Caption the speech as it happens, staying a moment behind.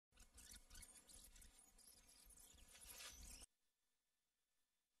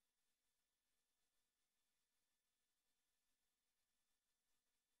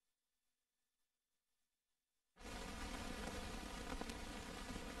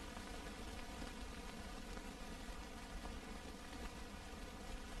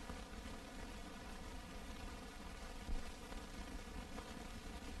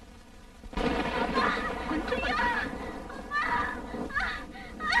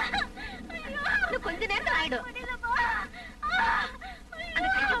ஆயிடும்.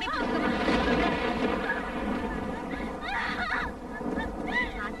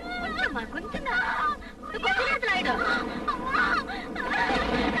 கொஞ்சமா கொஞ்சம் தான், கொஞ்ச நேரத்துல ஆயிடும்.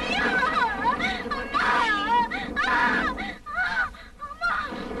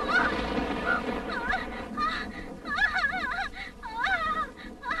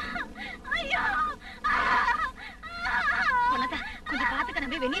 கொஞ்சம் பாத்துக்க,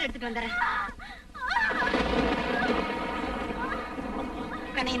 நம்பி வெந்நீர் எடுத்துட்டு வந்துடுறேன்.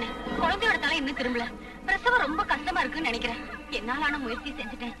 கண்ணீன குழந்தையோட தலை இன்னும் திரும்பல. பிரசவம் ரொம்ப கஷ்டமா இருக்குன்னு நினைக்கிறேன். என்னாலான முயற்சி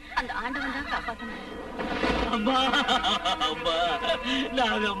செஞ்சுட்டேன். அந்த ஆண்டவன் தான் காப்பாத்தணும். அம்மா அம்மா,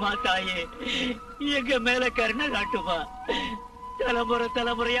 நாகம்மா தாயே, எங்க மேல கருணை காட்டுமா. தலைமுறை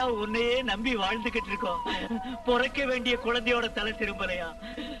தலைமுறையா உன்னையே நம்பி வாழ்ந்துகிட்டு இருக்கோம். பிறக்க வேண்டிய குழந்தையோட தலை திரும்பலையா?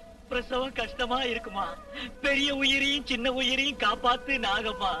 பிரசவம் கஷ்டமா இருக்குமா? பெரிய உயிரையும் சின்ன உயிரையும் காப்பாத்து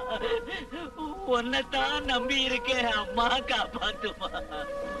நாகம்மா. உன்னைத்தான் நம்பி இருக்கேன் அம்மா, காப்பாத்துமா.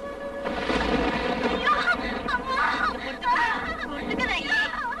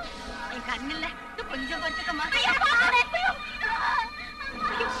 என் கண்ணுல கொஞ்சம் பொறுத்துக்கமா.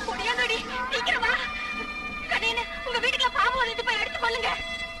 சீக்கிரமா கண்ணீன, உங்க வீட்டுக்குள்ள பாம்பு வந்துட்டு போய் எடுத்து கொள்ளுங்க.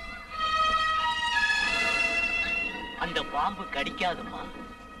 அந்த பாம்பு கடிக்காதுமா.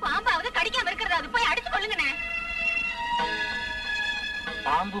 பாம்பாவது கடிக்காம இருக்கிறது, அது போய் அடிச்சு கொள்ளுங்கண்ணே.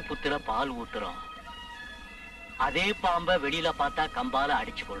 பாம்பு புத்துல பால் ஊத்துறோம், அதே பாம்ப வெளியில பார்த்தா கம்பால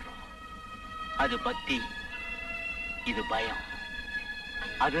அடிச்சு கொள்றோம். அது பக்தி, இது பயம்.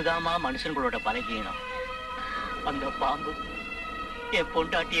 அதுதாமா மனுஷங்களோட பலகீனம். அந்த பாம்பு என்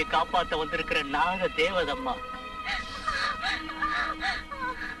பொண்டாட்டியை காப்பாத்த வந்திருக்கிற நாக தேவதம்மா.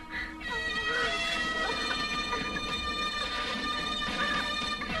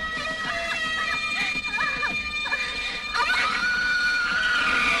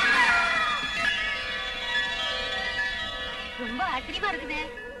 ரொம்ப ஆச்சரியமா இருக்குதே.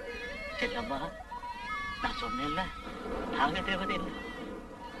 செல்லம்மா, நான் சொன்னேன்ல, நாக தேவதை இல்லை.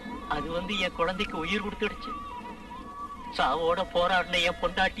 அது வந்து என் குழந்தைக்கு உயிர் கொடுத்துடுச்சு. சாவோட போராடின என்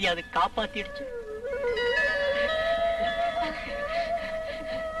பொண்டாட்டி அது காப்பாத்திடுச்சு.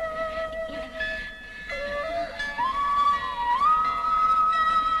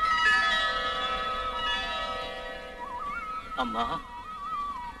 அம்மா,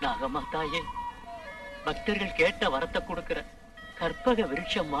 நாகம்மா தாயே, பக்தர்கள் கேட்ட வரத்தை கொடுக்கிற கற்பக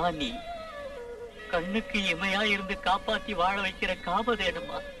விருட்சம்மா நீ. கண்ணுக்கு இமையா இருந்து காப்பாத்தி வாழ வைக்கிற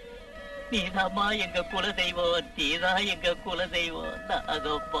காமதேனுமா. நீதாம்மா எங்க குலதெய்வம், நீதான் எங்க குலதெய்வம்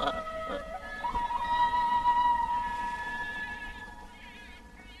நாகம்மா.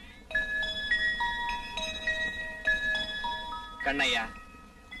 கண்ணையா,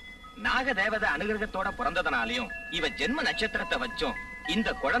 நாக தேவதை அனுகிரகத்தோட பிறந்ததுனாலையும் இவ ஜென்ம நட்சத்திரத்தை வச்சும் இந்த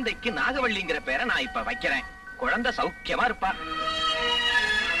குழந்தைக்கு நாகவள்ளிங்கிற பேரை நான் இப்ப வைக்கிறேன். குழந்தை சௌக்கியமா இருப்பா.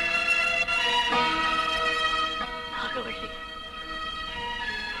 நாகவள்ளி,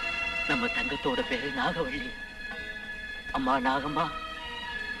 நம்ம தங்கத்தோட பேரு நாகவள்ளி. அம்மா நாகம்மா,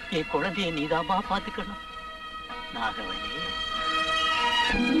 என் குழந்தைய நீதாம்மா பாத்துக்கணும். நாகவள்ளி.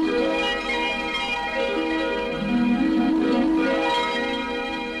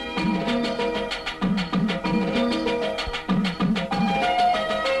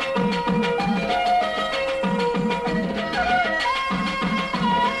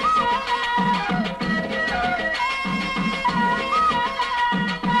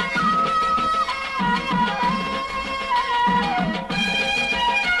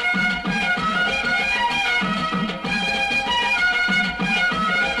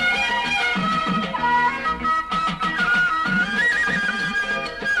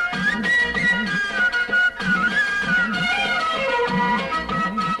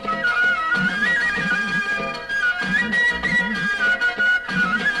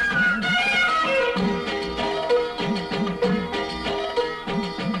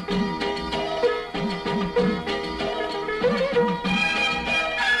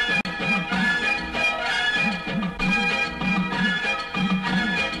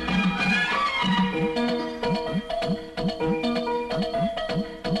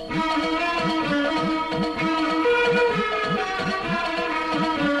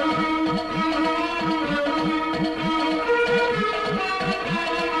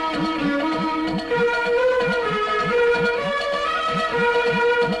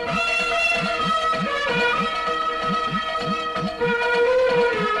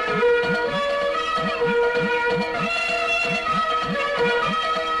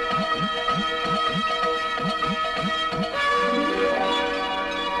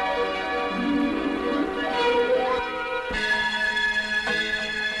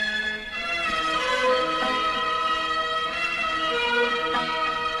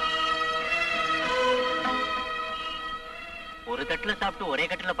 போட்டு ஒரே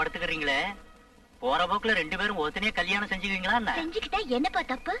கட்டில படுத்துக்கிறீங்களே, போற போக்குல 2 பேரும் ஒருத்தனே கல்யாணம் செஞ்சுக்குவீங்களா? செஞ்சுக்கிட்டா என்னப்பா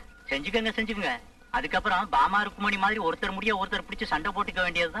தப்பு? செஞ்சுக்கங்க. அதுக்கப்புறம் பாமா ருக்குமணி மாதிரி ஒருத்தர் முடிய ஒருத்தர் பிடிச்சு சண்டை போட்டுக்க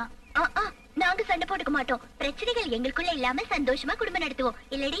வேண்டியதுதான். நாங்க சண்டை போட்டுக்க மாட்டோம். பிரச்சனைகள் எங்களுக்குள்ள இல்லாம சந்தோஷமா குடும்பம் நடத்துவோம்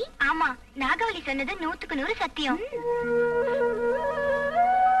இல்லடி? ஆமா, நாகவல்லி சொன்னது 100க்கு 100 சத்தியம்.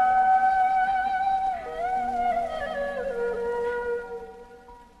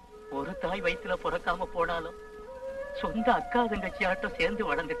 ஒரு தாய் வயித்துல பிறக்காம போனாலும் சொந்த அக்கா தங்கச்சி ஆட்டம் சேர்ந்து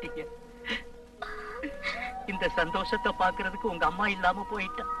வளர்ந்துட்டீங்க. இந்த சந்தோஷத்தை பாக்குறதுக்கு உங்க அம்மா இல்லாம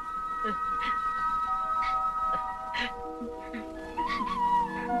போயிட்டா.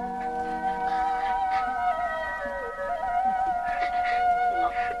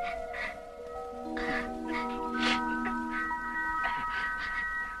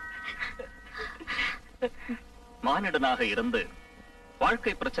 மானிடனாக இருந்து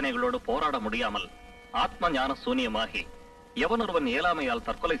வாழ்க்கை பிரச்சனைகளோடு போராட முடியாமல் ஆத்ம ஞான சூன்யமாகி எவனொருவன் இயலாமையால்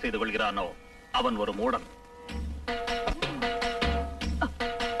தற்கொலை செய்து கொள்கிறானோ அவன் ஒரு மூடன்.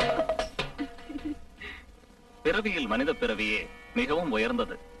 பிறவியில் மனித பிறவியே மிகவும்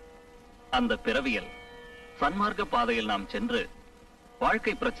உயர்ந்தது. அந்த பிறவியில் சன்மார்க்க பாதையில் நாம் சென்று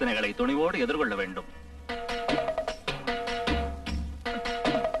வாழ்க்கை பிரச்சனைகளை துணிவோடு எதிர்கொள்ள வேண்டும்.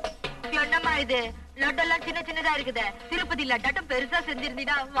 என்னம்மா இது? லட்டெல்லாம் சின்ன சின்னதா இருக்குது. திருப்பதி லட்டாட்டம் பெருசா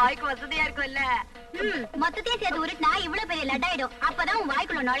செஞ்சிருந்தீனா வாய்க்கு வசதியா இருக்கும்ல. மொத்தத்தையும் சேர்த்து உருட்டுனா இவ்வளவு பெரிய லட்டாயிடும். அப்பதான் உன்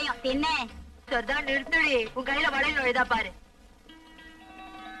வாய்க்குள்ள நுழையும். என்ன சரிதான், நிறுத்துடி. உன் கையில வளையல் நுழைதா பாரு.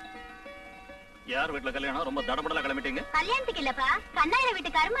 யார் வீட்டுல கல்யாணம்? ரொம்ப தடபடலா கிளம்பிட்டீங்க. கல்யாணத்துக்கு இல்லப்பா, கண்ணாயிர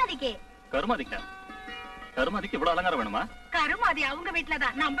வீட்டு கருமாதிக்கு. கருமாதிக்கு இவ்வளவு அலங்காரம் வேணுமா? கருமாதி அவங்க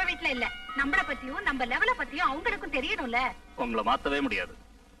வீட்டுலதான், நம்ம வீட்டுல இல்ல. நம்மள பத்தியும் நம்ம லெவல பத்தியும் அவங்களுக்கும் தெரியணும்ல. உங்களை மாத்தவே முடியாது.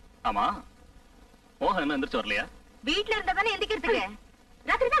 ஆமா, மோகன் என்ன எந்திரிச்சு வரலையா? வீட்டுல இருந்தா தானே எந்திக்கிறதுக்கு.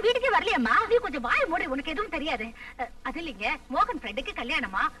 ராத்திரி தான் வீட்டுக்கே வரலையம்மா. நீ கொஞ்சம் வாய மூடி, உனக்கு எதுவும் தெரியாது. அது இல்லைங்க, மோகன் ஃப்ரெண்டுக்கு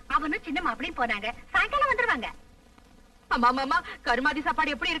கல்யாணமா, அவனும் சின்னம்மா அப்படின்னு போனாங்க. சாயங்காலம் வந்துருவாங்க. மாமா கருமாதி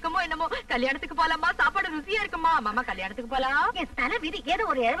சாப்பாடு எப்படி இருக்குமோ என்னமோ. கல்யாணத்துக்கு போலாமா? சாப்பாடு ருசியா இருக்குமா? மாமா கல்யாணத்துக்கு போலாம். என் தலை விதி, ஏதோ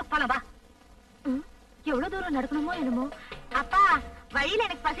ஒரு இடத்துக்கு போலாம் வா. எவ்வளவு தூரம் நடக்கணுமோ என்னமோ. அப்பா, வழியில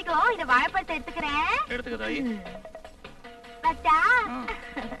எனக்கு பசிக்கும். இந்த வாழைப்பழத்தை எடுத்துக்கிறேன். எடுத்துக்கதாயி. பச்சா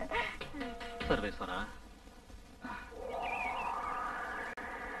சர்வேஸ்வரா,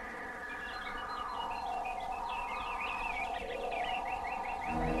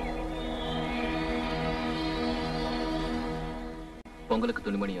 பொங்கலுக்கு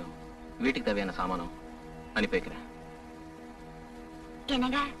துணிமணியும் வீட்டுக்கு தேவையான சாமானும் அனுப்பி வைக்கிறேன்.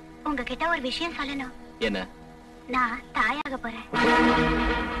 என்னங்க, உங்ககிட்ட ஒரு விஷயம் சொல்லணும். என்ன? நான் தாயாக போறேன்.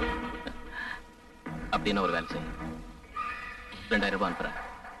 அப்படின்னு ஒரு வேலை செய்ய 2000 ரூபாய் அனுப்புறேன்.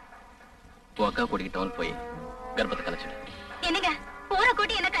 உன் அக்கா கூட்டிட்டு டவுன் போய் கர்ப்பத்தை கலைச்சிடு. என்னங்க, போற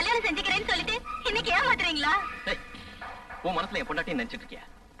கூட்டி என்ன கல்யாணம் செஞ்சுக்கிறேன்னு சொல்லிட்டு இன்னைக்கு ஏமாத்துறீங்களா? உன் மனசுல என் பொண்டாட்டி நினைச்சிட்டு இருக்கியா?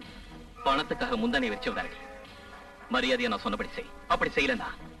 பணத்துக்காக முந்தானை வச்சு விடாடி. மரியாதையா நான் சொன்னபடி செய். அப்படி செய்யலன்னா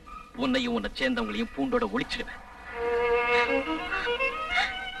உன்னையும் உன்னை சேர்ந்தவங்களையும் பூண்டோட ஒழிச்சிடுவேன்.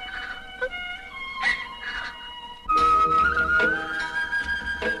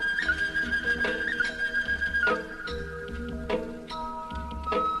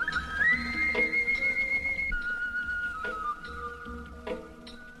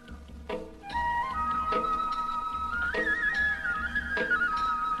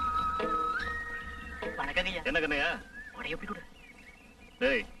 என்ன கண்ணையா? எப்படி கொடு.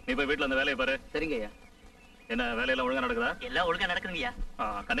 டேய், நீ போய் வீட்டுல அந்த வேலையை பாரு. சரிங்க ஐயா. என்ன வேலையெல்லாம் ஒழுங்கா நடக்குதா? எல்லாம் ஒழுங்கா நடக்குதுங்கய்யா.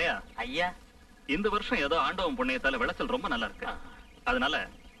 கண்ணையா, ஐயா, இந்த வருஷம் ஏதோ ஆண்டவன் புண்ணியத்தால விளைச்சல் ரொம்ப நல்லா இருக்கு. அதனால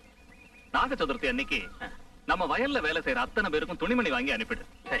நாக சதுர்த்தி அன்னைக்கு நம்ம வயல்ல வேலை செய்யற அத்தனை பேருக்கும் துணிமணி வாங்கி அனுப்பிடு.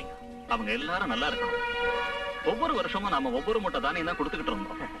 சரிங்க. அவங்க எல்லாரும் நல்லா இருக்கணும். ஒவ்வொரு வருஷமும் நாம ஒவ்வொரு மூட்டை தானியம் தான் கொடுத்துக்கிட்டு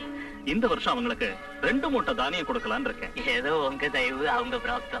இருந்தோம். இந்த வருஷம் அவங்களுக்கு 2 மூட்டை தானியம் கொடுக்கலான்னு இருக்கேன். ஏதோ உங்க தயவு, அவங்க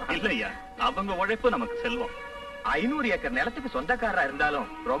பிராப்தம். இல்லையா, அவங்க உழைப்பு நமக்கு செல்வம். 500 ஏக்கர் நிலத்துக்கு சொந்தக்காரரா இருந்தாலும்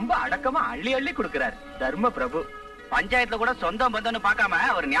ரொம்ப அடக்கமா அள்ளி அள்ளி கொடுக்கிறார் தர்ம பிரபு. பஞ்சாயத்துல கூட சொந்தம் பந்தம்னு பார்க்காம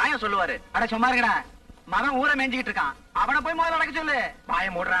ஒரு நியாயம் சொல்லுவாரு. அட சும்மா இருக்கடா, மகன் ஊரை மேய்ஞ்சிட்டு இருக்கான். அவனை போய் முதல்ல நடக்க சொல்லு. பாய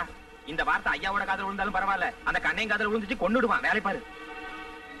மூடுறா. இந்த வார்த்தை ஐயாவோட காதல் விழுந்தாலும் பரவாயில்ல, அந்த கண்ணையும் காதல் விழுந்துச்சு கொன்னுடுவான். வேலை பாரு.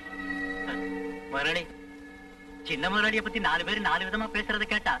 முதலாளி, சின்ன முதலாளிய பத்தி 4 பேர் 4 விதமா பேசுறத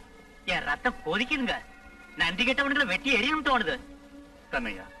கேட்டா என் ரத்தம் கொதிக்குதுங்க. நன்றி கெட்டவனுங்களை வெட்டி எரியணும் தோணுது.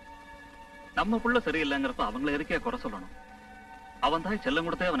 கண்ணையா, நம்ம புள்ள சரியில்லைங்கிறப்ப அவங்கள இருக்கே குறை சொல்லணும். அவன் தாய் செல்லம்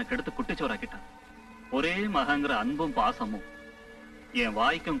கொடுத்தே அவனுக்கு எடுத்து குட்டிச்சோராக்கிட்டான். ஒரே மகங்கிற அன்பும் பாசமும் என்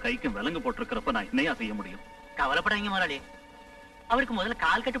வாய்க்கும் கைக்கும் விலங்கு போட்டிருக்கிறப்ப நான் என்னையா செய்ய முடியும்? கவலைப்படாதீங்க முதலாளி, அவருக்கு முதல்ல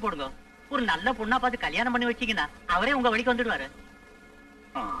கால் கட்டு போடுங்க. ஒரு நல்ல பொண்ணா பார்த்து கல்யாணம் பண்ணி வச்சீங்கன்னா அவரே உங்க வழிக்கு வந்துடுவாரு.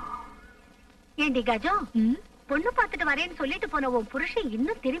 ஏண்டி கஜம், பொண்ணு பார்த்துட்டு வரேன்னு சொல்லிட்டு போன உன் புருஷன்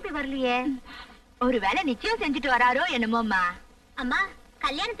இன்னும் திரும்பி வரலையே? ஒரு வேலை நிச்சயம் செஞ்சுட்டு வராரோ என்னமோம்மா. அம்மா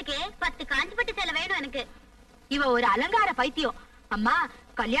கல்யாணத்துக்கு 10 காஞ்சிபட்டு சேலை வேணும் எனக்கு. இவ ஒரு அலங்கார பைத்தியம். அம்மா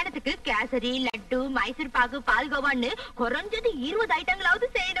கல்யாணத்துக்கு கேசரி, லட்டு, மைசூர் பாகு, பால்கோவான்னு குறைஞ்சது 20 ஐட்டங்களாவது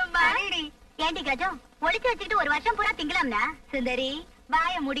செய்யணும்மா. ஏண்டி கஜம் ஒளிச்சு வச்சுக்கிட்டு ஒரு வருஷம் பூரா திங்கலாம்னா? சுந்தரி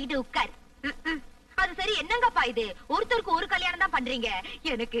வாய மூடிக்கிட்டு உட்கார். அது சரி, என்னங்கப்பா இது? ஒருத்தருக்கு ஒரு கல்யாணம் தான் பண்றீங்க.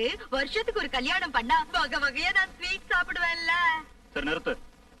 எனக்கு வருஷத்துக்கு ஒரு கல்யாணம் பண்ணா வகை வகையா நான் ஸ்வீட் சாப்பிடுவேன்ல. சரி நிறுத்து.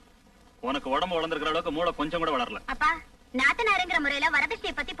 உனக்கு உடம்பு வளர்ந்துருக்கிற அளவுக்கு மூளை கொஞ்சம் கூட வளரல. அப்பா நாத்தனாருங்கிற முறையில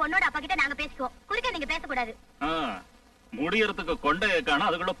வரதட்சணையை பத்தி பொண்ணோட அப்பா கிட்ட நாங்க பேசுவோம். குறுக்க நீங்க பேசக்கூடாது. முடியறதுக்கு கொண்டை கேட்கானா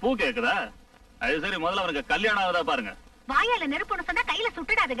அதுக்குள்ள பூ கேக்குதா? அது சரி, முதல்ல அவனுக்கு கல்யாணம் ஆகுதா பாருங்க. வாயால நெருப்புன்னு சொன்னா கையில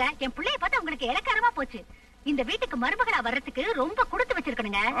சுட்டுடாதுங்க. என் பிள்ளைய பார்த்தா உங்களுக்கு இலக்காரமா போச்சு. இந்த வீட்டுக்கு மருமகளா வர்றதுக்கு ரொம்ப கொடுத்து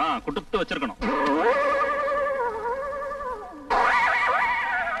வச்சிருக்கணுங்க. கொடுத்து வச்சிருக்கணும்.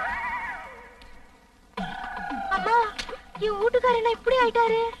 அம்மா என் வீட்டுக்காரன் இப்படி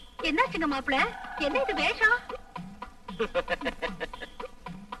ஆயிட்டாரு. என்னாச்சுங்க மாப்பிள? என்ன இது வேஷம்?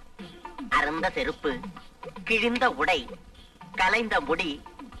 அறந்த செருப்பு, கிழிந்த உடை, கலைந்த முடி,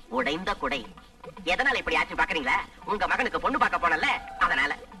 உடைந்த குடை. எதனால இப்படி ஆச்சு பாக்குறீங்களா? உங்க மகனுக்கு பொண்ணு பார்க்க போனல,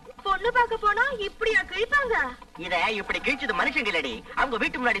 அதனால. பொண்ணு பார்க்க போனா இப்படியா கிழிப்பாங்க? இத இப்படி கிழிச்சது மனுஷங்க இல்லடி. அவங்க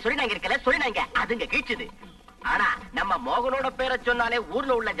வீட்டு முன்னாடி சொல்லினாங்க இருக்கல, சொல்லினாங்க அதுங்க கிழிச்சது. ஆனா நம்ம மோகனோட பேரை சொன்னாலே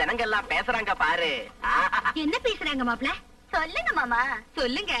ஊர்ல உள்ள ஜனங்க எல்லாம் பேசுறாங்க பாரு. என்ன பேசுறாங்க மாப்பிள? சொல்லுங்க மாமா.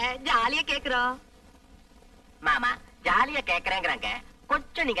 சொல்லுங்க, ஜாலியா கேக்குறோம். மாமா ஜாலியா கேக்குறேங்கிறாங்க,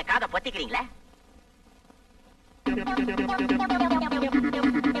 கொஞ்சம் நீங்க காதை பொத்திக்கிறீங்களா?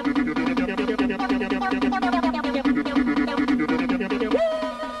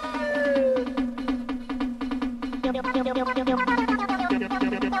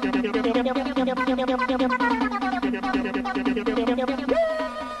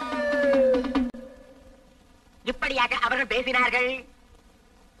 இப்படியாக அவர்கள் பேசினார்கள்.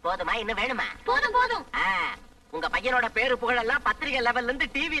 போதுமா? இன்னும் வேணுமா? போதும் போதும். உங்க பையனோட பேரு புகழெல்லாம் பத்திரிகை லெவல்ல இருந்து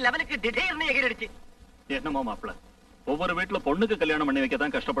டிவி லெவலுக்கு திடீர்னு எகிரிடுச்சு. என்னமோ மாப்பிள, ஒவ்வொரு வீட்டுல பொண்ணுக்கு கல்யாணம் பண்ணி வைக்க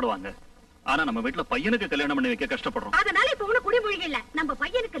தான் கஷ்டப்படுவாங்க. ஆனா நம்ம வீட்டுல பையனுக்கு கல்யாணம் பண்ணி வைக்க கஷ்டப்படுறோம். அதனால இப்ப ஒண்ணு குடிமொழிகள் இல்ல. நம்ம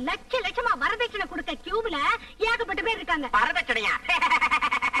பையனுக்கு லட்ச லட்சமா வரதட்சணை கொடுக்க கியூப்ல ஏகப்பட்ட பேர் இருக்காங்க. வரதட்சணையா?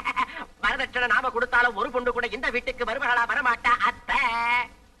 வரதட்சணை நாம கொடுத்தாலும் ஒரு பொண்ணு கூட இந்த வீட்டுக்கு மருமகளா வரமாட்டா. அத்தை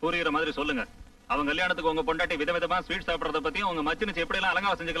புரியுற மாதிரி சொல்லுங்க. அவங்க கல்யாணத்துக்கு உங்க பொண்டாட்டி விதவிதமா ஸ்வீட் சாப்பிடறத பத்தியும் உங்க மச்சினிச்சு எப்படி எல்லாம்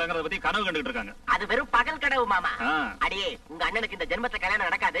அலங்காரம் செஞ்சுக்கலாங்கிறத பத்தி கனவு கண்டுட்டு இருக்காங்க. அது வெறும் பகல் கனவு மாமா. அடியே உங்க அண்ணனுக்கு இந்த ஜென்மத்துல கல்யாணம்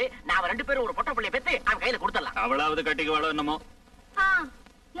நடக்காது. நாம 2 பேரும் ஒரு பொட்ட பிள்ளைய பெத்து அவன் கையில கொடுத்துடலாம். அவளாவது கட்டிக்கு வாழ என்னமோ.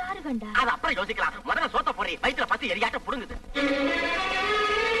 யாரு கண்டா? அது அப்புறம் யோசிக்கலாம். முதல்ல சோத்த போறீ, வயிற்றுல பசி எரியாட்ட புடுங்குது.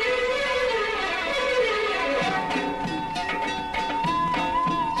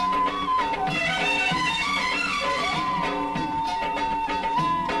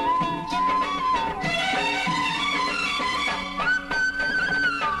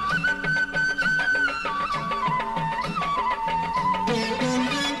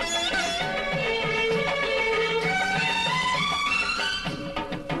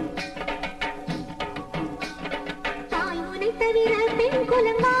 தாய்மொழி தவிர பெண்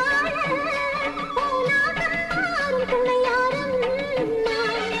குலம் வாழ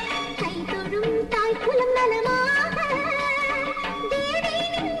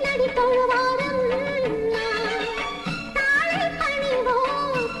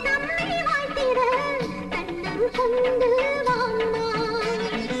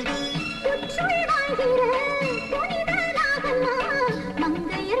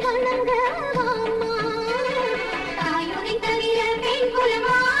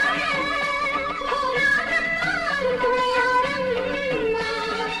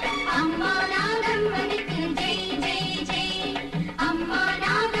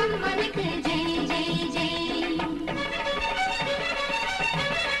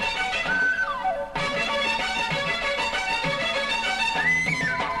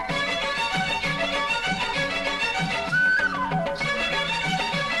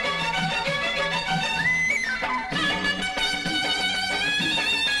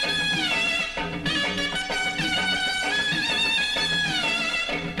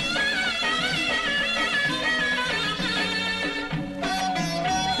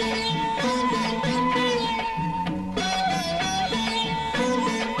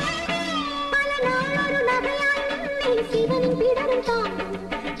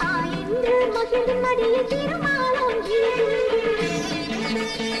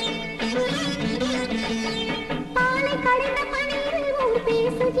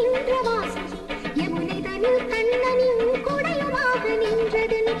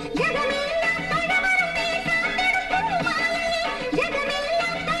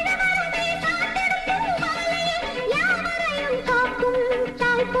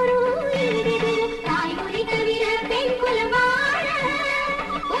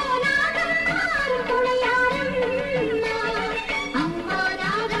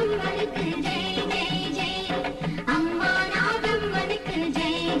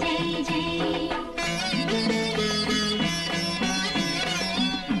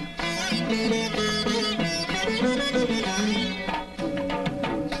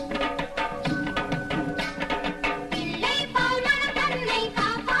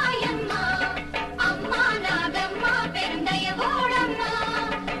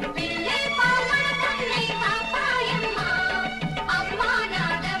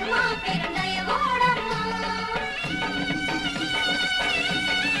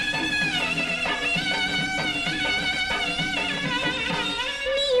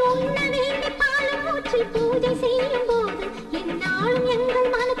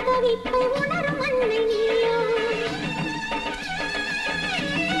துடிப்பை உணரும் அன்னை நீயோ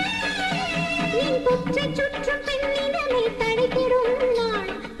நீ புற்றை சுற்றும் பெண்ணினமே தடைத்திடும் நாள்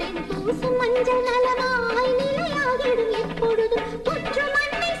பெண் பூசும் மஞ்சள் நலமாய் நிலையாகிடும் எப்பொழுதும் புற்று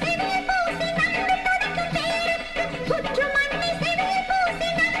மண்ணை சிறிய பூசி நம்பி துடிக்கும் பேருக்கு புற்று மண்ணை சிறிய பூசி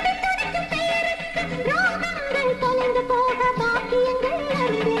நம்பி துடிக்கும் பேருக்கு ரோகங்கள் தொலைந்து போக பாக்கியங்கள்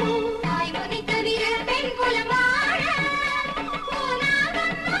அருந்தினோம் தாய் முனை தவிர பெண் குலம் வாழ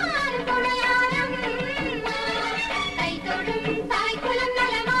போனாகம்மாள் துணையாரம் கை தொடும் தாய் குலம்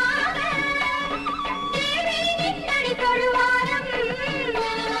நலமாக தேவி நின்னடி தொழுவாரம்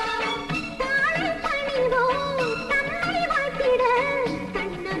தாழ் பணிவோ தம்மை வாழ்த்திட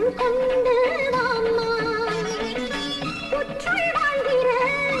கண்ணம் கொண்டு வாம்மா புற்றுள் வாழ்கிற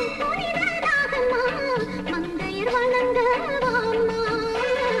புனிதராகம்மா மங்கையர் வணங்க வாம்மா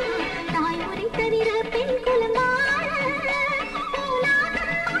தாய்மொழி தவிர பெண் குலம் வாழ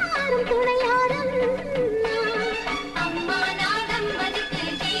போனாகம் மாறும் துணையாரம் அம்மா நாகம் மதிக்கு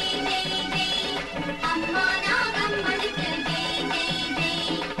ஜெய் ஜெய் ஜெய் அம்மா நாகம் மதிக்கு ஜெய் ஜெய்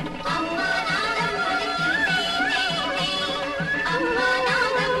ஜெய் அம்மா நாகம் மதிக்கு ஜெய் ஜெய் ஜெய் அம்மா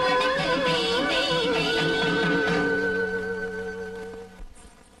நாகம் மதிக்கு ஜெய் ஜெய் ஜெய்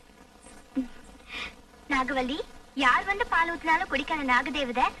நாகவல்லி, யார் வந்து பால் ஊத்தினாலும் குடிக்காத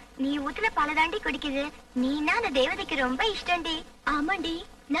நாகதேவதை நீ ஊத்துல பாலை தாண்டி குடிக்குது. நீனா அந்த தேவதைக்கு ரொம்ப இஷ்டம்டி. ஆமாண்டி,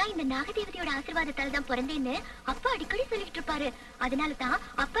 நான் இந்த நாகதேவதையோட ஆசீர்வாதத்தால தான் பிறந்தேன்னு அப்பா அடிக்கடி சொல்லிட்டு இருப்பாரு. அதனால தான்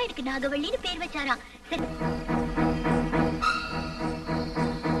அப்பா எனக்கு நாகவல்லின்னு பேர் வச்சாராம். சரி,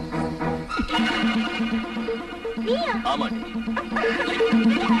 நீயா? ஆமாண்டி.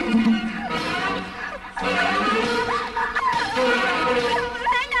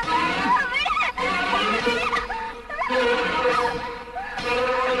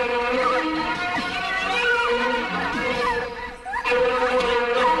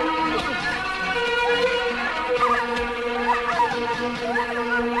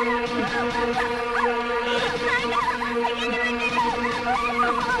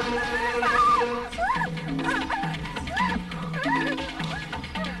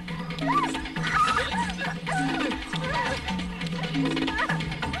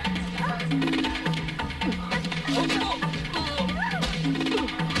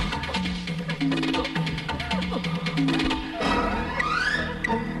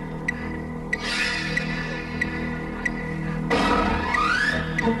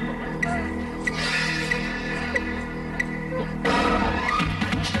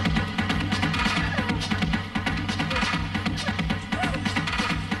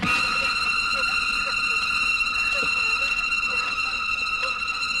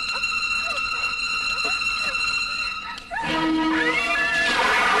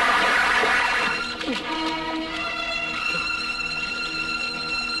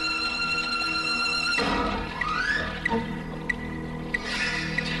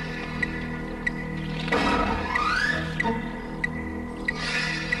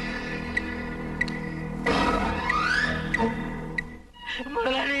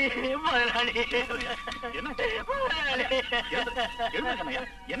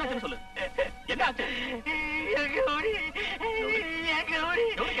 என்னாச்சு சொல்லு. என்னாச்சு?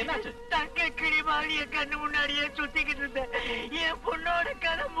 தங்க கிளி மாதிரி என் கண்ணு முன்னாடியே சுத்திக்கிட்டு இருந்த என் பொண்ணோட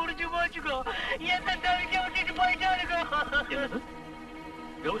கதை முடிஞ்சு போச்சுக்கோ. என்ன தவிக்க விட்டுட்டு போயிட்டா இருக்கும்.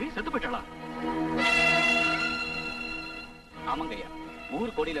 கௌரி செத்து போயிட்டாளா? ஆமாங்கய்யா,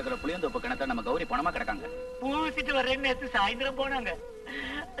 ஊர் கோடியில இருக்கிற புளியந்தோப்பு கிணத்தை நம்ம கௌரி பணமா கிடக்காங்க. பூசிட்டு வர்றேன்னு நேத்து சாயந்தரம் போனாங்க.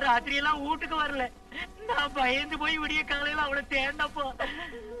 ராத்திரி எல்லாம் வீட்டுக்கு வரல. நான் பயந்து போய் விடிய காலையில அவளை தேர்ந்தப்போ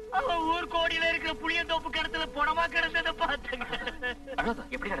அவன் ஊர் கோடியில இருக்கிற புளியந்தோப்பு கிணத்துல பணமா கிடந்ததை பார்த்தங்க.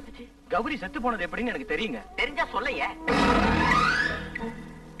 எப்படி நடந்துச்சு? கௌரி செத்து போனது எப்படின்னு எனக்கு தெரியுங்க. தெரிஞ்சா சொல்லைய.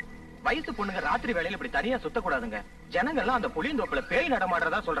 வயசு பொண்ணுங்க ராத்திரி வேளையில இப்படி தனியா சுத்தக்கூடாதுங்க. ஜனங்க எல்லாம் அந்த புளியந்தோப்புல பேய்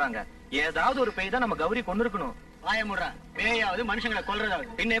நடமாடுறதா சொல்றாங்க. ஏதாவது ஒரு பேய் தான் நம்ம கௌரி கொண்டு இருக்கணும். வாயமுறா, பேயாவது மனுஷங்களை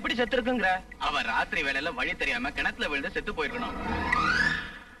கொல்றதாவது. பின்ன எப்படி செத்து இருக்குங்கிற? அவ ராத்திரி வேளையில வழி தெரியாம கிணத்துல விழுந்து செத்து போயிருக்கணும்.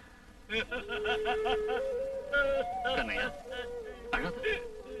 கண்ணையா அழாத.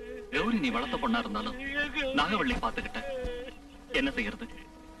 கௌரி நீ வளர்த்த பொண்ணா இருந்தாலும் நாகவள்ளி பாத்துக்கிட்ட. என்ன செய்யறது?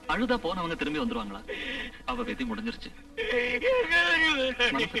 அழுதா போனவங்க திரும்பி வந்துருவாங்களா? அவ விதி முடிஞ்சிருச்சு.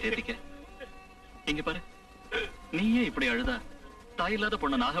 மனசு தேத்திக்க. இங்க பாரு, நீயே இப்படி அழுதா தாய் இல்லாத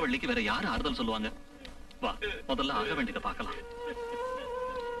பொண்ணு நாகவள்ளிக்கு வேற யாரு ஆறுதல் சொல்லுவாங்க? வா, முதல்ல ஆக வேண்டியதை பார்க்கலாம்.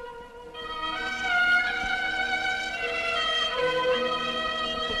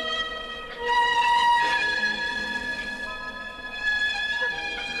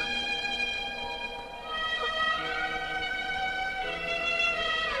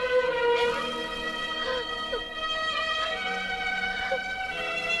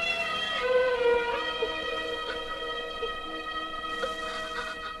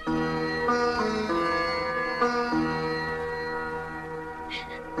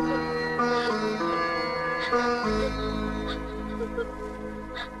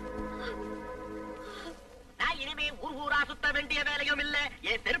 ஊர் ஊரா சுத்த வேண்டிய வேலையும் இல்ல,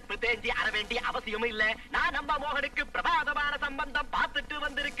 என் செருப்பு தேஞ்சி அற வேண்டிய அவசியமும் இல்ல. நான் நம்ம மோகனுக்கு பிரபாதமான சம்பந்தம் பார்த்துட்டு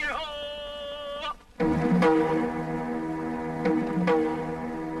வந்திருக்கேன்.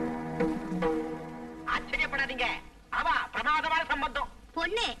 ஆச்சரியப்படாதீங்க, ஆமா பிரபாதமான சம்பந்தம்.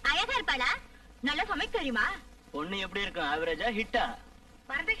 பொண்ணு அழகா இருப்பாளா? நல்லா சமைக்க தெரியுமா? பொண்ணு எப்படி இருக்கும்? ஆவரேஜா ஹிட்டா?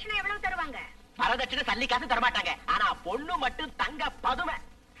 வரதட்சணை எவ்வளவு தருவாங்க? வரதட்சணை சல்லி காசு தரமாட்டாங்க, ஆனா பொண்ணு மட்டும் தங்க பதுமை.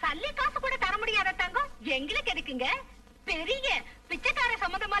 சல்லி காசு கூட தர முடியாத தங்கம் எங்களுக்கு எதுக்குங்க? பெரிய பிச்சைக்கார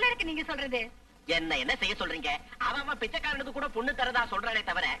சம்மந்தமால இருக்கு நீங்க சொல்றது. என்ன செய்ய சொல்றீங்க? அவன் பிச்சைக்காரனுக்கு கூட பொண்ணு தரதா சொல்றானே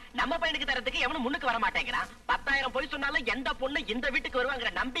தவிர நம்ம பையனுக்கு தரதுக்கு எவனும் முன்னுக்கு வர மாட்டேங்கிறான். 10,000 போய் சொன்னாலும் எந்த பொண்ணு இந்த வீட்டுக்கு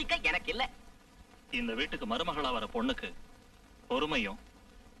வருவாங்கிற நம்பிக்கை எனக்கு இல்ல. இந்த வீட்டுக்கு மருமகளா வர பொண்ணுக்கு பொறுமையும்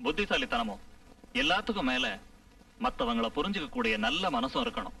புத்திசாலித்தனமும் எல்லாத்துக்கும் மேல மத்தவங்களை புரிஞ்சுக்க கூடிய நல்ல மனசும்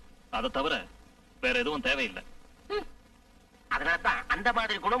இருக்கணும். அதை தவிர வேற எதுவும் தேவையில்லை. அதனாலதான் அந்த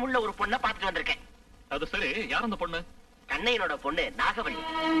மாதிரி குணமுள்ள ஒரு பொண்ணை பார்த்துட்டு வந்திருக்கேன். அது சரி, யார் அந்த பொண்ணு? கண்ணையனோட பொண்ணு நாகவள்ளி.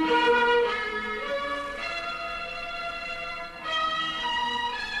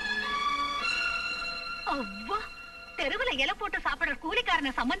 அவ்வா, தெருவுல இலை போட்டு சாப்பிடுற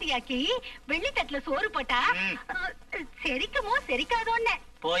கூலிக்காரனை சம்மந்தியாக்கி வெள்ளித்தட்டுல சோறு போட்டா செரிக்குமோ செரிக்காதோன்னு.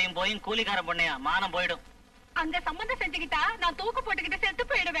 போயும் கூலிக்கார பொண்ணையா மானம் போயிடும். அங்க சம்மந்தம் செஞ்சுக்கிட்டா நான் தூக்கு போட்டுக்கிட்டு செத்து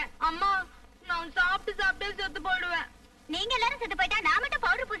போயிடுவேன். அம்மா, நான் சாப்பிட்டு செத்து போயிடுவேன். நீங்க எல்லாரும் செத்து போயிட்டா நான் மட்டும்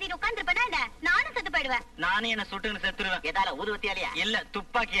பவுடர் பூசிட்டு உட்கார்ந்துருப்பேனா என்ன? நானும் செத்து போயிடுவேன். நானும் என்ன சுட்டுன்னு செத்துருவேன். எதால ஊதுவத்தியாலியா? இல்ல,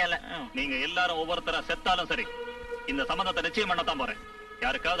 துப்பாக்கியால. நீங்க எல்லாரும் ஒவ்வொருத்தரா செத்தாலும் சரி, இந்த சம்பந்தத்தை நிச்சயம் பண்ணத்தான் போறேன்.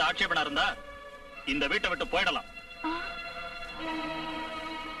 யாருக்காவது ஆட்சேபனா இருந்தா இந்த வீட்டை விட்டு போயிடலாம்.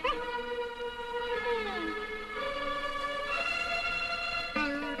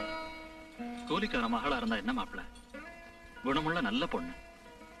 கூலிக்கார மகளா இருந்தா என்ன மாப்பிள்ள? குணமுள்ள நல்ல பொண்ணு.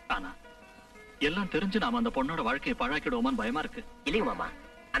 ஆனா எல்லாம் தெரிஞ்சு நாம அந்த பொண்ணோட வாழ்க்கையை பழாக்கிடுவோமான்னு பயமா இருக்கு. இல்லைங்க மாமா,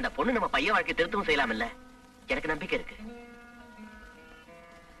 அந்த பொண்ணு நம்ம பையன் வாழ்க்கை திருத்தவும் செய்யலாம் இல்ல? எனக்கு நம்பிக்கை இருக்கு.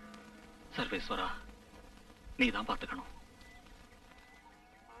 சர்வேஸ்வரா, நீதான் பாத்துக்கணும்.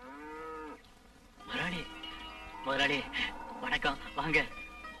 முதலாளி வணக்கம். வாங்க,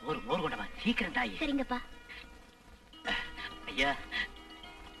 ஒரு மோர் கொண்டவா, சீக்கிரம் தாயி. சரிங்கப்பா. ஐயா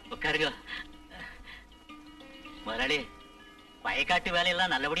உட்காருங்க. முதலாளி, வயக்காட்டு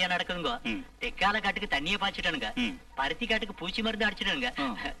வேலையெல்லாம் நல்லபடியா நடக்குதுங்க. தெக்கால காட்டுக்கு தண்ணிய பாய்ச்சிட்டானுங்க, பருத்தி காட்டுக்கு பூச்சி மருந்து அடிச்சிட்டானுங்க.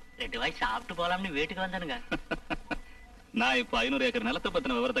 2 வாய் சாப்பிட்டு போலாம்னு வீட்டுக்கு வந்தானுங்க. நான் இப்ப 500 ஏக்கர் நிலத்தை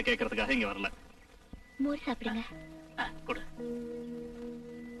பத்தின விவரத்தை கேட்கறதுக்காக இங்க வரல. மோர் சாப்பிடுங்க. கொடு.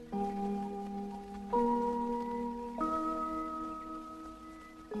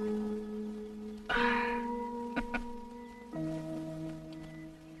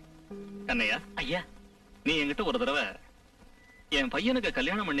 கண்ணையா, ஐயா, நீ என்கிட்ட ஒரு தடவை என் பையனுக்கு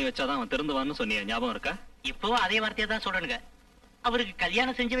கல்யாணம் பண்ணி வச்சாதான் அவன் திருந்துவான்னு சொன்னிய, ஞாபகம் இருக்கா? இப்பவும் அதே வார்த்தையை தான் சொல்றேனுங்க. அவருக்கு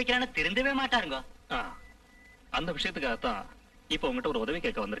கல்யாணம் செஞ்சு வைக்கிறான்னு திருந்தவே மாட்டாருங்க. அந்த விஷயத்துக்காகத்தான் இப்ப உங்ககிட்ட ஒரு உதவி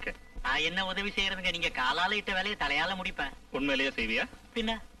கேட்க வந்திருக்கேன். நான் என்ன உதவி செய்யறதுங்க? நீங்க காலால இட்ட வேலையை தலையால முடிப்பேன். உண்மையிலேயே செய்வியா?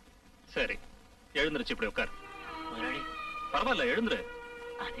 பின்ன. சரி, எழுந்திருச்சு இப்படி உட்கார். முதலாளி, பரவாயில்ல, எழுந்துரு.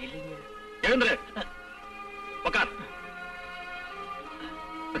 அது இல்லைங்க. எழுந்துரு, உட்கார்.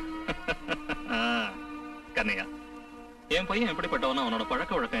 கண்ணையா, என் பையன் எப்படிப்பட்டவனோ அவனோட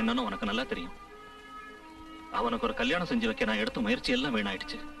பழக்க வழக்கம் என்னன்னு உனக்கு நல்லா தெரியும். அவனுக்கு ஒரு கல்யாணம் செஞ்சு வைக்க நான் எடுத்த முயற்சி எல்லாம்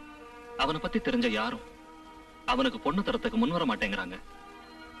வீணாயிடுச்சு. அவனை பத்தி தெரிஞ்ச யாரும் அவனுக்கு பொண்ணு தரத்துக்கு முன்வர மாட்டேங்கிறாங்க.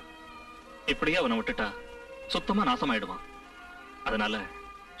 இப்படியே அவனை விட்டுட்டா சுத்தமா நாசமாயிடுவான். அதனால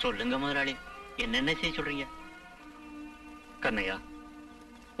சொல்லுங்க முதலாளி, என்னென்ன செய்ய சொல்றீங்க? கண்ணையா,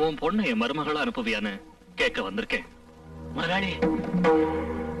 உன் பொண்ணு என் மருமகளா அனுப்புவியான்னு கேட்க வந்திருக்கேன். முதலாளி,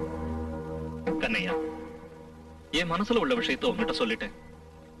 கண்ணையா, என் மனசுல உள்ள விஷயத்தை உங்ககிட்ட சொல்லிட்டேன்.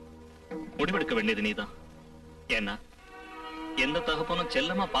 முடிவெடுக்க வேண்டியது நீதான். ஏன்னா எந்த தகப்பனும்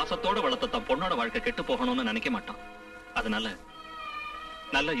செல்லமா பாசத்தோட வளர்த்த தன் பொண்ணோட வாழ்க்கை கெட்டு போகணும்னு நினைக்க மாட்டான். அதனால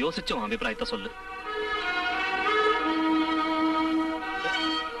நல்லா யோசிச்சு உன் அபிப்பிராயத்தை சொல்லு.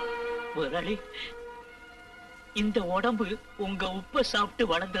 முதலாளி, இந்த உடம்பு உங்க உப்ப சாப்பிட்டு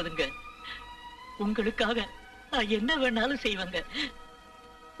வளர்ந்ததுங்க. உங்களுக்காக நான் என்ன வேணாலும் செய்வேங்க.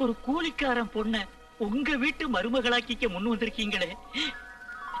 ஒரு கூலிக்காரன் பொண்ண உங்க வீட்டு மருமகளாக்கிக்க முன் வந்திருக்கீங்களே,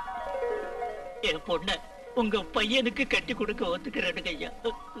 என் பொண்ண உங்க பையனுக்கு கட்டி கொடுக்க ஒத்துக்கிறேனுங்க ஐயா.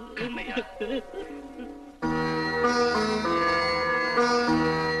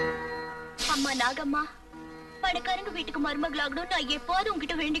 அம்மா நாகம்மா, பணக்காரங்க வீட்டுக்கு மருமகளாகணும் நான் எப்போது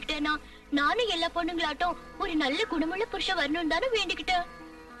உங்ககிட்ட வேண்டிக்கிட்டேனா? நானும் எல்லா பொண்ணுங்களாட்டும் ஒரு நல்ல குணமுள்ள புருஷன் வரணும் தானே வேண்டிக்கிட்டேன்.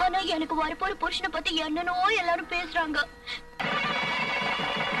 ஆனா எனக்கு வரப்போற புருஷனை பத்தி என்னன்னோ எல்லாரும் பேசுறாங்க.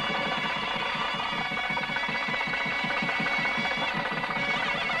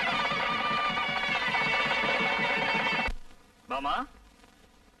 பாமா,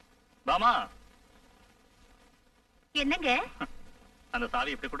 பாமா, என்னங்க? அந்த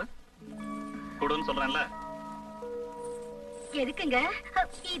சாவி எப்படி கொடுன்னு சொல்றேன்ல. எதுக்குங்க?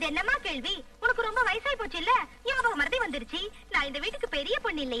 இது என்னமா கேள்வி? உனக்கு ரொம்ப வயசாய் போச்சு இல்ல? ஞாபகம் மறதி வந்துருச்சு. நான் இந்த வீட்டுக்கு பெரிய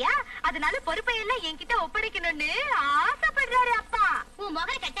பொண்ணு இல்லையா? அதனால பொறுப்பை எல்லாம் என்கிட்ட ஒப்படைக்கணும்னு ஆசைப்படுறாரு அப்பா. உன்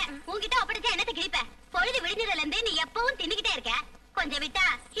முகர கட்ட உன்கிட்ட ஒப்படைச்சா என்னத்தை கிழிப்ப? பொழுது விடிஞ்சதுல இருந்து நீ எப்பவும் தின்னுகிட்டே இருக்க. கொஞ்சம் விட்டா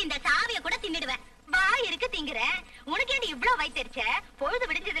இந்த சாவிய கூட தின்னுடுவேன். வாய் இருக்கு திங்குற. உனக்கு ஏன் இவ்வளவு வயிற்றுச்ச? பொழுது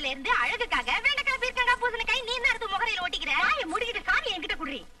விடிஞ்சதுல இருந்து அழகுக்காக வெண்டைக்காய் பீர்க்கங்காய் பூசணிக்காய் நீ நேரத்து முகரையில ஓட்டிக்கிற. வாயை முடிக்கிட்டு சாவி என்கிட்ட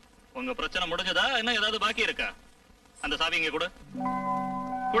குடுறி. உங்க பிரச்சனை முடிஞ்சதா? என்ன ஏதாவது பாக்கி இருக்கா? அந்த சாவி இங்க கொடு.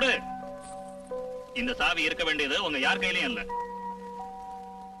 இந்த சாவி இருக்க வேண்டியது உங்க யார் கையிலயும் இல்ல.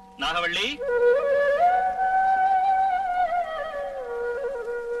 நாகவள்ளி,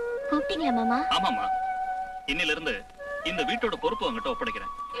 கூப்பிட்டீங்களா மாமா? ஆமாமா. இன்னில இருந்து இந்த வீட்டோட பொறுப்பு உங்ககிட்ட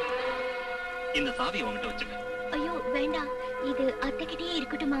ஒப்படைக்கிறேன். இந்த சாவி உங்ககிட்ட வச்சுக்க. ஐயோ வேண்டாம், இது அத்தைக்கிட்டே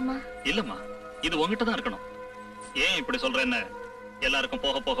இருக்கட்டும் மாமா. இல்லம்மா, இது உங்ககிட்ட தான் இருக்கணும். ஏன் இப்படி சொல்றேன்னு எல்லாருக்கும்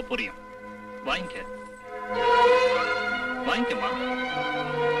போக போக புரியும். வாங்கிக்கம்மா.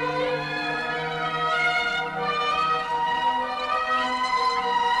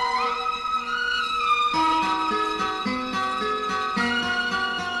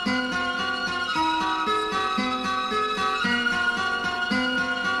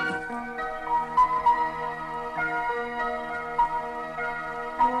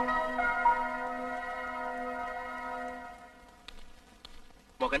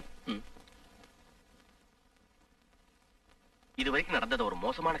 மோகன், இதுவரைக்கும் நடந்தது ஒரு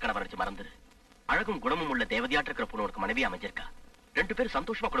மோசமான கணவன் நினைச்சு மறந்துரு. அழகும் குணமும் உள்ள தேவதையாட்டு இருக்கிற பொண்ணு உனக்கு மனைவி அமைஞ்சிருக்கா. 2 பேரும்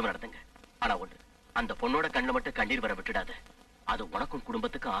சந்தோஷமா குடும்பம் நடத்துங்க. ஆனா ஒண்ணு, அந்த பொண்ணோட கண்ணுல மட்டும் கண்ணீர் வர விட்டுடாத. அது உனக்கும்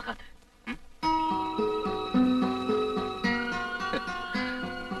குடும்பத்துக்கும் ஆகாது.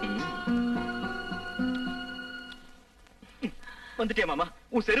 வந்துட்டியா மாமா?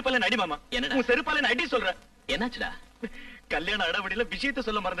 உன் செருப்பால நடி மாமா. என்னடா? உன் செருப்பால நடி சொல்ற. என்னாச்சுடா? கல்யாண அடவடியில விஷயத்த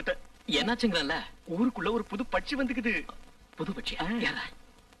சொல்ல மறந்துட்டேன். என்னாச்சுங்கறல்ல? ஊருக்குள்ள ஒரு புது பட்சி வந்துக்குது. புது பட்சி? யாரா?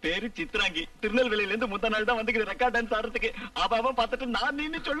 பேரு சித்ராங்கி. திருநெல்வேலியில இருந்து முந்தா நாள் தான் வந்துக்குது ரெக்கார்ட் டான்ஸ் ஆடுறதுக்கு. அவன் பார்த்துட்டு நான்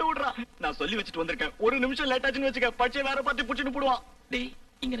நின்னு சொல்ல விடுறான். நான் சொல்லி வச்சுட்டு வந்திருக்கேன். ஒரு நிமிஷம் லேட் ஆச்சுன்னு வச்சுக்க, பட்சியை வேற பார்த்து புடிச்சுட்டு போடுவான். டேய்,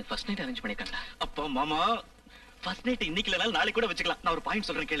 இங்க ஃபர்ஸ்ட் நைட் அரேஞ்ச் பண்ணிருக்காங்களா? அப்பா மாமா, ஃபர்ஸ்ட் நைட் இன்னைக்கு இல்லனால நாளைக்கு கூட வச்சுக்கலாம். நான் ஒரு பாயிண்ட்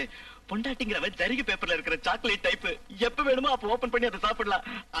சொல்றேன் கேளு. பொண்டாட்டிங்கிறவ ஜரிகை பேப்பர்ல இருக்கிற சாக்லேட் டைப். எப்ப வேணுமோ அப்ப ஓபன் பண்ணி அதை சாப்பிடலாம்.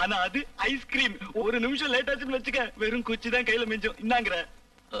 ஆனா அது ஐஸ்கிரீம். ஒரு நிமிஷம் லேட் ஆச்சுன்னு வச்சுக்க, வெறும் குச்சி தான் கையில மிஞ்சும். இன்னாங்கிற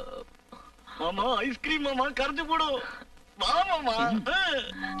மாமா ஐஸ்கிரீம் மாமா, கரைஞ்சு போடும். வா மாமா.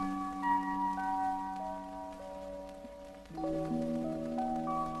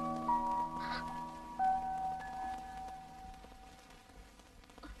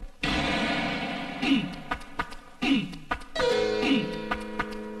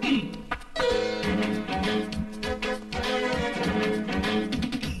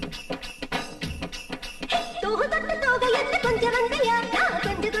 கொஞ்சம் வந்தையா,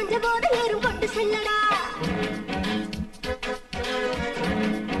 கொஞ்சம் கொஞ்சம் போத ஏறும் கொண்டு செல்லடா.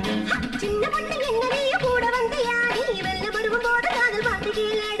 சின்ன பொண்ணு என்னைய கூட வந்தையா, நீ வெள்ள வருவும் போது காதல் பாட்டு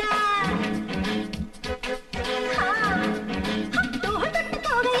கேளடா. தோள் தொட்டு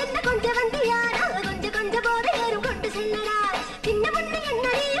போக என்ன கொஞ்சம் வந்தையா, கொஞ்சம் கொஞ்சம் போத ஏறும் கொண்டு செல்லடா. சின்ன பொண்ணு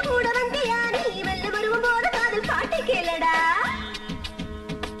என்னைய கூட வந்தையா, நீ வெள்ள வருவும் போது காதல் பாட்டு கேளடா.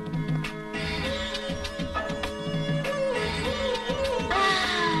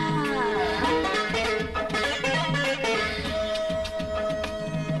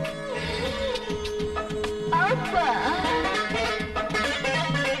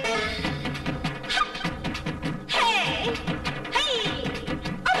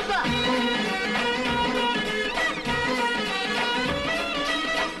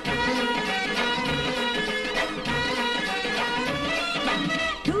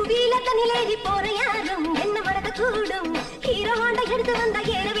 போற யாரும் என்ன மறக்க கூடும். ஹீரோ ஹோண்டா எடுத்து வந்தா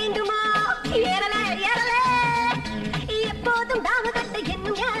ஏற வேண்டுமா? ஏறல ஏறல. எப்போதும் தாவ கட்ட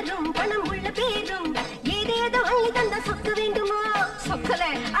என்னும் யாரும் பணம் உள்ள பேரும் ஏதேதோ அள்ளி தந்தா சொக்க வேண்டுமா? சொக்கல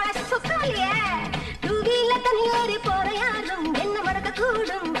சொக்கலையே. டூ வீலர் தனி ஏறி போற யாரும் என்ன மறக்க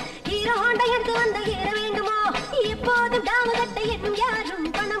கூடும். ஹீரோ ஹோண்டா எடுத்து வந்தா ஏற வேண்டுமா? எப்போதும் தாவ கட்ட என்னும் யாரும்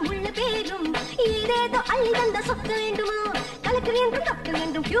பணம் உள்ள பேரும் ஏதேதோ அள்ளி தந்தா சொக்க வேண்டுமா? கலக்க வேண்டும் கக்க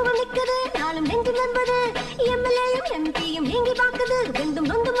வேண்டும் கியூவம் நிற்குது. நாளும் நெஞ்சு நம்பது. எம்எல்ஏயும் எம்பியும் நீங்கி பார்க்குது. வெந்தும்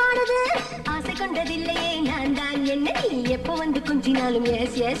நொந்து மாறுது. ஆசை கொண்டதில்லையே நான் தான் என்ன நீ எப்போ வந்து கொஞ்சினாலும்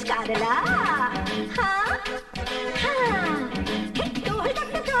எஸ் எஸ் காதலா. தோள்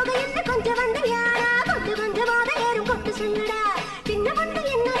தட்ட தோக என்ன கொஞ்சம் வந்து யாரா, கொஞ்சம் கொஞ்சமாக ஏறும் கொட்டு சொல்லடா. சின்ன பொண்ணு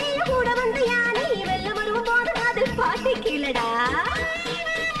என்னைய கூட வந்து யானை வெள்ள வருவும் போது காதல் பாட்டு கீழடா.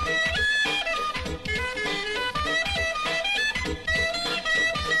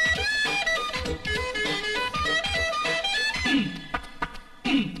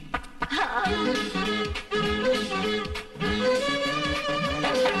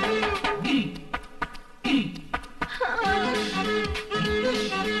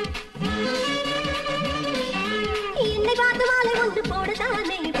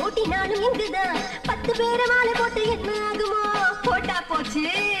 நானும் இங்குதான் 10 பேரை மாலை போட்டு என்ன ஆகுமோ போட்டா போச்சு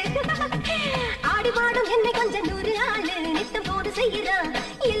ஆடி பாடும் என்னை கொஞ்சம் 100 ஆளு நித்தம் போது செய்கிறான்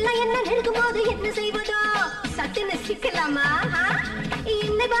எல்லாம் என்ன நெருக்கும் போது என்ன செய்வதோ சட்டுன்னு சிக்கலாமா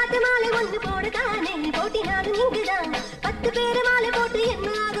என்னை பார்த்து மாலை ஒன்று போடுதானே போட்டினாலும் இங்குதான் 10 பேரை மாலை போட்டு என்ன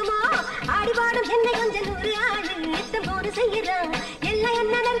ஆகுமோ ஆடி பாடும் என்னை கொஞ்சம் 100 ஆளு நித்தம் போது செய்கிறான் எல்லாம்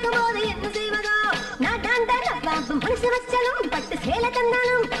என்ன நெருக்கும் போது என்ன செய்வதோ நான் தான் பாம்பு மனசு வச்சாலும் பட்டு சேலை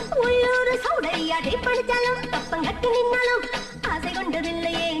தந்தாலும் உள்ளூர் சௌடரியாட்டை படிச்சாலும் பப்பம் கட்டி நின்னாலும் ஆசை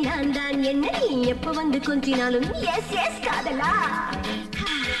கொண்டதில்லையே நான் தான் என்ன நீ எப்ப வந்து கொஞ்சினாலும் எஸ் எஸ் காதலா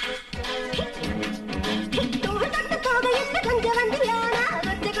தொட்டு போக என்ன கொஞ்சம் வந்து யானா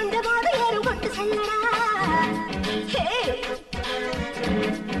கொஞ்சம் போது ஏறும் கொண்டு செல்லடா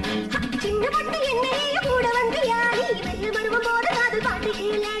சின்ன பட்டு என்னையே கூட வந்து யாரி வெள்ள மருவம் போது காதல் பாட்டு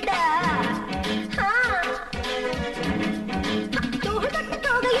கேளடா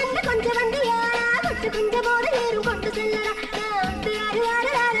கொஞ்சம் வந்து யாரா கொஞ்சம் போது ஏறும் கொண்டு செல்லடா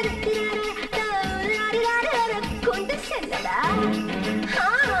கொண்டு செல்லடா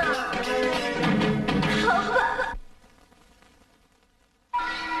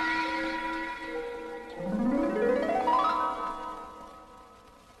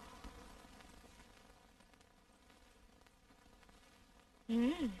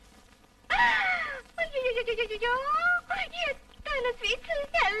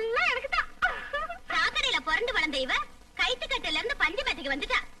பிறந்து வளர்ந்த இவ கைத்து கட்டில இருந்து பஞ்சு மெத்தைக்கு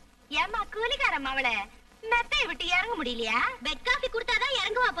வந்துட்டா. ஏமா கூலிக்காரம் அவளை மெத்தையை விட்டு இறங்க முடியலையா? பெட் காஃபி குடுத்தாதான்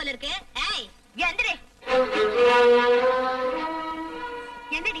இறங்குவா போல இருக்கு. ஏய் எந்திரி.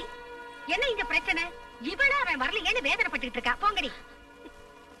 என்னடி என்ன இங்க பிரச்சனை? இவள அவன் வரலையேன்னு வேதனைப்பட்டுட்டு இருக்கா. போங்கடி.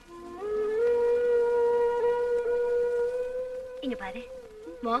 இங்க பாரு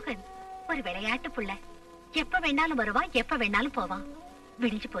மோகன் ஒரு விளையாட்டு புள்ள. எப்ப வேணாலும் வருவான், எப்ப வேணாலும் போவான்.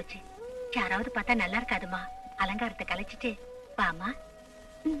 விடிஞ்சு போச்சு. யாராவது பார்த்தா நல்லா இருக்காதுமா. அலங்காரத்தை கலைச்சிட்டு வாமா.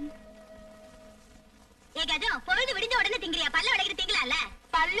 பொழுது விடிஞ்ச உடனே திங்கிறியா? பல்ல விளக்கிட்டு திங்கலாம்ல.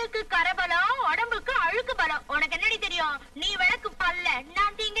 பல்லுக்கு கரபலம், உடம்புக்கு அழுக்கு பலம். உனக்கு என்னடி தெரியும்? நீ விளக்கு பல்ல,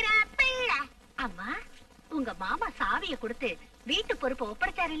 நான் திங்கிற பிள்ளை. அம்மா உங்க மாமா சாவிய கொடுத்து வீட்டு பொறுப்பை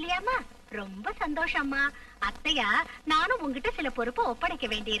ஒப்படைச்சாரு இல்லையாமா? ரொம்ப சந்தோஷம்மா. அத்தையா நானும் உங்ககிட்ட சில பொறுப்பை ஒப்படைக்க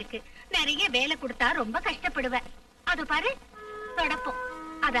வேண்டி இருக்கு. நிறைய வேலை கொடுத்தா ரொம்ப கஷ்டப்படுவேன். அது பாரு தொடப்போம்.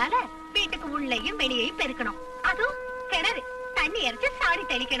 அதால வீட்டுக்கு உள்ளேயும் வெளியேயும் பெருக்கணும். அதுவும் கிணறு தண்ணி இறைச்சு சாணி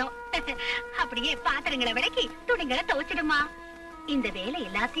தெளிக்கணும். அப்படியே பாத்திரங்களை விளக்கி துணிங்களை துவைச்சிடுமா. இந்த வேலை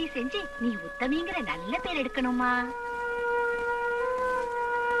எல்லாத்தையும் செஞ்சு நீ உத்தமிங்கிற நல்ல பேர் எடுக்கணுமா.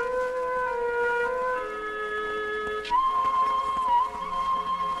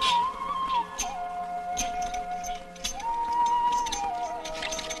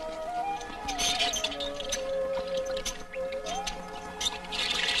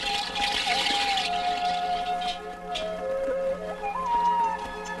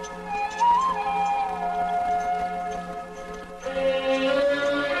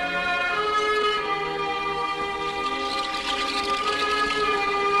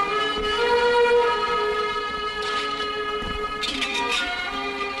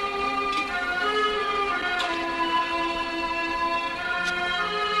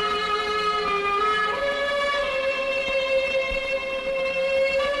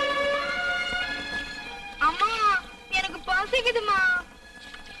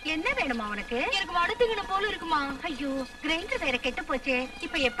 ஐயோ கிரைண்டர் வேற கெட்டு போச்சு.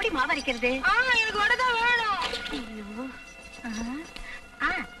 இப்ப எப்படி மாவரைக்கிறது? எனக்கு வடதான் வேணும்.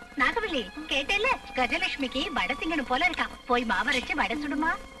 நாகவல்லி கேட்டேல்ல, கஜலட்சுமிக்கு வடை திங்கணும் போல இருக்கா. போய் மாவரைச்சு வடை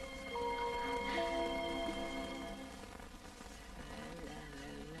சுடுமா.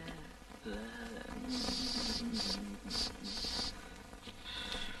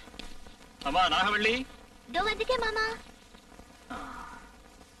 அம்மா நாகவல்லி. இதோ வந்துட்டேன் மாமா.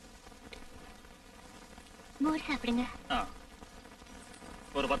 மோர் சாப்பிடுங்க.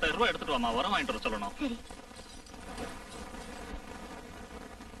 ஒரு 10,000 ரூபாய் எடுத்துட்டு வாமா. வரம் வாங்கிட்டு வர சொல்லணும். சரி.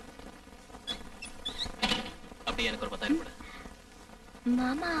 அப்படியே எனக்கு ஒரு 10,000 கொடு.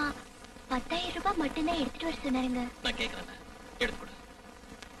 மாமா 10,000 ரூபாய் மட்டும்தான் எடுத்துட்டு வர சொன்னாருங்க. நான் கேக்குறேன், எடுத்து கொடு.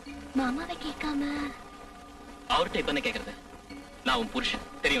 மாமாவை கேட்காம அவர்கிட்ட இப்ப என்ன கேக்குறது? நான் உன் புருஷன்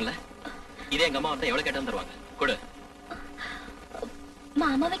தெரியும்ல. இதே எங்க அம்மா வந்து எவ்வளவு கேட்டாலும் தருவாங்க. கொடு.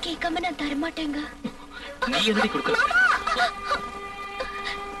 மாமாவை கேட்காம நான் தரமாட்டேங்க. நீ எதிரி கொடுக்கல.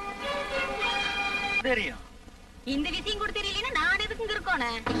 தெரியும். இந்த விஷயம் கூட தெரியலன்னா நான் எதுக்குங்க இருக்கோனே.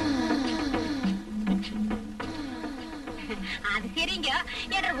 அது சரிங்க.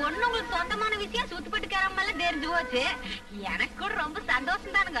 என்ற ஒண்ணு உங்களுக்கு சொந்தமான விஷயம் சுத்துப்பட்டுக்காரமெல்லாம் தெரிஞ்சு போச்சு. எனக்கு கூட ரொம்ப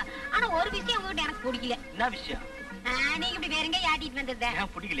சந்தோஷம் தானுங்க. ஆனா ஒரு விஷயம் உங்ககிட்ட எனக்கு பிடிக்கல. என்ன விஷயம்? நீங்க இப்படி வேறங்க யாட்டிட்டு வந்தத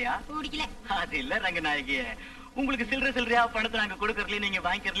பிடிக்கலையா? பிடிக்கல. அது இல்ல ரங்கநாயகி, உங்களுக்கு சில்லறையா பணத்தை நாங்க கொடுக்கறதுல நீங்க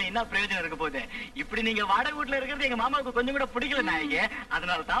வாங்கிக்கிறதுல என்ன பிரயோஜனம் இருக்க போகுது? இப்படி நீங்க வாடகை வீட்டுல இருக்கிறது எங்க மாமாவுக்கு கொஞ்சம் கூட பிடிக்கல நாயகி.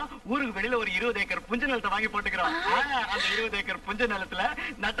 அதனாலதான் ஊருக்கு வெளியில ஒரு 20 ஏக்கர் புஞ்ச நிலத்தை வாங்கி போட்டுக்கிறோம். அந்த 20 ஏக்கர் புஞ்ச நிலத்துல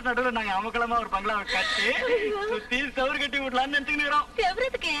நடுவுல நாங்க அமக்கலமா ஒரு பங்களாவை கட்டி சுத்தி சவுறு கட்டி விடலாம்னு நினைச்சுக்கிறோம்.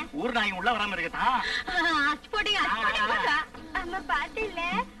 ஊர் நாய் உள்ள வராம இருக்கா? அம்மா பாத்து இல்ல,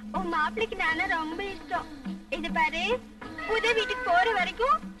 உன் மாப்பிளைக்கு நானா ரொம்ப இஷ்டம். இது பாரு, புது வீட்டுக்கு போற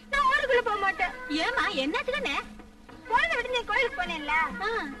வரைக்கும் நான் ஊருக்குள்ள போக மாட்டேன். ஏமா என்னாச்சுதானே? போன விட நீ கோயிலுக்கு போனேன்ல,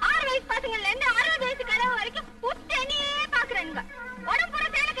 6 வயசு பசங்கள்ல இருந்து 60 வயசு கலவு வரைக்கும் புத்தனியே பாக்குறானுங்க. உடம்பு பூரா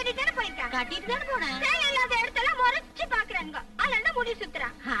சேலை கட்டிட்டு போயிருக்கான். கட்டிட்டு தானே போனேன். சேலை இல்லாத இடத்தெல்லாம் முறைச்சு பாக்குறானுங்க. அதனால முடி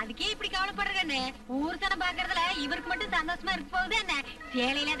சுத்துறான். அதுக்கே இப்படி கவலைப்படுறேன்னு ஊர் சனம் பாக்குறதுல இவருக்கு மட்டும் சந்தோஷமா இருக்க போகுது என்ன?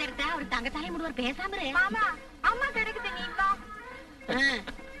 சேலை இல்லாத இடத்த ஒரு தங்கத்தாலே முடுவார். பேசாம இரு. மாமா, அம்மா கிடக்குது, நீ வா.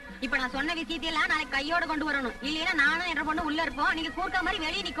 இப்ப நான் சொன்ன விஷயத்தையெல்லாம் நாளைக்கு கையோட கொண்டு வரணும். இல்லைன்னா நானும் என்ற பொண்ணு உள்ள இருப்போம். நீங்க கூர்க்கா மாதிரி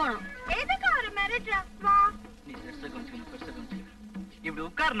வெளியே நிக்கணும். எதுக்கு ஒரு மிரட்டா? வா. நீ பெருசா கவனிச்சுக்கணும். இப்படி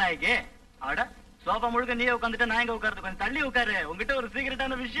உட்கார் நாயகி. அட, சோபா முழுக்க நீயே உட்காந்துட்ட, நான் எங்க உட்கார்ந்து? கொஞ்சம் தள்ளி உட்காரு. உங்ககிட்ட ஒரு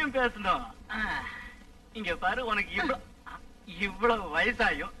சீக்கிரட்டான விஷயம் பேசணும். இங்க பாரு, உனக்கு இவ்வளவு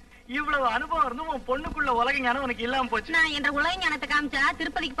வயசாயும் இவ்வளவு அனுபவம் இருந்தும் உன் பொண்ணுக்குள்ள உலக ஞானம் உனக்கு இல்லாம போச்சு. நான் என்ற உலக ஞானத்தை காமிச்சா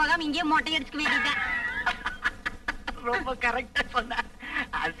திருப்பதிக்கு போகாம இங்கே மொட்டை அடிச்சுக்க வேண்டியதான். ரொம்ப கரெக்டா சொன்ன.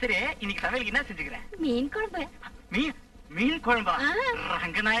 அது சரி, இன்னைக்கு சமையலுக்கு என்ன செஞ்சுக்கிறேன்? மீன் குழம்பு. மீன் குழம்பா?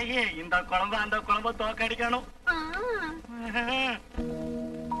 ரங்கநாயகி, இந்த குழம்பு அந்த குழம்ப தோக்கடிக்கணும்.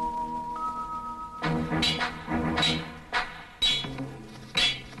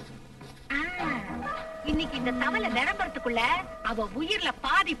 இன்னைக்கு இந்த தவளை விளம்பரத்துக்குள்ள அவ உயிர்ல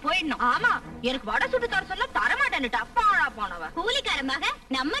பாதி போயிடணும். ஆமா, எனக்கு வடை சுட்டு தர சொல்ல தரமாட்டேன்னுட்டா பாழா போனவ. கூலிக்காரமாக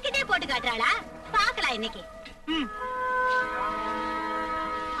நம்ம கிட்டே போட்டு காட்டுறாளா? பாக்கலாம் இன்னைக்கு.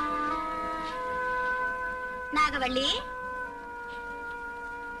 நாகவள்ளி,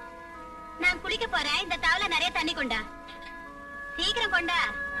 நான் குளிக்க போறேன். இந்த தவளை நிறைய தண்ணி கொண்டா. சீக்கிரம் கொண்டா.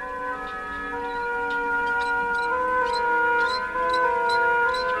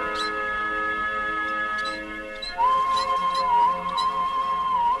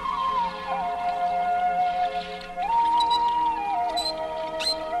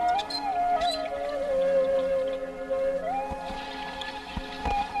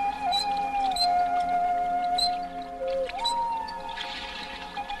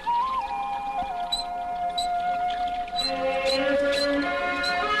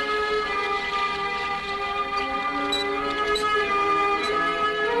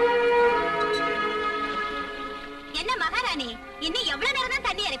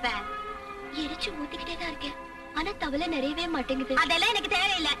 அதெல்லாம் எனக்கு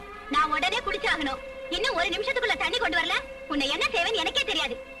தேவையில்லை. நான் உடனே குடிச்சாகணும். இன்னும் ஒரு நிமிஷத்துக்குள்ள தண்ணி கொண்டு வரல, உன்னை என்ன செய்வேன்னு எனக்கே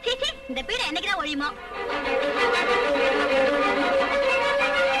தெரியாது. சீச்சி, இந்த பீடை என்னைக்குதான் ஒழியுமோ?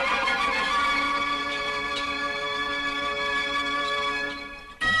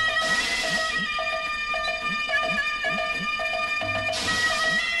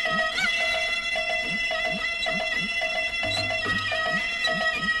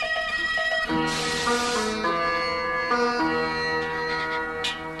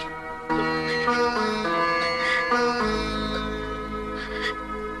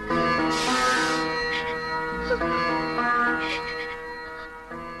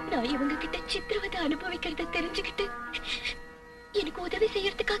 அனுபவிக்கிறத தெரிஞ்சுக்கிட்டு எனக்கு உதவி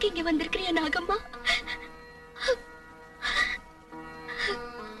செய்யறதுக்காக இங்க வந்திருக்கிறியா நாகம்மா?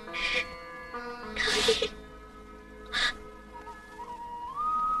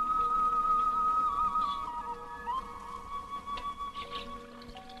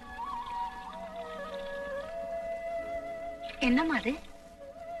 என்னம்மா அது?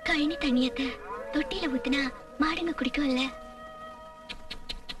 கழனி தண்ணியத்தை தொட்டியில ஊத்துனா மாடுங்க குடிக்கும்ல.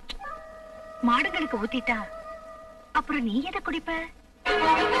 மாடுகளுக்கு ஊத்திட்டா அப்புறம் நீ எதை குடிப்ப?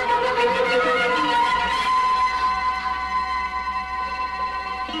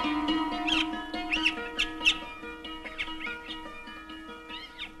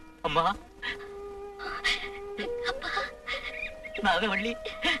 அம்மா, நாகவள்ளி,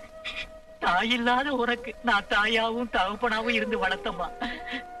 தாயில்லாத உனக்கு நான் தாயாவும் தகப்பனாவும் இருந்து வளர்த்தம்மா.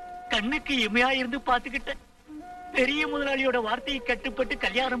 கண்ணுக்கு இமையா இருந்து பாத்துக்கிட்ட பெரிய முதலாளியோட வார்த்தையை கட்டுப்பட்டு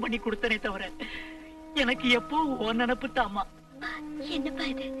கல்யாணம் பண்ணி கொடுத்தனே தவிர எனக்கு எப்போ உன் நினப்பு தாமா. என்னப்பா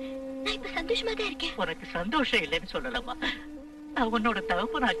இது? நான் இப்ப சந்தோஷமா தான் இருக்கேன். உனக்கு சந்தோஷம் இல்லைன்னு சொல்லலாமா? நான் உன்னோட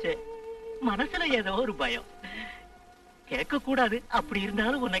தகப்பனாச்சே, மனசுல ஏதோ ஒரு பயம். கேட்க கூடாது, அப்படி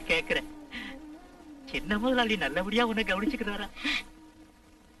இருந்தாலும் உன்னை கேட்கிறேன். சின்ன முதலாளி நல்லபடியா உன்னை கவனிச்சுக்கிறாரா?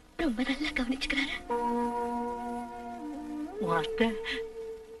 ரொம்ப நல்லா கவனிச்சுக்கிறாரு. வார்த்தை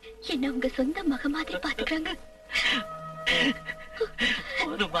என்ன உங்க சொந்த மக மாதிரி பாத்துக்கிறாங்க.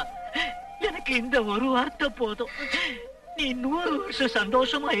 போதுமா, எனக்கு இந்த ஒரு வார்த்தை போதும். நீ 100 வருஷம்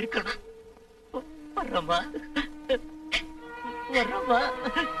சந்தோஷமா இருக்கணும். வர்றமா வர்றமா.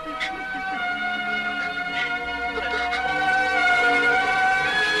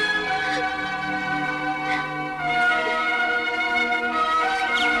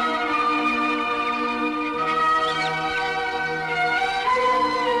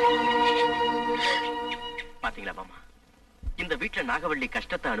 பாத்தீங்களா மாமா, இந்த வீட்டுல நாகவள்ளி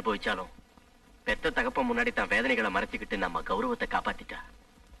கஷ்டத்தை அனுபவிச்சாலும் பெத்த தகப்ப முன்னாடி தான் வேதனைகளை மறைச்சுக்கிட்டு நம்ம கௌரவத்தை காப்பாத்திட்டா.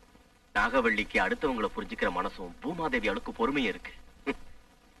 நாகவள்ளிக்கு அடுத்தவங்களை புரிஞ்சுக்கிற மனசும் பூமாதேவி அளவுக்கு பொறுமையும் இருக்கு.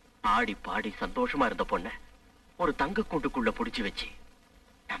 ஆடி பாடி சந்தோஷமா இருந்த பொண்ண ஒரு தங்க கூண்டுக்குள்ள புடிச்சு வச்சு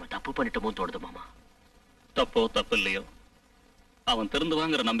நாம தப்பு பண்ணிட்டோமோ தோணுது மாமா. தப்போ தப்பு இல்லையோ, அவன்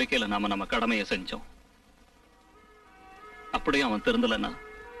திருந்துவாங்கிற நம்பிக்கையில நாம நம்ம கடமையை செஞ்சோம். அப்படியே அவன் திருந்தலன்னா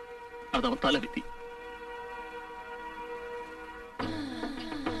அது அவன் தலைவிதி.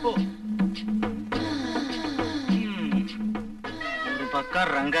 ஒரு பக்கம்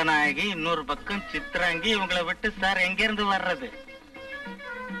ரங்கநாயகி, இன்னொரு பக்கம் சித்ராங்கி. இவங்களை விட்டு சார் எங்க இருந்து வர்றது?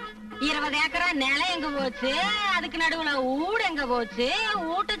 20 ஏக்கரா நிலம் எங்க போச்சு? அதுக்கு நடுவுல ஊடு எங்க போச்சு?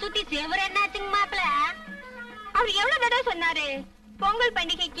 ஊட்ட சுத்தி செவரு என்னாச்சுங்க மாப்பிள? அவர் எவ்வளவு தடவை சொன்னாரு, பொங்கல்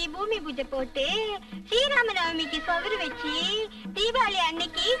பண்டிகைக்கு பூமி பூஜை போட்டு, ஸ்ரீராம நவமிக்கு சவறு வச்சு, தீபாவளி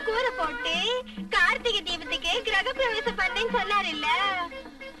அன்னைக்கு கூரை போட்டு, கார்த்திகை தீபத்துக்கு கிரக பிரவேசம் பண்ணேன்னு சொன்னாரு இல்ல?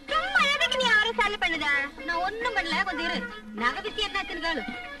 சும்மா எதுக்கு நீ அவரை சாலை பண்ணுத? நான் ஒண்ணும் பண்ணல, கொஞ்சம் இரு. நகை விஷயம் என்னாச்சுன்னு கேளு.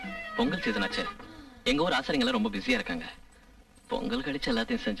 பொங்கல் சீசன் ஆச்சு, எங்க ஊர் ஆசிரியங்க ரொம்ப பிஸியா இருக்காங்க. பொங்கல் கழிச்சு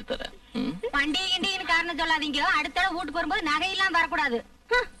எல்லாத்தையும் செஞ்சு தரேன். பண்டிகை கிண்டிகைன்னு காரணம் சொல்லாதீங்க. அடுத்த தடவை வீட்டுக்கு வரும்போது நகையெல்லாம் வரக்கூடாது.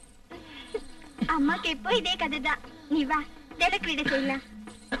 அம்மாக்கு எப்போ இதே கதைதான். நீ வா, ஜலக்கிரீடை செய்யலாம்.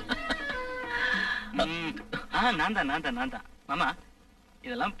 நான் தான் மாமா.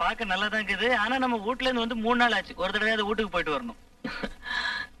 இதெல்லாம் பார்க்க நல்லாதான் இருக்குது. ஆனா நம்ம வீட்டுல இருந்து வந்து 3 நாள் ஆச்சு. ஒரு தடவை வீட்டுக்கு போயிட்டு வரணும்.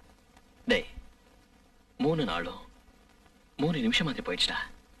 டேய், 3 நாளும் 3 நிமிஷம் மாதிரி போயிடுச்சுடா.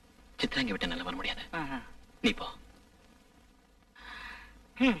 சித்ராங்கி விட்டு நல்லா வர முடியாது. நீ போ.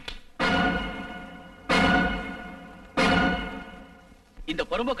 இந்த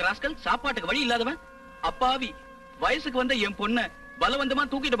பொறும்போக்கு ராஸ்கல் சாப்பாட்டுக்கு வழி இல்லாதவன் அப்பாவி. வயசுக்கு வந்த என் பொண்ண பலவந்தமா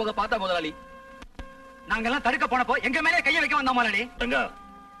தூக்கிட்டு போக பார்த்தா முதலாளி. நாங்கெல்லாம் தடுக்க போனப்போ எங்க மேலே கைய வைக்க வந்தோம் முதலாளி. ரங்கா,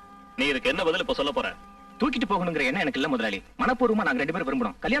 நீ இதுக்கு என்ன பதில் இப்ப சொல்ல போற? தூக்கிட்டு போகணுங்கிற என்ன எனக்கு இல்ல முதலாளி. மனப்பூர்வமா நாங்க 2 பேரும்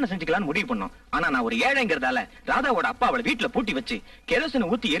விரும்பணும், கல்யாணம் செஞ்சுக்கலாம்னு முடிவு பண்ணோம். ஆனா நான் ஒரு ஏழைங்கிறதால ராதாவோட அப்பா அவளை வீட்டுல பூட்டி வச்சு கெரோசின்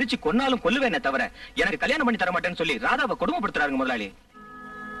ஊத்தி எரிச்சு கொன்னாலும் கொல்லுவேனே தவிர எனக்கு கல்யாணம் பண்ணி தர மாட்டேன்னு சொல்லி ராதாவை கொடுமைப்படுத்துறாருங்க முதலாளி.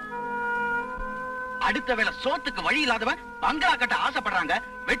 அடுத்த வேளை சோத்துக்கு வழி இல்லாதவன் பங்களா கட்ட ஆசைப்படுறாங்க.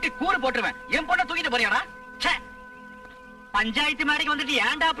 வெட்டி கூறு போட்டுருவேன். என் பொண்ணை தூக்கிட்டு போறியாடா? பஞ்சாயத்து மேடைக்கு வந்துட்டு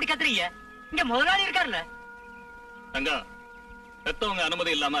ஏன்டா அப்படி கத்துறீங்க? இங்க முதலாளி இருக்காருல்ல. ரங்கா, பெத்தவங்க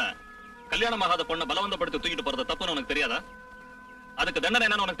அனுமதி இல்லாம கல்யாணம் ஆகாத பொண்ணை பலவந்தப்படுத்தி தூக்கிட்டு போறது தப்புன்னு உனக்கு தெரியாதா? அதுக்கு தண்டனை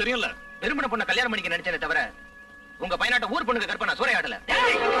என்னன்னு உனக்கு தெரியும்ல? விரும்பின பொண்ணை கல்யாணம் பண்ணிக்க நினைச்சே தவிர உங்க பையனாட்ட ஊர் பொண்ணுக்கு கற்பனை சூறையாடல.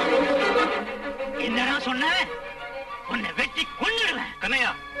 என்னடா சொன்ன? உன்னை வெட்டி கொன்னுடுவேன்.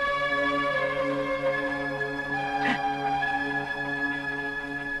 கண்ணையா,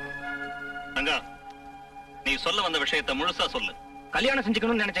 ரங்கா, நீ சொல்ல வந்த விஷயத்தை முழுசா சொல்லு. கல்யாணம்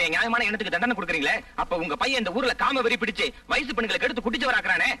செஞ்சுக்கணும்னு நினைச்ச நியாயமான எண்ணத்துக்கு தண்டனை கொடுக்குறீங்களே, அப்ப உங்க பையன் இந்த ஊர்ல காம வெறி பிடிச்சு வயசு பெண்களுக்கு எடுத்து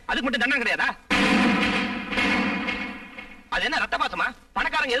குட்டிச்சவராக்குறானே, அதுக்கு மட்டும் தண்டனை கிடையாதா? அது என்ன ரத்த பாசமா?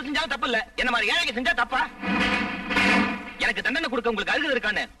 பணக்காரங்க எது செஞ்சாலும் தப்பு இல்ல, என்ன மாதிரி ஏழைக்கு செஞ்சா தப்பா? எனக்கு தண்டனை கொடுக்க உங்களுக்கு அருகதை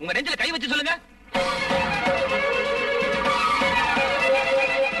இருக்கான்னு உங்க நெஞ்சில கை வச்சு சொல்லுங்க.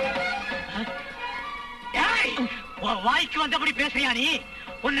 வாய்க்கு வந்தபடி பேசுறியா நீ?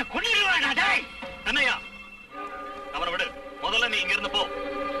 உன்னை கொன்னுடுவாடா. கண்ணையா, அவனை விடு. முதல்ல நீ இங்க இருந்து போ.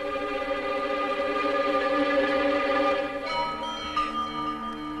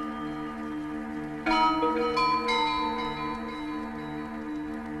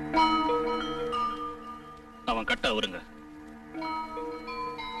 அவன் கட்ட அவருங்க.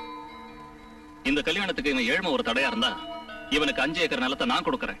 இந்த கல்யாணத்துக்கு இவன் ஏழ்மை ஒரு தடையா இருந்தா இவனுக்கு 5 ஏக்கர் நிலத்தை நான்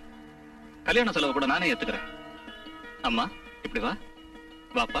கொடுக்கறேன். கல்யாண செலவு கூட நானே ஏத்துக்கிறேன். அம்மா, இப்படி வா.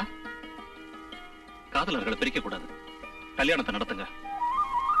 வாப்பா, காதலர்களை பிரிக்க கூடாது. கல்யாணத்தை நடத்துங்க.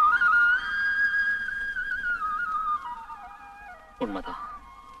 உண்மைதான்.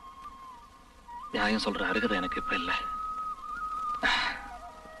 நியாயம் சொல்ற அருகதை எனக்கு இப்ப இல்ல.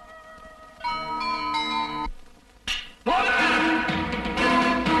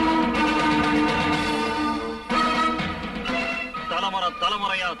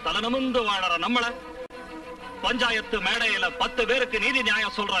 தலைமுறையா தலைநிமிர்ந்து வாழற நம்மள, பஞ்சாயத்து மேடையில 10 பேருக்கு நீதி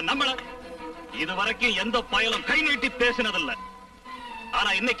நியாயம் சொல்ற நம்மள இதுவரைக்கும் எந்த பயலும் கை நீட்டி பேசினதில்லை. ஆனா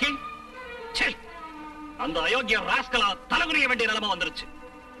இன்னைக்கு அந்த அயோக்கிய ராஸ்கலா தலைகுனிய வேண்டிய நிலைமை வந்துருச்சு.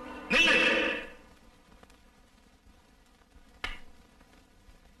 நில்லு.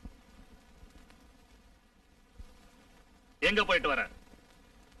 எங்க போயிட்டு வர?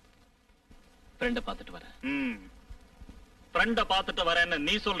 ஃப்ரெண்ட பாத்துட்டு வரேன். ஃப்ரெண்ட பாத்துட்டு வரேன்னு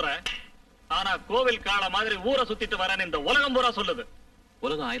நீ சொல்ற, ஆனா கோவில் காளை மாதிரி ஊரை சுத்திட்டு வரேன்னு இந்த உலகம் பூரா சொல்லுது.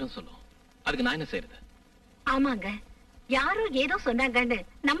 உலகம் 1000 சொல்லும், அதுக்கு நான் என்ன செய்யறது? ஆமாங்க, யாரோ ஏதோ சொன்னாங்கன்னு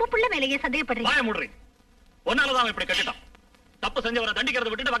நம்ம புள்ள மேலேயே சந்தேகப்படுறீங்க. வாய மூடுறீ. ஒன்னாலதான் அவன் இப்படி கட்டிட்டான். தப்பு செஞ்சவரை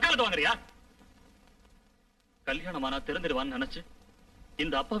தண்டிக்கிறத விட்டுட்டு வக்காலத்து வாங்குறியா? கல்யாணமானா திருந்திருவான்னு நினைச்சு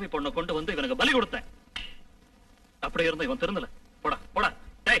இந்த அப்பாவி பொண்ணை கொண்டு வந்து இவனுக்கு பலி கொடுத்தேன். அப்படி இருந்த இவன் திருந்தல. போடா போடா,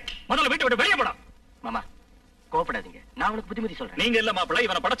 டேய் முதல்ல வீட்டை விட்டு வெளியே போடா. மாமா கோபப்படாதீங்க, நான் உனக்கு புத்திமதி சொல்றேன். நீங்க இல்ல மாப்பிள்ளை,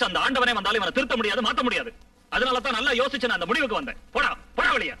 இவனை படைச்ச அந்த ஆண்டவனே வந்தாலும் இவனை திருத்த முடியாது, மாத்த முடியாது. அதனாலதான் நல்லா யோசிச்சு நான் அந்த முடிவுக்கு வந்தேன். போடா போடா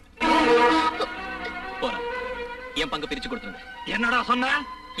வெளியே. போறேன். என் பங்கு பிரிச்சு கொடுத்துருங்க. என்னடா சொன்ன?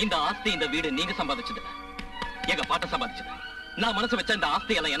 இந்த ஆஸ்தி, இந்த வீடு நீங்க சம்பாதிச்சது, எங்க பாட்ட சம்பாதிச்சது. நான் மனசு வச்ச இந்த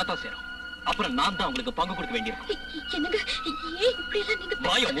ஆஸ்தி எல்லாம் என்னத்தான் சேரும். அப்புறம் நான் தான் உங்களுக்கு பங்கு கொடுக்க வேண்டியிருக்கும்.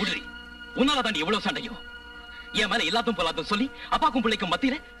 வாய மூடுறி. உன்னால தான் இவ்வளவு சண்டையும் என் மேல எல்லாத்தும் போலாத்தும் சொல்லி அப்பாக்கும் பிள்ளைக்கும்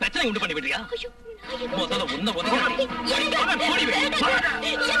மத்தியில பிரச்சனை உண்டு பண்ணி விடுறியா? முதல்ல உன்ன ஒதுக்கி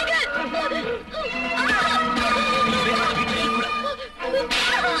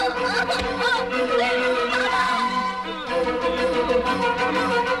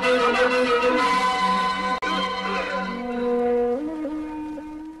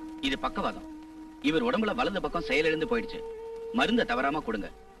இது பக்கவாதம். இவர் உடம்புல வலது பக்கம் செயலிழந்து போயிடுச்சு. மருந்த தவறாம கொடுங்க.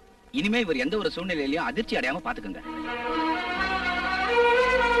 இனிமே இவர் எந்த ஒரு சூழ்நிலையிலயும் அதிர்ச்சி அடையாம பாத்துக்கங்க.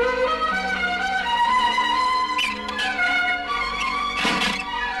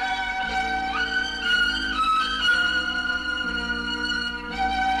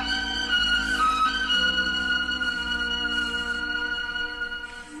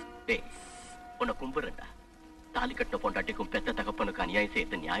 உன்னை கும்பிடுறா. தாலி கட்ட பொண்டாட்டிக்கும் பெத்த தகப்பனுக்கு அநியாயம்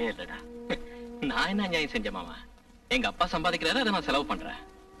செய்யறது நியாயம் இல்லடா. நான் என்ன நியாயம் செஞ்ச மாமா? எங்க அப்பா சம்பாதிக்கிறாரு, அதை நான் செலவு பண்றேன்.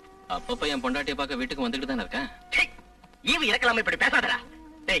 அப்பப்ப என் பொண்டாட்டியை பார்க்க வீட்டுக்கு வந்துட்டு தானே இருக்கேன். ஈவு இறக்கலாம இப்படி பேசாதடா.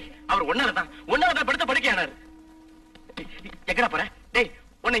 டேய் அவர் ஒன்னாலதான் படுத்த படுக்கையானாரு. எங்கடா போற? டேய்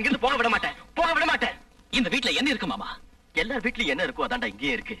உன்னை இங்கிருந்து போக விட மாட்டேன். இந்த வீட்டுல என்ன இருக்கு மாமா? எல்லார் வீட்லயும் என்ன இருக்கோ அதான்டா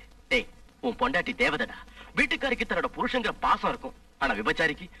இங்கேயே இருக்கு. டேய் உன் பொண்டாட்டி தேவதடா. வீட்டுக்காரிக்கு தன்னோட புருஷங்கிற பாசம் இருக்கும். ஆனா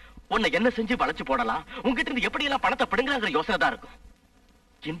விபச்சாரிக்கு உன்னை என்ன செஞ்சு வளைச்சு போடலாம், உங்ககிட்ட இருந்து எப்படி எல்லாம் பணத்தை பிடுங்கலாங்கிற யோசனை தான் இருக்கும்.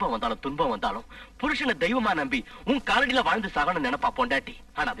 இன்பம் வந்தாலும் துன்பம் வந்தாலும் புருஷனை தெய்வமா நம்பி உன் காலடியில வாழ்ந்து சாகணும்னு நினைப்பா பொண்டாட்டி.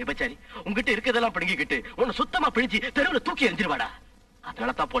 ஆனா விபச்சாரி உங்ககிட்ட இருக்கிறதெல்லாம் பிடுங்கிக்கிட்டு உன்னை சுத்தமா பிழிஞ்சு தெருவுல தூக்கி எரிஞ்சிருவாடா.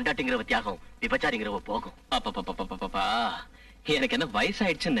 அதனாலதான் பொண்டாட்டிங்கிற தியாகம் விபச்சாரிங்கிறவ போகும். அப்பா எனக்கு என்ன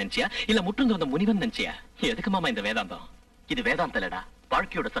வயசாயிடுச்சுன்னு நினைச்சியா, இல்ல முற்று வந்த முனிவன் நினைச்சியா? எதுக்கு மாமா இந்த வேதாந்தம்? இது வேதாந்தம் இல்லடா,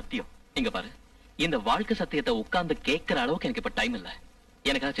 வாழ்க்கையோட சத்தியம். இங்க பாரு, இந்த வாழ்க்கை சத்தியத்தை உட்கார்ந்து கேட்கிற அளவுக்கு எனக்கு இப்ப டைம் இல்ல.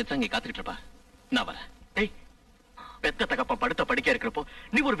 எனக்காக சித்ராங்கி காத்துக்கிட்டு இருப்பா, நான் வரேன். டேய் பெத்த தகப்ப படுத்த படுக்கையா இருக்கிறப்போ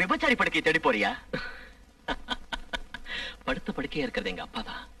நீ ஒரு விபச்சாரி படுக்கையை தேடி போறியா? படுத்த படுக்கையா இருக்கிறது எங்க அப்பா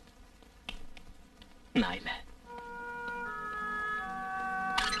தான், நான் இல்ல.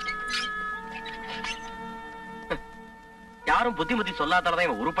 யாரும் புத்திமதி சொல்லாததான்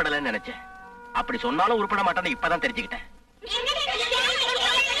இவன் உருப்படலன்னு நினைச்சேன். அப்படி சொன்னாலும் உருப்பட மாட்டான்னு இப்பதான் தெரிஞ்சுக்கிட்டேன்.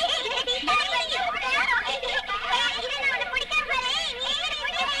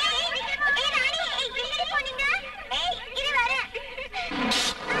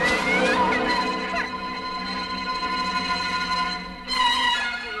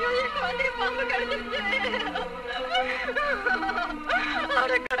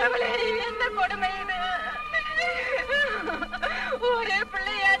 என்ன கொடுமை இது! ஒரே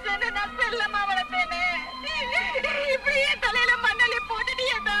பிள்ளையாச்சுன்னு நான் செல்லமா வளர்த்தேனே, இப்படியே தலையில மண்ணலி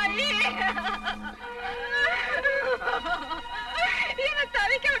போட்டுட்டிய தாயி. என்ன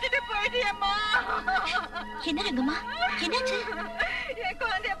தவிக்க விட்டுட்டு போயிட்டியம்மா. என்ன ரங்கம்மா, என்னாச்சு? என்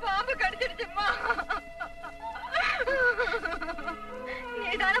குழந்தைய பாம்பு கடிச்சிருச்சும்மா.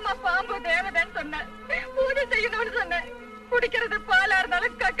 நீதானம்மா பாம்பு தேவதைன்னு சொன்ன, பூஜை செய்யணும்னு சொன்ன. குடிக்கிறது பாலா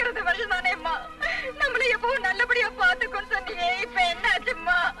இருந்தாலும் கக்கிறது விஷம் தானேம்மா. நம்மள எப்பவும் நல்லபடியா பாத்துக்கோன்னு சொன்னியே, இப்ப என்ன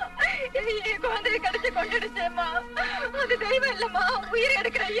ஆச்சும்மா? என் குழந்தைய கடிச்சு கொண்டுடுச்சேம்மா. அது தெய்வம் இல்லம்மா, உயிரை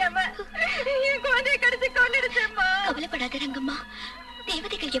எடுக்கிற ஐயாம என் குழந்தைய கடிச்சு கொண்டுடுச்சேம்மா. கவலைப்படாத ரங்கம்மா,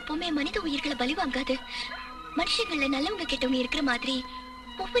 தேவதைகள் எப்பவுமே மனித உயிர்களை பலி வாங்காது. மனுஷங்கள்ல நல்லவங்க கெட்டவங்க இருக்கிற மாதிரி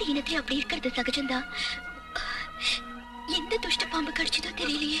ஒவ்வொரு இனத்திலயும் அப்படி இருக்கிறது சகஜம்தான். எந்த துஷ்ட பாம்பு கடிச்சதோ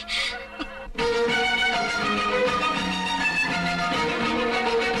தெரியலையே.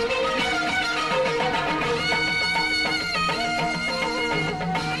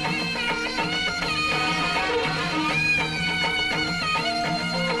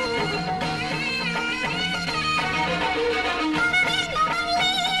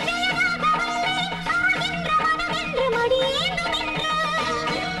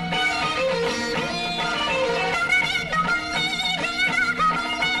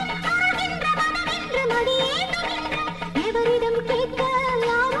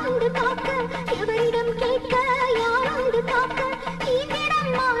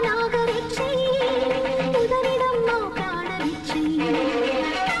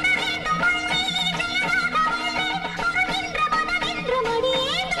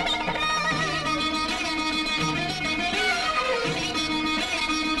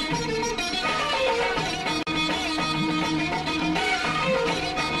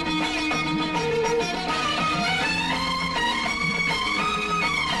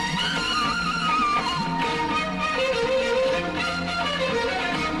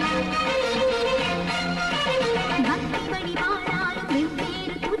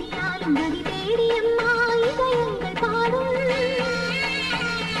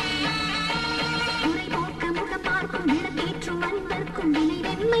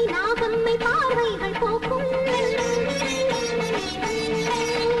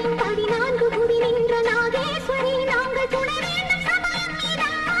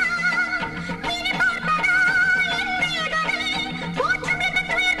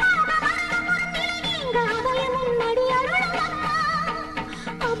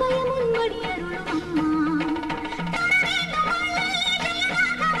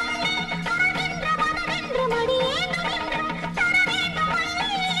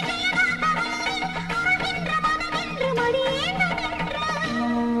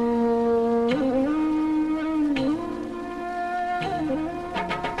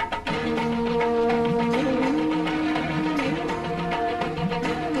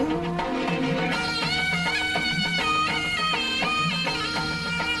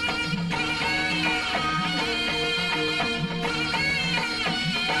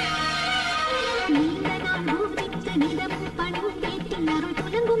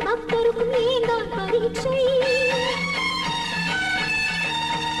 பரீட்சை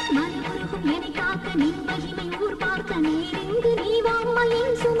மனமுருகும் என்னை காக்க நீ மகிமை ஊர் பார்க்க நேரிங்கு நீ வாம்மா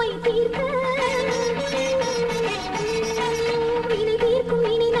என் சுமை தீர்க்க வினை தீர்க்கும்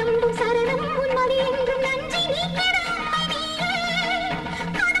இனி நம்பும் சரணம் உன்மதி என்றும் நன்றி நீ தருகவே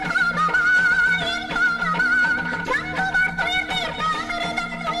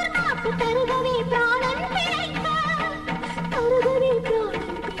பிராணன் பிழைக்க தருகவே பிராணன் பிழைக்க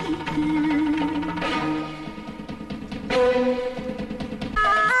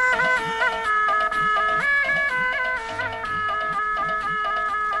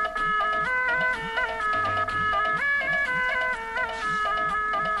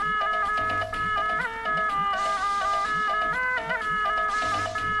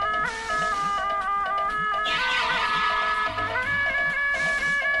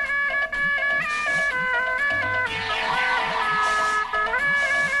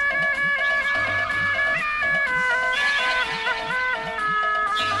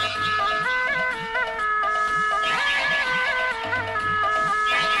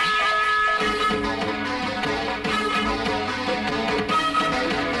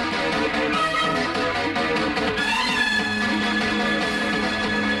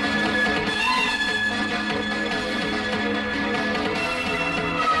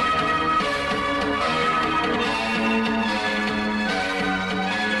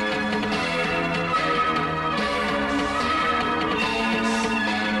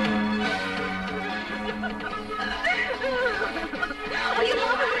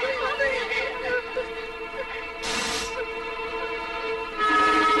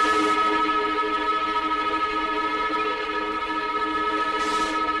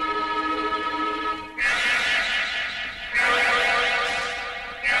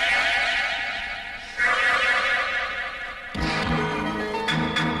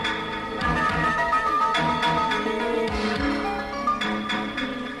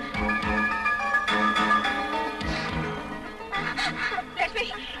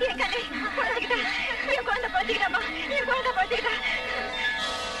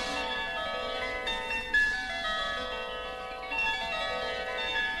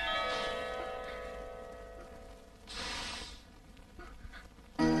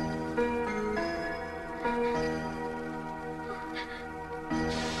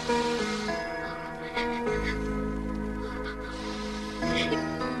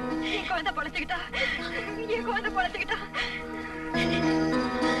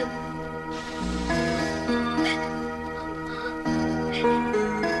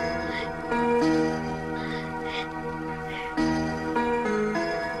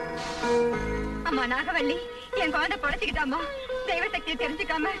அம்மா நாகவள்ளி, என் குழந்தை பொழைச்சுக்கிட்டாமா. தெய்வ சக்தியை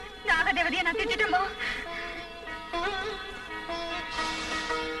தெரிஞ்சுக்காம நாக தேவதையை நான் திட்டுட்டோமா?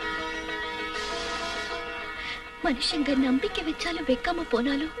 மனுஷங்க நம்பிக்கை வச்சாலும் வைக்காம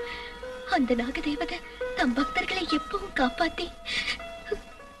போனாலும் அந்த நாகதேவதை தம் பக்தர்களை எப்பவும் காப்பாத்தி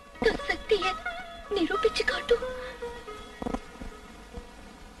சக்திய நிரூபிச்சு காட்டும்.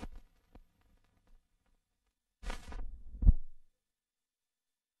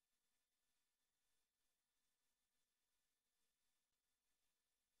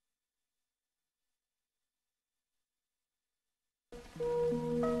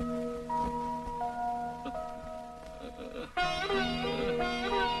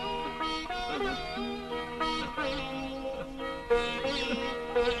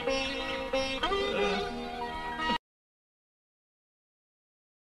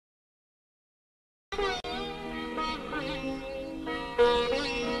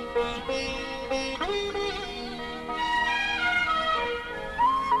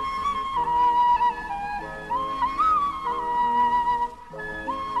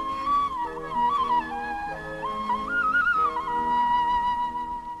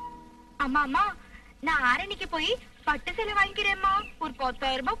 அம்மா அம்மா, நான் ஆரணிக்கு போய் பட்டு சேலை வாங்கிக்கிறேம்மா. ஒரு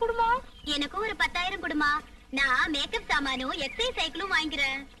 10,000 ரூபாய் கொடுமா. எனக்கும் ஒரு 10,000 கொடுமா. நான் மேக்கப் சாமானும் எக்ஸசைஸ் சைக்கிளும்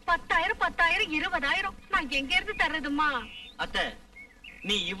வாங்கிக்கிறேன். 10,000 10,000 20,000 நான் எங்க இருந்து தர்றதுமா? அத்தை,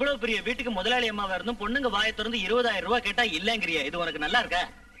 நீ இவ்வளவு பெரிய வீட்டுக்கு முதலாளி அம்மாவா இருந்தும் பொண்ணுங்க வாயை திறந்து 20,000 ரூபாய் கேட்டா இல்லங்கிறிய, இது உனக்கு நல்லா இருக்கா?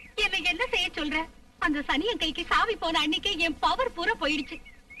 என்ன என்ன செய்ய சொல்ற? அந்த சனியன் கைக்கு சாவி போன அன்னைக்கே என் பவர் பூரா போயிடுச்சு.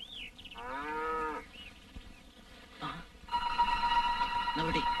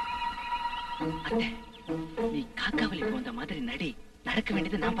 நவடி அத்தை, நீ காக்காவலி போந்த மாதிரி நடி. நடக்க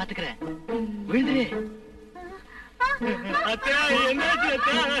வேண்டியது நான் பாத்துக்கிறேன். விழுந்துரு. அத்தை, என்னாச்சு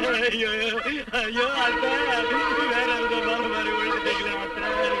அத்தை? ஐயோ ஐயோ அத்தை, வேற மாதிரி விழுந்துட்டீங்களா அத்தை?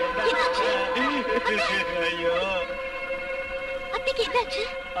 ஐயோ அத்தை, அத்தைக்கு என்னாச்சு?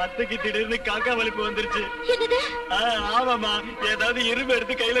 அத்தைக்கு திடீர்னு காக்கா வலிப்பு வந்துருச்சு. என்னது? ஆமாமா, ஏதாவது இரும்பு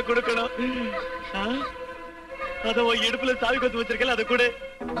எடுத்து கையில கொடுக்கணும். அத உன் இடுப்புல சாவி கொத்து வச்சிருக்கல, அத கொடு.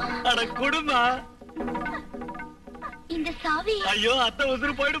 அட கொடுமா. இந்த சாவி. ஐயோ, அத்தை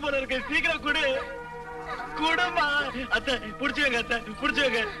உசுறு போயிட்டு போல இருக்கு, சீக்கிரம் கொடு. கொடுமா. அத்தை புடிச்சுங்க, அத்தை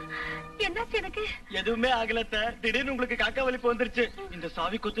புடிச்சுங்க. என்னாச்சு எனக்கு? எதுவுமே ஆகல அத்தை, திடீர்னு உங்களுக்கு காக்கா வலிப்பு வந்துருச்சு. இந்த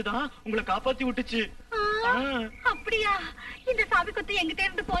சாவி கொத்து தான் உங்களை காப்பாத்தி விட்டுச்சு. அப்படியா? இந்த சாவி கொத்து எங்கிட்ட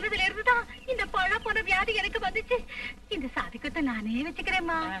இருந்து போனதுல இருந்துதான் இந்த பழ போன வியாதி எனக்கு வந்துச்சு. இந்த சாவி கொத்தை நானே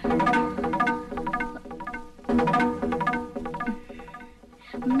வச்சுக்கிறேம்மா.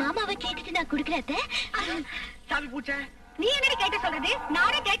 மாமாவை கேட்டுட்டு நான் குடுக்கறத. சாவி பூச்ச நீ என்ன கேட்டு சொல்றது?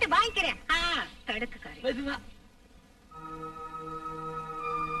 நானே கேட்டு வாங்கிக்கிறேன். தடுக்குக்காரி.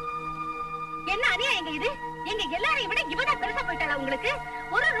 என்ன அநியாயம் இது? எங்க எல்லாரையும் விட இவதான் பெருசா போயிட்டாளா உங்களுக்கு?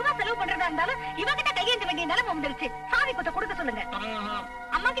 ஒரு ரூபாய் செலவு பண்றதா இருந்தாலும் இவகிட்ட கையேந்த வேண்டிய நிலைமை வந்துருச்சு. சாவி கொத்த கொடுக்க சொல்லுங்க.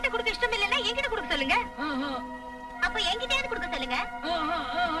 அம்மா கிட்ட கொடுக்க இஷ்டம் இல்லைன்னா என்கிட்ட கொடுக்க சொல்லுங்க. அப்ப என்கிட்டயாவது கொடுக்க சொல்லுங்க.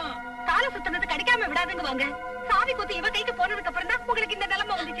 கால சுத்தனது கிடைக்காம விடாதுங்க வாங்க. சாவி கொத்து இவ கைக்கு போனதுக்கு அப்புறம் தான் உங்களுக்கு இந்த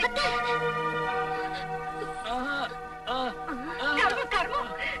நிலைமை வந்துச்சு. கர்மம்.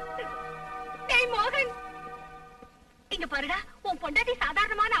 டேய் மோகன், இங்க பாருடா, உன் பொண்டாட்டி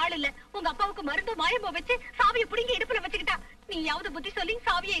சாதாரணமான ஆள் இல்ல. உங்க அப்பாவுக்கு மருந்து மாயமோ வச்சு சாவியை புடிங்கி இடுப்புல வச்சுக்கிட்டா. நீயாவது புத்தி சொல்லி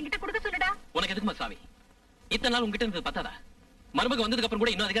சாவியை என்கிட்ட கொடுக்க சொல்லுடா. உனக்கு எதுக்குமா சாவி? இத்தனை நாள் உங்ககிட்ட இருந்தது பத்தாதா? மருமக வந்ததுக்கு அப்புறம்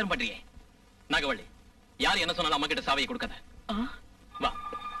கூட இன்னும் அதிகாரம் பண்றியே. நாகவள்ளி, யார் என்ன சொன்னாலும் அம்மா கிட்ட சாவியை கொடுக்காத. வா.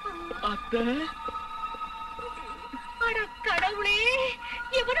 அத்தை. அட கடவுளே,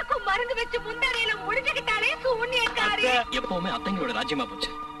 இவனுக்கும் மருந்து வச்சு முந்தாரையில முடிஞ்சுக்கிட்டாலே சூன்யக்காரி. எப்பவுமே அத்தைங்களோட ராஜ்யமா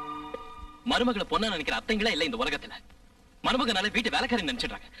போச்சு. மருமகளை பொண்ணா நினைக்கிற அத்தைங்களா இல்ல இந்த உலகத்துல. மருமகனால வீட்டு வேலைக்காரன்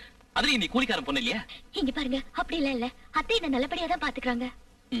நினைச்சிடுறாங்க. அதுல நீ கூலிக்காரன் பொண்ணு இல்லையா? இங்க பாருங்க, அப்படி இல்ல இல்ல. அத்தை என்ன நல்லபடியா தான் பாத்துக்கிறாங்க.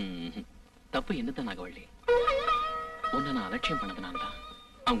 தப்பு என்னதான் நாகவள்ளி? உன்னை நான் அலட்சியம் பண்ணதுனால்தான்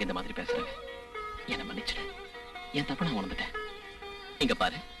அவங்க இந்த மாதிரி பேசுறாங்க. என்ன மன்னிச்சிடு, என் தப்பு நான் உணர்ந்துட்டேன். இங்க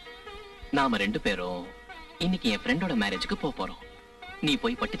பாரு, நாம 2 பேரும் இன்னைக்கு என் ஃப்ரெண்டோட மேரேஜுக்கு போறோம். நீ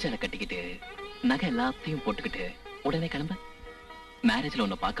போய் பட்டுச்சேலை கட்டிக்கிட்டு நகை எல்லாத்தையும் போட்டுக்கிட்டு உடனே கிளம்பு. மேரேஜ்ல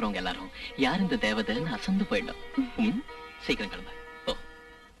உன்னை பாக்குறவங்க எல்லாரும் யார் இந்த தேவதைன்னு அசந்து போயிடும். சீக்கிரம் கிளம்பு. ஓ.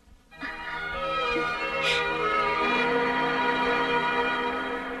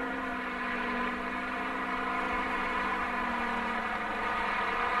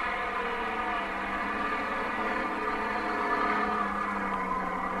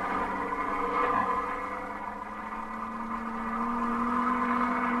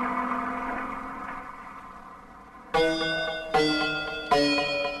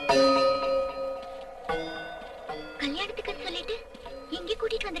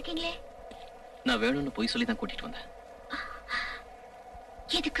 நான் வேணும்னு போய் சொல்லி தான் கூட்டிட்டு வந்தேன்.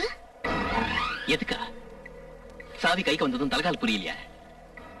 எதுக்கு? எதுக்கா? சாவி கைக்கு வந்ததும் தலகால் புரியலையா?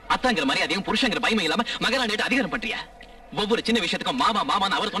 அத்தாங்கிற மரியாதையும் புருஷங்கிற பயமே இல்லாம மகராணிட்டு அதிகாரம் பண்றியா? ஒவ்வொரு சின்ன விஷயத்துக்கும் மாமா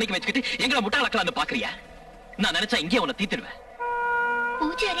மாமான்னு அவர் துணைக்கு வச்சுக்கிட்டு எங்களை முட்டாளக்கலான்னு பாக்குறியா? நான் நினைச்சா இங்கே உன்னை தீத்துடுவேன்.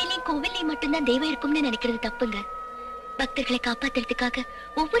 பூஜை அறையிலையும் கோவிலையும் மட்டும்தான் தெய்வம் இருக்கும்னு நினைக்கிறது தப்புங்க. பக்தர்களை காப்பாத்துறதுக்காக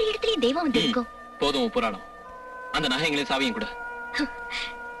ஒவ்வொரு இடத்துலயும் தெய்வம் வந்து இருக்கும். போதும் புராணம். அந்த நகைங்களையும் சாவியும் கூட.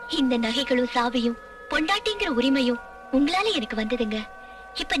 இந்த நகைகளும் சாவியும் பொண்டாட்டிங்கிற உரிமையும் உங்களால எனக்கு வந்ததுங்க.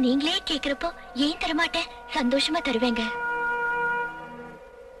 இப்ப நீங்களே கேக்குறப்போ ஏன் தரமாட்டேன்? சந்தோஷமா தருவேங்க.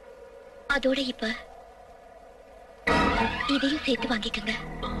 அதோட இப்ப இதையும் சேர்த்து வாங்கிக்கங்க.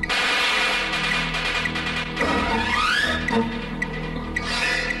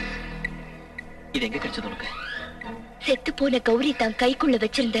 இது எங்க கிடைச்சது உனக்கு? செத்து போன கௌரி தான் கைக்குள்ள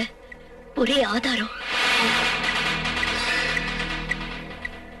வச்சிருந்த ஒரே ஆதாரம்.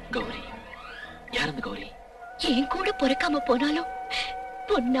 கௌரி? யார் அந்த கௌரி? என் கூட பொறுக்காம போனாலும்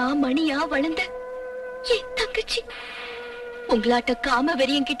பொண்ணா மணியா வளர்ந்த என் தங்கச்சி. உங்களாட்ட காம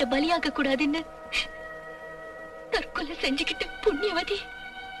வெறியன் கிட்ட பலியாக கூடாதுன்னு தற்கொலை செஞ்சுக்கிட்டு புண்ணியவதி.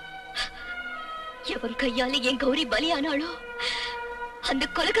 எவன் கையால என் கௌரி பலியானாலோ அந்த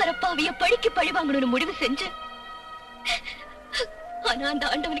கொலைகாரப்பாவிய பழிக்கு பழி வாங்கணும்னு முடிவு செஞ்சு. ஆனா அந்த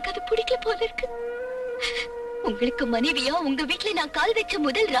ஆண்டவனுக்கு அது பிடிக்கல போல இருக்கு. உங்களுக்கு மனைவியா உங்க வீட்டுல நான் கால் வச்ச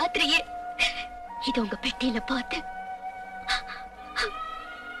முதல் ராத்திரியே இது உங்க பெட்டியில பார்த்து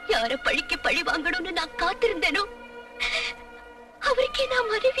யார பழிக்கு பழி வாங்கணும்னு நான் காத்திருந்தேனோ அவருக்கே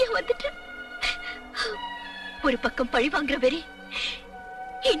நான் மனைவியா வந்துட்டேன். ஒரு பக்கம் பழி வாங்குற வெறி,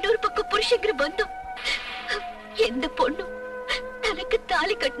 இன்னொரு பக்கம் புருஷங்கிற பந்தம். எந்த பொண்ணும் தனக்கு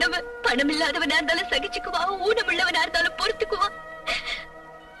தாலி கட்டினவன் பணம் இல்லாதவனா இருந்தாலும் சகிச்சுக்குவா, ஊனமுள்ளவனா இருந்தாலும் பொறுத்துக்குவா.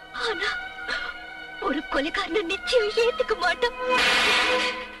 ஆனா ஒரு கொலைக்காரனை நிச்சயம் ஏத்துக்க மாட்டான்.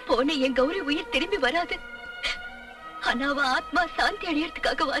 போன என் கௌரி உயிர் திரும்பி வராது. ஆனா அவ ஆத்மா சாந்தி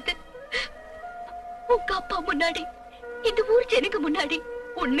அடையறதுக்காகவாது உங்க அப்பா முன்னாடி இந்த ஊர் ஜனங்க முன்னாடி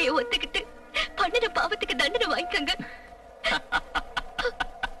உண்மையை ஒத்துக்கிட்டு பண்ணின பாவத்துக்கு தண்டனை வாங்கிக்கங்க.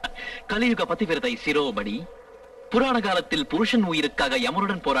 கலியுக பதிவிரதை சிரோமணி, புராண காலத்தில் புருஷன் உயிருக்காக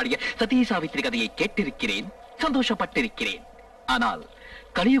யமனுடன் போராடிய சதீ சாவித்திரி கதையை கேட்டிருக்கிறேன், சந்தோஷப்பட்டிருக்கிறேன். ஆனால்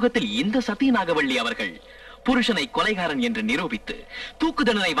கலியுகத்தில் இந்த சதி நாகவள்ளி அவர்கள் புருஷனை கொலைகாரன் என்று நிரூபித்து தூக்கு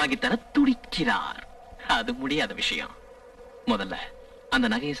தண்டனை வாங்கித்தர துடிக்கிறார். அது முடியாத விஷயம். முதல்ல அந்த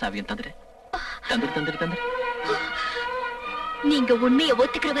நகையை சாவியும் தந்துரு. தந்துரு தந்துரு தந்துரு. நீங்க உண்மையை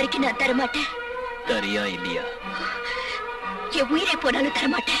ஒத்துக்கிற வரைக்கும் நான் தரமாட்டேன். சரியா இல்லையா? என் உயிரை போனாலும்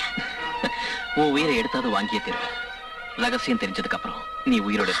தரமாட்டேன். உன் உயிரை எடுத்தாது வாங்கிய தீர்வு. ரகசியம் தெரிஞ்சதுக்கு அப்புறம் நீ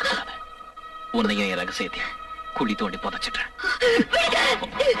உயிரோடு இருக்கக்கூடாது. உன்னையும் என் ரகசியத்தையும் குழி தோண்டி புதைச்சிட்டேன்.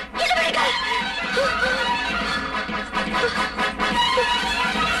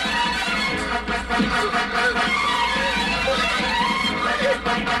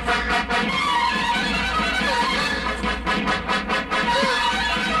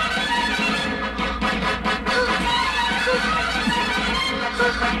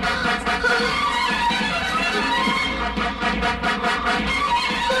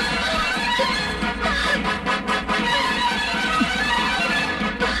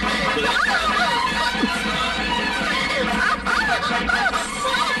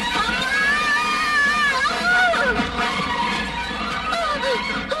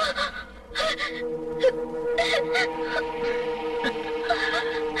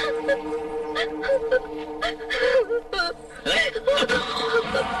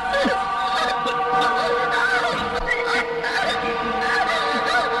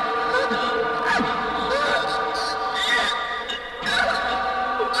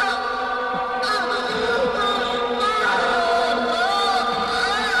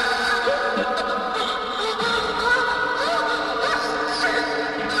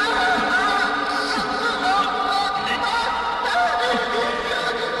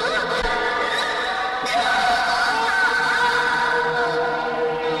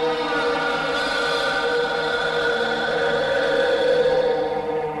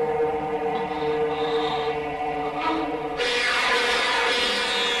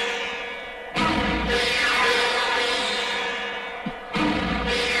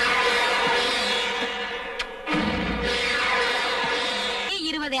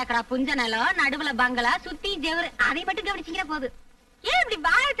 புஞ்ச நிலம், நடுவுல பங்களா, சுத்தி ஜெவரு, அதை மட்டும் கவனிச்சிக்கிற போது. ஏன் இப்படி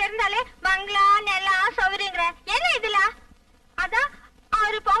வாய தெரிந்தாலே பங்களா நிலம் சௌகரியங்கிற என்ன இதுல? அதான்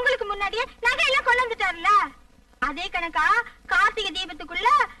அவரு பொங்கலுக்கு முன்னாடியே நகையெல்லாம் கொண்டு வந்துட்டாருல, அதே கணக்கா கார்த்திகை தீபத்துக்குள்ள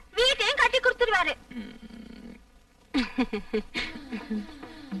வீட்டையும் கட்டி கொடுத்துருவாரு.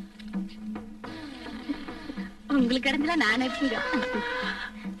 உங்களுக்கு இடத்துல நான் எப்படிங்க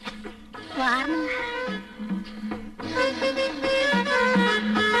வாரணும்.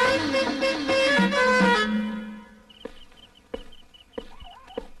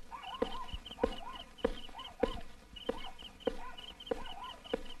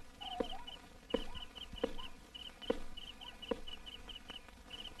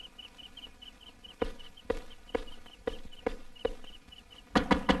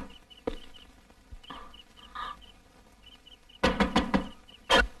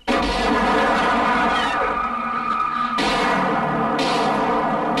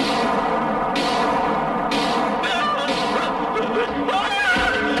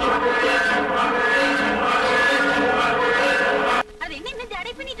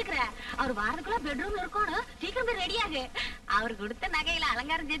 அவர் கொடுத்த நகையில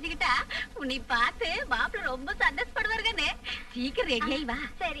அலங்காரம் செஞ்சுக்கிட்டா உன்னை பார்த்து மாப்பிள்ள ரொம்ப சந்தோஷப்படுவாருங்கன்னு சீக்கிரம் ரெடியாய் வா.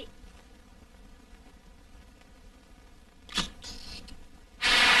 சரி.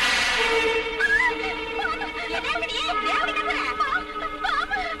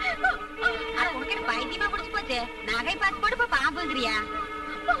 உனக்கு பைத்தியமா பிடிச்சு போச்சு. நகை பார்த்து போட்டு பாம்புங்கிறியா?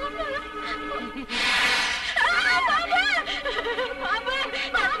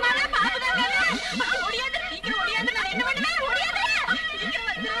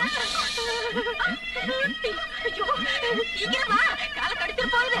 சீக்கிரமா காலை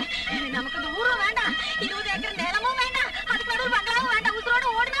கடிச்சிட்டு போகுது.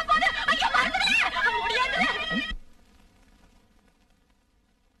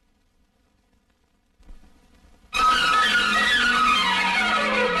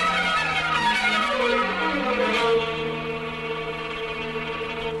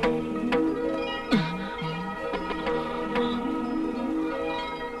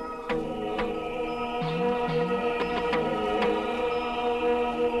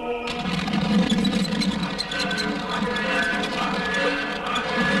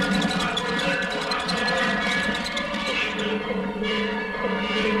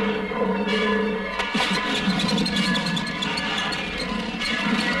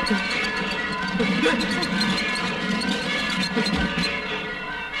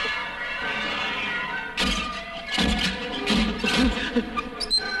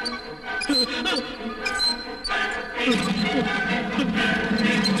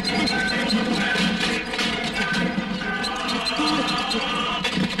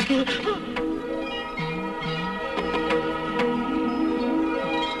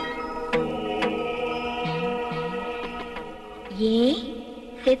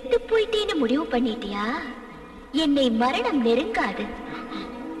 பண்ணிட்டியா? என்னை மரணம் நெருங்காது.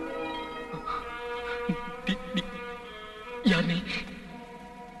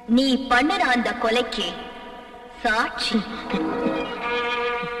 நீ பண்ணுற அந்த கொலைக்கு சாட்சி.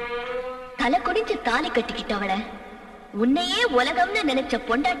 தலை குடிஞ்சு தாலி கட்டிக்கிட்டவள, உன்னையே உலகம்னு நினைச்ச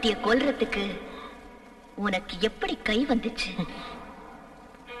பொண்டாட்டிய கொல்றதுக்கு உனக்கு எப்படி கை வந்துச்சு?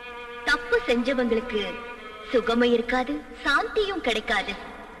 தப்பு செஞ்சவங்களுக்கு சுகமும் இருக்காது, சாந்தியும் கிடைக்காது.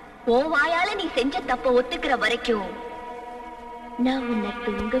 உன் வாயால நீ செஞ்ச தப்ப ஒத்துக்கிற வரைக்கும் நான் உன்னை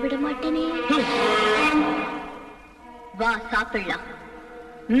தூங்க விட மாட்டேனே. வா சாப்பிடலாம்.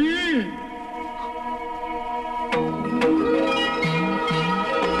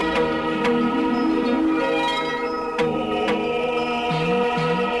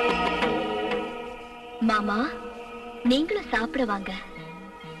 மாமா, நீங்களும் சாப்பிட வாங்க.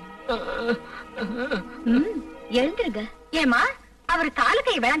 எழுந்துருங்க. ஏமா, அவர் காலு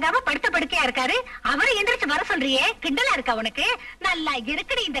கை விளங்காம படுத்த படுக்கையா இருக்காரு, அவரை எந்திரிச்சு வர சொல்றியே, கிண்டலா இருக்கா உனக்கு? நல்லா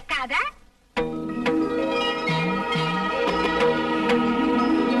இருக்குடி இந்த கதை.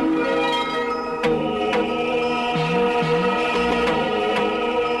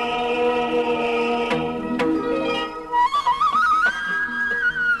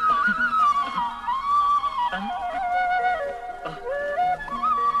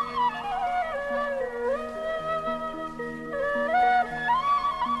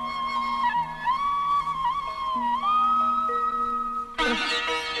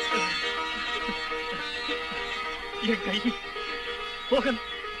 என் கை போகன்,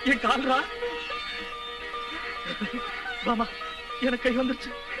 என் கால்ரா. மாமா, எனக்கு கை வந்துருச்சு,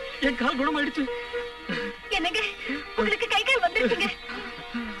 என் கால் குணமாயிடுச்சு. என்னங்க உங்களுக்கு கை கால் வந்துருச்சுங்க?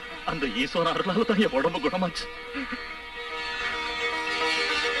 அந்த ஈஸ்வர அருளால தான் என் உடம்பு குணமாச்சு.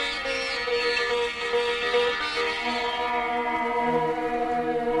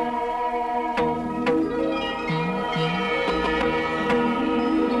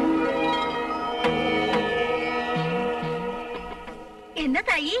 என்ன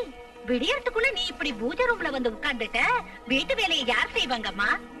தாயி, விடியறதுக்குள்ள நீ இப்படி பூஜை ரூம்ல வந்து உட்கார்ந்துட்ட? வீட்டு வேலையை யார் செய்வாங்கம்மா?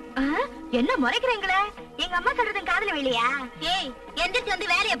 என்ன முறைக்கிறீங்களே? எங்க அம்மா சொல்றது காதுல விளையா? ஏய், எந்திரிச்சு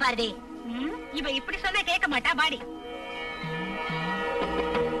வந்து வேலையை பாருடி. இவ இப்படி சொன்னா கேட்க மாட்டா, பாடி.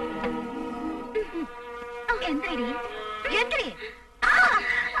 எந்திரி எந்திரி.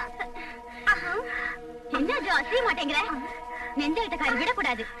 என்ன ஜோ அசைய மாட்டேங்கிற? நெஞ்செழுத்த காரி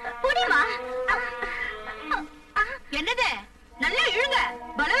விடக்கூடாது, புடிமா. என்னது? நல்லா இழுங்க,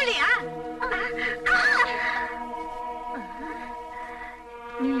 பலவலியா?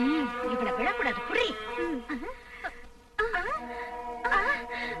 இவளை விடக்கூடாது, புரி.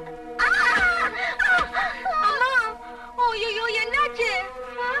 ஐயோ, என்னாச்சு?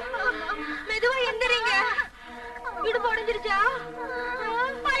 மெதுவா எந்திரிங்க. இடுப்பு உடைஞ்சிருச்சா?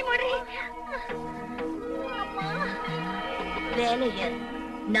 பாய் மூடி. வேலைய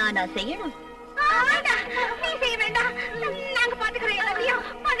நானா செய்யணும்? நீ செய்ய வேண்டாம், நாங்க பாத்துக்கிறோம் எல்லாத்தையும்.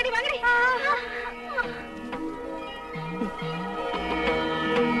 வாங்கடி வாங்கடி.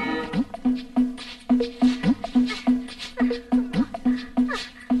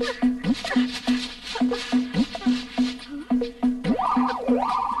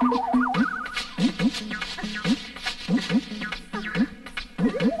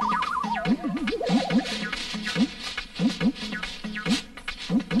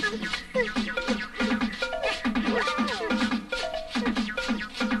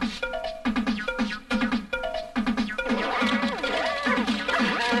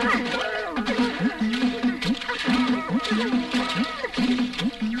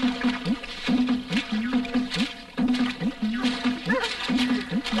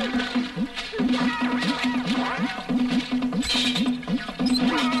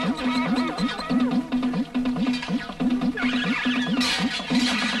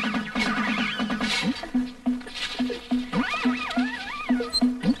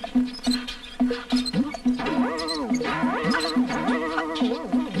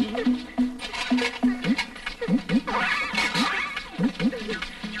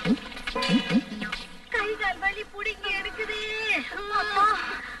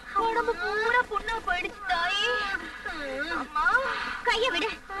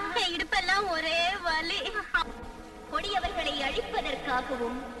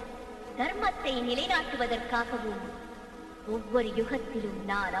 தர்மத்தை நிலைநாட்டுவதற்காகவும் ஒவ்வொரு யுகத்திலும்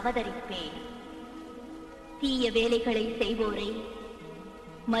நான் அவதரிப்பேன். தீய வேலைகளை செய்வோரை,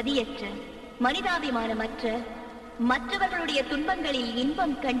 மதியற்ற மனிதாபிமானமற்ற மற்றவர்களுடைய துன்பங்களில்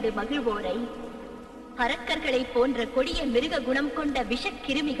இன்பம் கண்டு மகிழ்வோரை, அரக்கர்களை போன்ற கொடிய மிருக குணம் கொண்ட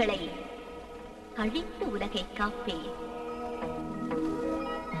விஷக்கிருமிகளை அழித்து உலகை காப்பேன்.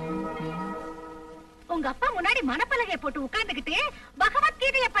 உங்க அப்பா முன்னாடி மனப்பலகை போட்டு உட்கார்ந்துகிட்டு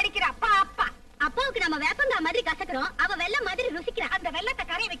பகவத்கீதைய படிக்கிறா அப்பா. அப்பாவுக்கு நம்ம வேப்பங்கா மாதிரி கசக்குறோம், அவ வெள்ளம் மாதிரி ருசிக்கிறா. அந்த வெள்ளத்தை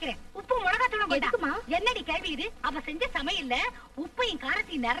கரைய வைக்கிறேன், உப்பு மிளகாத்தூளும் எதுக்குமா? என்னடி கேள்வி இது? அவ செஞ்ச சமையல்ல உப்பையும்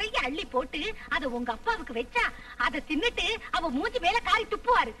காரத்தையும் நிறைய அள்ளி போட்டு அத உங்க அப்பாவுக்கு வச்சா அத தின்னுட்டு அவ மூஞ்சி மேல காரி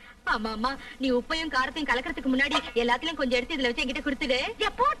துப்புவாரு. ஆமா, நீ உப்பையும் காரத்தையும் கலக்கிறதுக்கு முன்னாடி எல்லாத்தையும் கொஞ்சம் எடுத்து இதுல வச்சு என்கிட்ட கொடுத்துடு.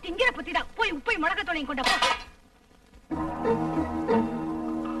 எப்போ திங்கிற புத்திதான், போய் உப்பையும் மிளகாத்தூளையும் கொண்ட போ.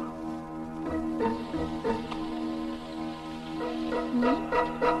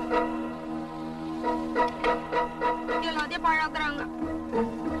 எல்லாத்தையும் பழாக்குறாங்க.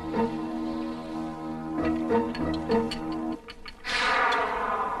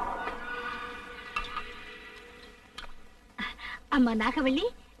 அம்மா நாகவள்ளி,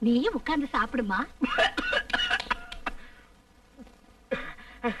 நீயும் உட்கார்ந்து சாப்பிடுமா.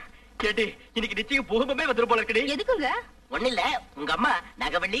 கேட்டி, இன்னைக்கு நிச்சயம் பூகம்பமே வந்துரும் போல இருக்கடி. எதுக்குங்க? ஒண்ணு இல்ல, உங்க அம்மா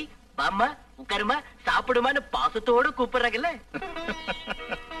நகவள்ளி பாம்மா உட்காருமா சாப்பிடுமான்னு பாசத்தோட கூப்பிடுறாங்கல்ல.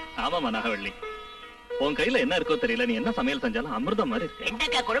 ஆமாமா நாகவள்ளி, உன் கையில என்ன இருக்கோ தெரியல, நீ என்ன சமையல் செஞ்சாலும் அமிர்தம் மாதிரி இருக்கு.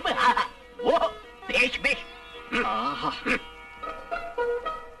 வெண்டைக்காய் குழம்பு ஓ பேஷ் பேஷ்.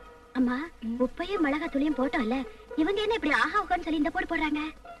 அம்மா, உப்பையும் மிளகாத்தூளையும் போட்டோம்ல, இவங்க என்ன இப்படி ஆஹா உட்கார்ந்து சொல்லி இந்த போடு போடுறாங்க?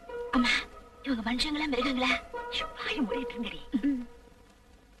 அம்மா, இவங்க மனுஷங்களா மிருகங்களா? வாய மூடிட்டு இருங்கடி.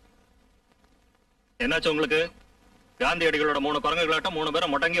 என்னாச்சு உங்களுக்கு? காந்தியடிகளோட 3 குரங்குகளாட்டம் 3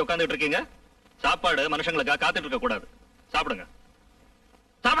 பேரும் முடங்கி உட்கார்ந்துட்டு இருக்கீங்க. சாப்பாடு மனுஷங்களுக்கா காத்துட்டு இருக்க கூடாது. சாப்பிடுங்க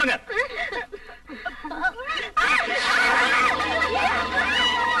சாப்பிடுங்க.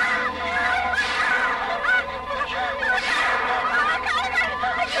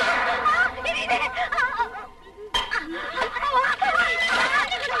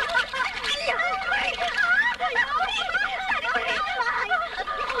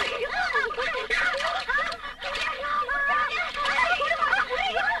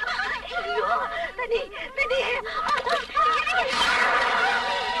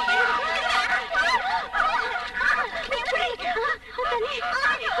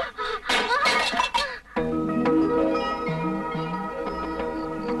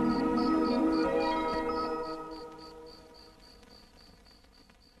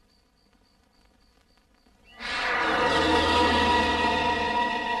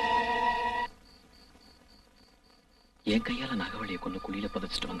 என் கையால நாகவள்ளியை கொண்டு குழியில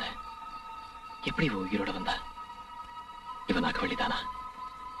புதைச்சிட்டு வந்தேன். எப்படி உயிரோட வந்தா? இவன் நாகவள்ளி தானா?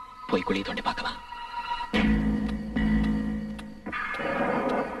 போய் குழியை தோண்டி பார்க்கலாம்.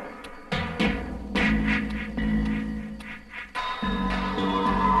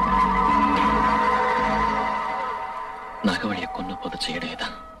 நாகவள்ளியை கொண்டு புதைச்ச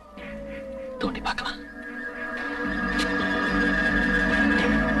இடையதான் தோண்டி பார்க்கலாம்.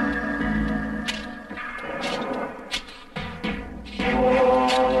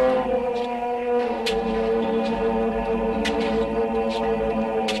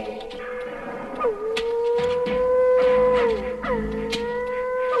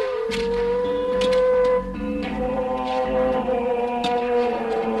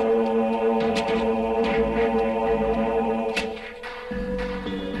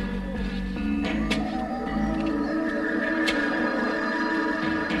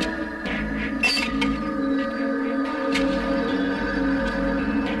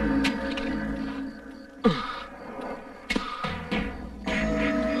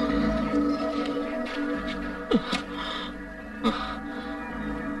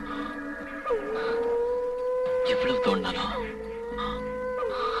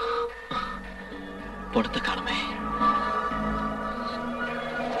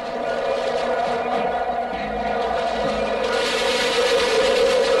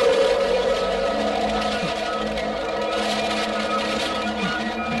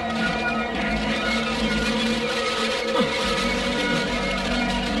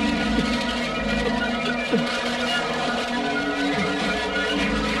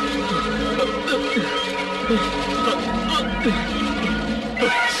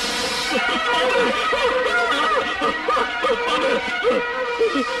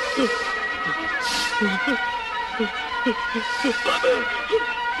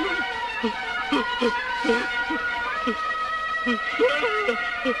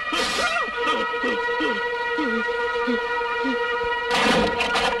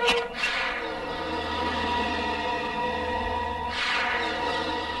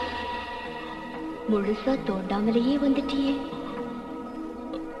 முழுசா தோண்டாமலேயே வந்துட்டியே.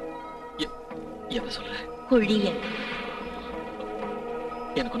 என்ன சொல்ற? குழிய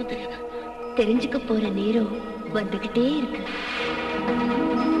எனக்கு ஒண்ணும் தெரியாது. தெரிஞ்சுக்க போற நேரம் வந்துகிட்டே இருக்கு.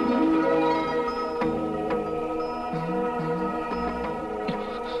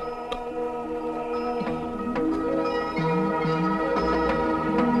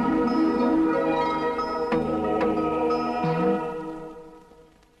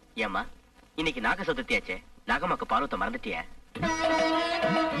 இன்னைக்கு நாக சதுர்த்தியாச்சே, நாகம்மாக்கு பாலூத்த மறந்துட்டியா?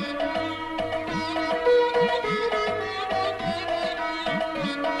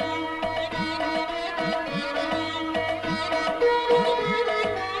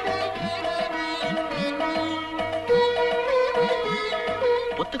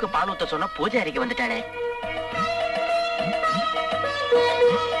 புத்துக்கு பாலூத்த சொன்னா பூஜை அறைக்கு வந்துட்டானே.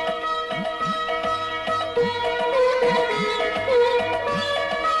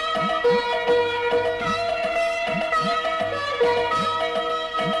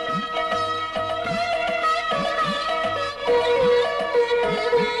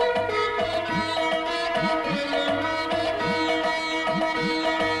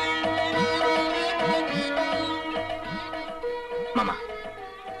 மாமா,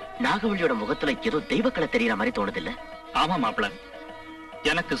 நாகவள்ளியோட முகத்துல ஏதோ தெய்வக்கலை தெரியற மாதிரி தோணுது இல்ல? ஆமா மாப்பிள,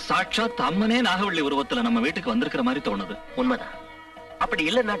 எனக்கு சாட்சாத் அம்மனே நாகவள்ளி உருவத்துல நம்ம வீட்டுக்கு வந்திருக்கிற மாதிரி தோணுது. உண்மைதான். அப்படி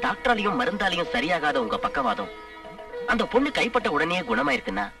இல்லன்னா டாக்டராலையும் மருந்தாலையும் சரியாகாத உங்க பக்கவாதம் அந்த பொண்ணு கைப்பட்ட உடனே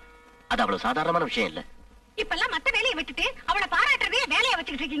குணமாயிருக்குன்னா அது அவ்வளவு சாதாரணமான விஷயம் இல்ல. இப்பெல்லாம் மத்த வேலையை விட்டுட்டு அவளை பாராட்டுறதே வேலையை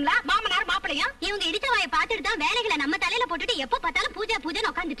வச்சுக்கிட்டு இருக்கீங்களா? மாமனார் மாப்பிளையும் இவங்க இடிச்ச வாயை பார்த்துட்டு தான் வேலைகளை நம்ம தலையில போட்டுட்டு எப்ப பார்த்தாலும் பூஜை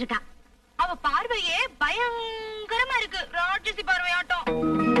பூஜைன்னு உட்காந்துட்டு இருக்கா. அவ பார்வையே பயங்கரமா இருக்கு. ராட்சசி பார்வையாட்டம்.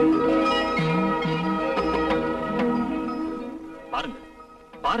 பாருங்க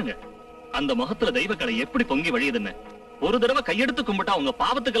பாருங்க, அந்த முகத்துல தெய்வக்கலை எப்படி பொங்கி வழியுதுன்னு. ஒரு தடவை கையெடுத்து கும்பிட்டா உங்க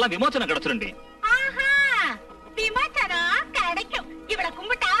பாவத்துக்கெல்லாம் விமோசனம் கிடைச்சிருண்டி. விமோசனம் கிடைக்கும். இவளை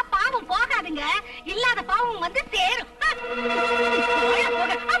கும்பிட்டா பாவம் போகாதுங்க, இல்லாத பாவம் வந்து சேரும்.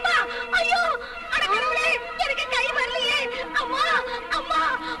 அம்மா, ஐயோ, அட கடவுளே, எனக்கு கை வரலையே. அம்மா, அம்மா,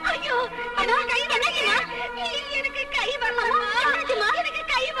 ஐயோ, எனக்கு கை வரலையா? எனக்கு கை வரலமா? எனக்கு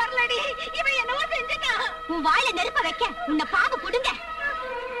கை வரலடி. இவன் என்னவோ செஞ்சனா? உன் வாயில நெருப்ப வைக்க உன்னை பாவ புடுங்க.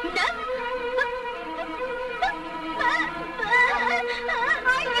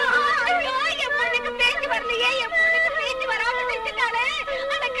 ஐயோ, ஐயோ, என் பொண்ணுக்கு பேச்சு வரலையே. என் பொண்ணுக்கு பேச்சு வராம செஞ்சுட்டாளே.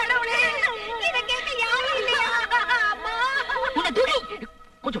 அட கடவுளே, இதை கேட்க யாரும் இல்லையா? அம்மா, உன்னை தூக்கி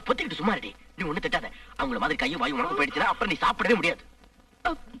கொஞ்சம் பொத்திக்கிட்டு சும்மா இருடி. நீ ஒண்ணு திட்டாத. அவங்கள மாதிரி கையும் வாயும் உனக்கு போயிடுச்சுன்னா அப்புறம் நீ சாப்பிடவே முடியாது.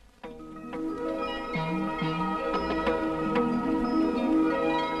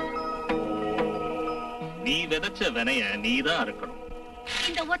 நீ விதைச்ச வினைய நீதான் இருக்கணும்.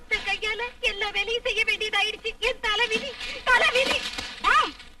 இந்த ஒத்த கையால எல்லா வேலையும் செய்ய வேண்டியதாயிடுச்சு. என் தலைவிதி, தலைவிதி.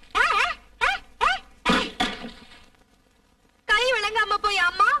 கை விளங்காம போய்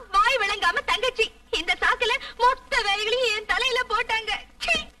அம்மா, வாய் விளங்காம தங்கச்சி. இந்த சாக்குல மொத்த வேலைகளையும் என் தலையில போட்டாங்க.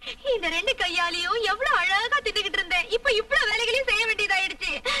 இந்த ரெண்டு கையாலையும் எவ்வளவு அழகா திட்டுக்கிட்டு இருந்தேன். இப்ப இவ்வளவு வேலைகளையும் செய்ய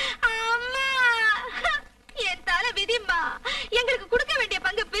வேண்டியதாயிடுச்சு. அம்மா, என் தலை விதிம்மா. எங்களுக்கு கொடுக்க வேண்டிய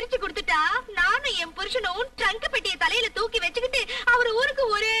பங்கு பிரிச்சு கொடுத்துட்டா நானும் என் புருஷனும் ட்ரங்க் பெட்டியை தலையில தூக்கி வச்சுக்கிட்டு அவர் ஊருக்கு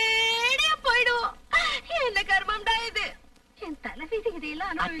ஒரேடியா போயிடுவோம். என்ன கர்மம்டா இது? என் தலை விதி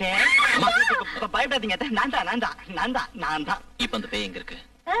இதையெல்லாம் பயப்படாதீங்க. நான் தான். இப்ப அந்த பேய் எங்க இருக்கு?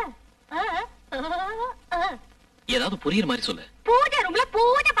 ஏதாவது புரியுற மாதிரி சொல்லு. பூஜை ரூம்ல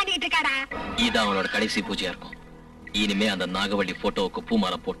பூஜை பண்ணிட்டு இருக்காடா. இது அவனோட கடைசி பூஜையா இருக்கும். இனிமே அந்த நாகவள்ளி போட்டோவுக்கு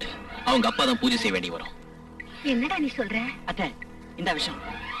பூமாலை போட்டு அவங்க அப்பா தான் பூஜை செய்ய வேண்டி வரும். என்னடா நீ சொல்ற? அத்தை, இந்த விஷயம்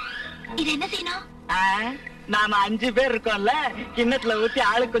இது என்ன செய்யணும்? நாம 5 பேர் இருக்கோம்ல, கிண்ணத்துல ஊத்தி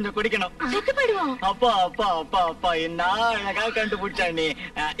ஆளுக்கு கொஞ்சம் குடிக்கணும். செத்து போயிடுவோம். அப்பா அப்பா அப்பா அப்பா, என்ன அழகா கண்டுபிடிச்சா நீ.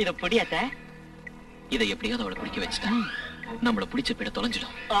 இத புடியாத்த. இதை எப்படியாவது அவளை குடிக்க வச்சுட்டா நம்மள பிடிச்ச பிட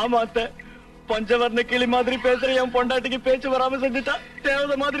தொலைஞ்சிடும். ஆமா அத்தை, பஞ்சவர்ண கிளி மாதிரி பேசுற என் பொண்டாட்டிக்கு பேச்சு வராம செஞ்சுட்டா.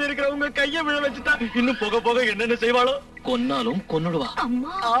 தேவதை மாதிரி இருக்கிறவங்க கைய விழ வச்சுட்டா. இன்னும் போக போக என்னென்ன செய்வாளோ. கொன்னாலும் கொன்னுடுவா.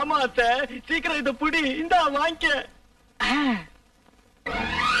 ஆமா அத்தை, சீக்கிரம் இத புடி. இந்தா வாங்கிக்க.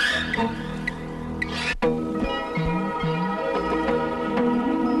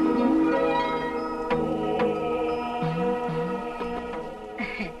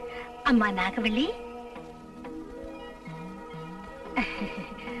 அம்மா நாகவள்ளி,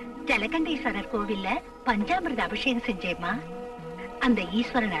 ஜலகண்டேஸ்வரர் கோவில்ல பஞ்சாமிர்த அபிஷேகம் செஞ்சேம்மா. அந்த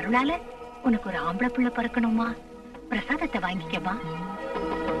ஈஸ்வரன் அருளால உனக்கு ஒரு ஆம்பளை புள்ள பிறக்கணுமா? பிரசாதத்தை வாங்கிக்கமா.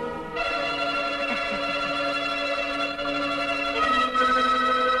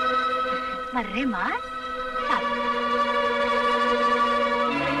 வர்றேம்மா.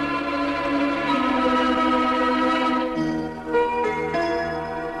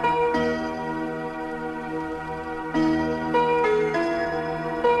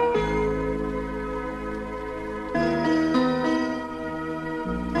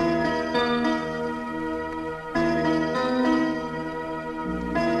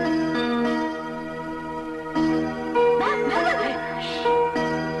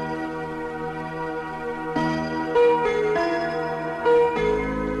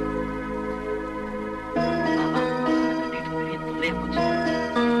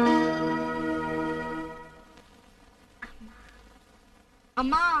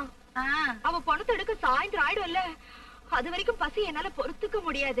 அவ பணத்தை எடுக்க சாயந்தரம் ஆயிடும்ல, அது வரைக்கும் பசி என்னால பொறுத்துக்க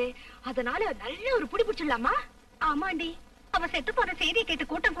முடியாது. அதனால நல்ல ஒரு புடி பிடிச்சிடலாமா? ஆமாண்டி, அவ செத்து போன செய்தியை கேட்டு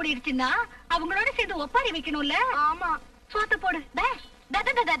கூட்டம் கூடிடுச்சுன்னா அவங்களோட சேர்ந்து ஒப்பாரி வைக்கணும்ல. ஆமா, சோத்த போடு.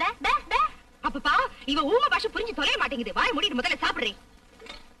 அப்பப்பா இவ ஊம பாஷை புரிஞ்சு தொலைய மாட்டேங்குது. வாய் மூடிட்டு முதல்ல சாப்பிடுறேன்.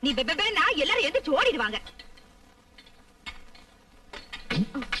 நீ பெபெபேன்னா எல்லாரும் எந்திரிச்சு ஓடிடுவாங்க.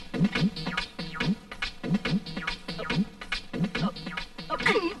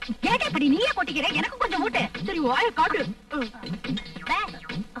 ஏன் இப்படி நீயே கொட்டிக்கிற? எனக்கு கொஞ்சம் ஊட்டு. சரி வாய காட்டு.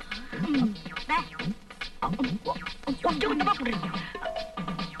 கொஞ்சம் கொஞ்சமா போடுறீங்க.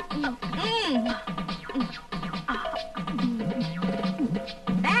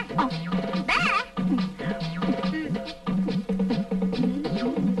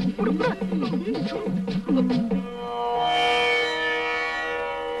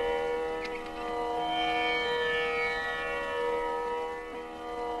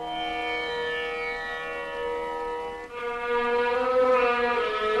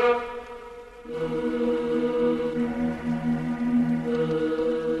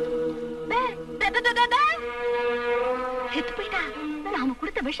 செத்து போயிட்டா. நாம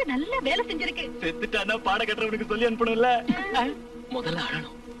கொடுத்த விஷம் நல்ல வேலை செஞ்சிருக்கு. செத்துட்டானா பாட கட்டுறவனுக்கு சொல்லி அனுப்பணும்ல. முதல்ல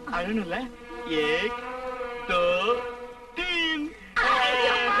அழணும். அழணும்ல. ஏக் தோ தீன்.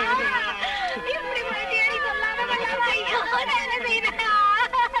 இப்படி மறுபடியும் சொல்லாம பண்ணாம ஐயோ நான் என்ன செய்யறேன்?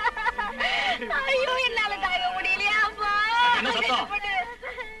 ஐயோ என்னால தாங்க முடியலையா அப்பா. என்ன சத்தம்?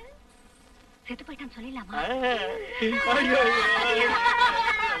 செத்து போயிட்டான்னு சொல்லிடலாமா? ஐயோ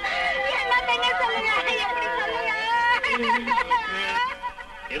என்னங்க சொல்லுங்க, எப்படி சொல்லுங்க?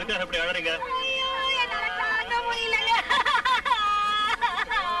 எதுக்காக இப்படி அழறீங்க? ஐயோ என்னால தாங்க முடியலங்க.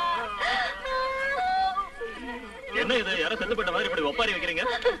 என்ன இது, யாரோ செத்து போட்ட மாதிரி இப்படி ஒப்பாரி வைக்கிறீங்க?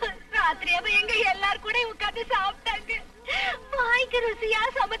 ராத்திரி அப்ப எங்க எல்லாரும் கூட உட்கார்ந்து சாப்பிட்டாங்க. வாய்க்கு ருசியா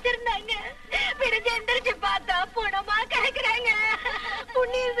சமைச்சிருந்தாங்க. பிடிச்சு எந்திரிச்சு பார்த்தா பணமா கேக்குறாங்க.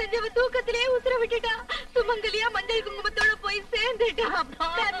 புண்ணியம் செஞ்சவ தூக்கத்திலே உசுர விட்டுட்டா. சுமங்கலியா மஞ்சள் குங்குமத்தோட போய் சேர்ந்துட்டா.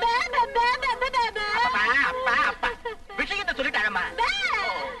 விஷயத்தை சொல்லிட்டாங்கம்மா.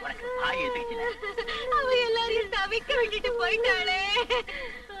 அவ எல்லாரையும் தவிக்க விட்டுட்டு போயிட்டாளே.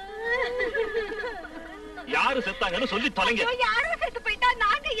 யாரு செத்தாங்கன்னு சொல்லி தொலைங்க. யாரும் செத்து போயிட்டா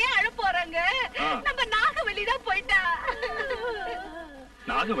நாங்க ஏன் அழ போறாங்க? நம்ம நாகவல்லி தான் போயிட்டா.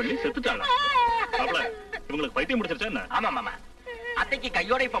 நாகவல்லி செத்துட்டாளா? அப்பல இவங்களுக்கு பைத்தியம் முடிச்சிருச்சா என்ன? ஆமா மாமா, அத்தைக்கு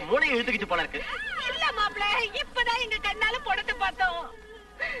கையோட இப்ப மூளையை இழுத்துக்கிச்சு போல இருக்கு. இல்ல மாப்ள, இப்பதான் எங்க கண்ணால படத்தை பார்த்தோம்.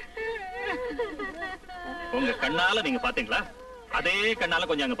 உங்க கண்ணால நீங்க பாத்தீங்களா? அதே கண்ணால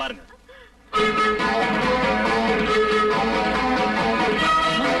கொஞ்சம் அங்க பாருங்க.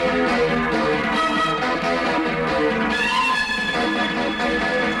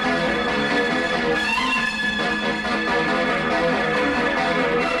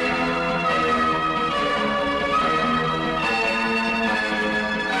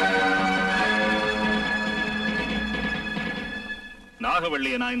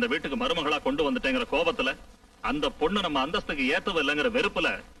 நாகவள்ளியை நான் இந்த வீட்டுக்கு மருமகளா கொண்டு வந்துட்டேங்கிற கோபத்துல, அந்த பொண்ணு நம்ம அந்தஸ்துக்கு ஏத்தது இல்லைங்கிற வெறுப்புல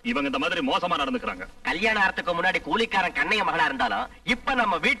இவங்க இந்த மாதிரி மோசமா நடந்துக்கிறாங்க. கல்யாணத்துக்கு முன்னாடி கூலிக்காரன் கண்ணைய மகளா இருந்தாலும் இப்ப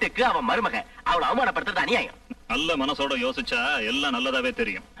நம்ம வீட்டுக்கு அவன் மருமக. அவளை அவமானப்படுத்துறது அநியாயம். நல்ல மனசோட யோசிச்சா எல்லாம் நல்லதாவே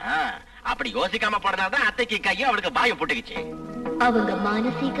தெரியும். அப்படி யோசிக்காம போனதாதான் அத்தைக்கு கையும் அவளுக்கு பாயம் போட்டுக்குச்சு. அவங்க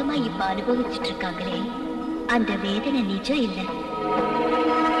மானசீகமா இப்ப அனுபவிச்சுட்டு இருக்காங்களே, அந்த வேதனை நிஜம் இல்ல.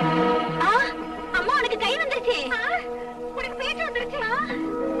 அம்மா உனக்கு கை வந்துருச்சு. உனக்கு பேச்சு வந்துருச்சு.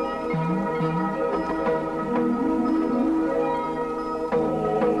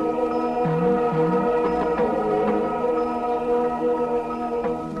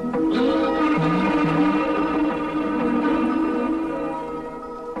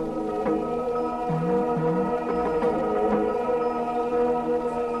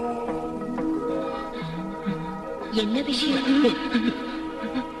 என்ன விஷயம்?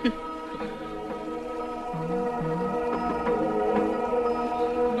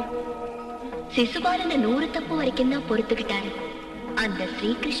 சிசுபாலன 100 தப்பு வரைக்கும் தான் பொறுத்துக்கிட்டாரு அந்த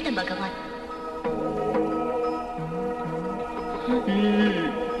ஸ்ரீகிருஷ்ண பகவான்.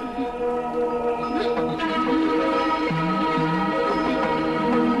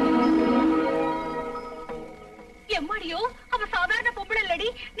 எம்மாடியோ, அவ சாதாரண பொம்பளை இல்லடி,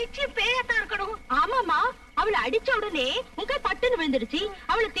 நிச்சயம் பேயத்தான் இருக்கணும். ஆமாமா, அவளை அடிச்ச உடனே உங்க பட்டுன்னு விழுந்துருச்சு.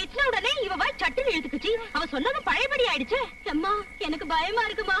 அவளை திட்டின உடனே இவ வாய் சட்டுன்னு இழுத்துக்குச்சு. அவ சொன்னது பழையபடி ஆயிடுச்சு. அம்மா எனக்கு பயமா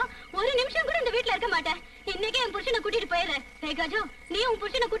இருக்குமா. ஒரு நிமிஷம் கூட இந்த வீட்டுல இருக்க மாட்டேன். இன்னைக்கே என் புருஷனை கூட்டிட்டு போயிடு. பேகாஜோ, நீ உன்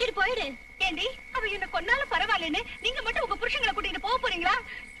புருஷனை கூட்டிட்டு போயிடு. ஏண்டி, அவ என்ன கொன்னாலும் பரவாயில்லன்னு நீங்க மட்டும் உங்க புருஷங்களை கூட்டிட்டு போக போறீங்களா?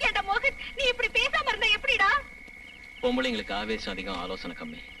 ஏண்டா மோகன், நீ இப்படி பேசாம இருந்தா எப்படிடா? பொம்பளைங்களுக்கு ஆவேசம் அதிகம், ஆலோசனை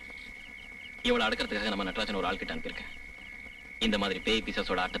கம்மி. இவளை அடக்கிறதுக்காக நம்ம நடராஜன் ஒரு ஆள் கிட்ட அனுப்பியிருக்கேன். இந்த மாதிரி பேய்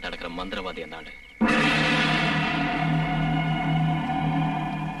பிசாசோட ஆட்டத்தை அடக்கிற மந்திரவாதி நாடு.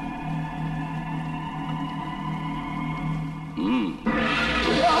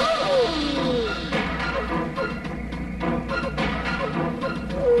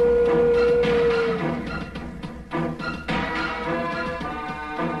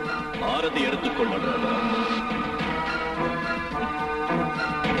 ஆரதி எடுத்துக்கொள்ள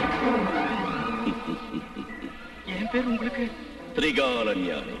என் பேர் உங்களுக்கு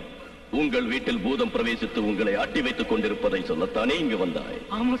திரிகாலன்யானி. உங்கள் வீட்டில் பூதம் பிரவேசித்து உங்களை ஆட்டி வைத்துக் கொண்டிருப்பதை சொல்லத்தானே இங்கு வந்தாய்?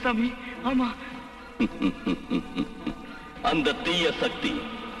 ஆமா சாமி, ஆமா. அந்த தீய சக்தி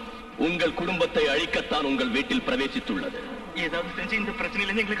உங்கள் குடும்பத்தை அழிக்கத்தான் உங்கள் வீட்டில் பிரவேசித்துள்ளது. ஏதாவது செஞ்சு இந்த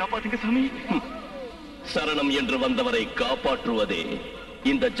பிரச்சனையிலிருந்து எங்களை காப்பாத்துங்க சாமி. சரணம் என்று வந்தவரை காப்பாற்றுவதே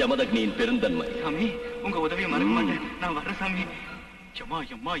இந்த ஜமதக்னியின் பெருந்தன்மை. சாமி, உங்க உதவியை மறக்க மாட்டேன். நான் வர்றேன் சாமி. எம்மா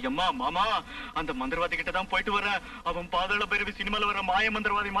எம்மா எம்மா மாமா, அந்த மந்திரவாதி கிட்ட தான் போயிட்டு வர. அவன் பாதாள பைரவி சினிமால வர மாய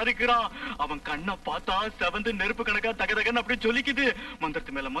மந்திரவாதி மாதிரி இருக்கிறான். அவன் கண்ணை பார்த்தா செவந்து நெருப்பு கணக்கா தகதகன்னு அப்படி சொல்லிக்குது.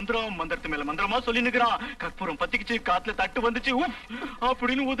 மந்திரத்து மேல மந்திரம், மந்திரத்து மேல மந்திரமா சொல்லி நிக்கிறான். கற்பூரம் பத்திக்குச்சு, காத்துல தட்டு வந்துச்சு, உஃப்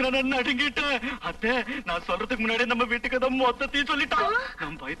அப்படின்னு ஊதுறான நடுங்கிட்டேன். அத்தை, நான் சொல்றதுக்கு முன்னாடி நம்ம வீட்டுக்கு தான் மொத்தத்தையும் சொல்லிட்டான்.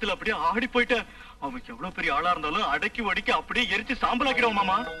 நான் பயத்துல அப்படியே ஆடி போயிட்டேன். அவன் எவ்வளவு பெரிய ஆளா இருந்தாலும் அடக்கி ஒடிக்கி அப்படியே எரிச்சு சாம்பலாக்கிடுவோம்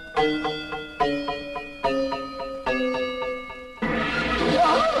மாமா.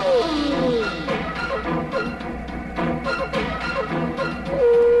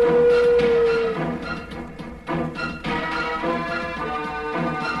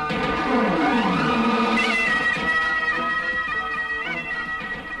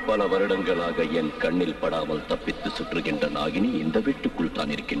 பல வருடங்களாக என் கண்ணில் படாமல் தப்பித்து சுற்றுகின்ற நாகினி இந்த வீட்டுக்குள்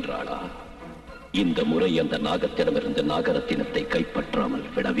தான் இருக்கின்றாளா? இந்த முறை அந்த நாகத்திடமிருந்து நாகரத்தினத்தை கைப்பற்றாமல்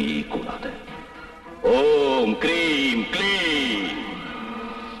விடவே கூடாது. ஓம் கிரீம் க்ளீம்.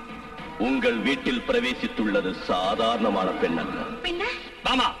 உங்கள் வீட்டில் பிரவேசித்துள்ளது சாதாரணமான பெண் அல்ல.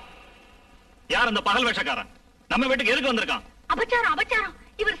 மாமா, யார் அந்த பகல் வேஷக்காரன்? நம்ம வீட்டுக்கு எதுக்கு வந்திருக்கான்? அபச்சாரம் அபச்சாரம்.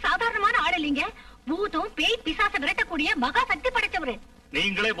 இவர் சாதாரணமான ஆள் இல்லைங்க. பூதம் பேய் பிசாச விரட்டக்கூடிய மகா சக்தி படைச்சவரு.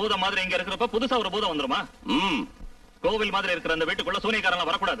 நீங்களே பூதம் மாதிரி இங்க இருக்கிறப்ப புதுசா ஒரு பூதம் வந்துருமா? கோவில் மாதிரி இருக்கிற அந்த வீட்டுக்குள்ள சூனியக்காரன்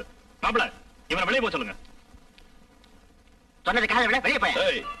வரக்கூடாது. மாப்பிள, இவனை வெளியே போக சொல்லுங்க. சொன்னது காதை விட வெளியே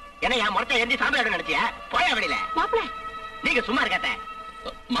போய் என்ன என் மொட்டை எந்தி சாம்பிளாட நினைச்சியா? போயா வெளியில. மாப்பிள, நீங்க சும்மா இருக்காத.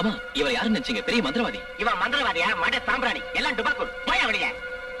 மாமா, இவர் யாருன்னு நினைச்சீங்க? பெரிய மந்திரவாதி. இவன் மந்திரவாதியா? மட சாம்பிராணி எல்லாம் டுபாக்கூர். போயா வெளிய.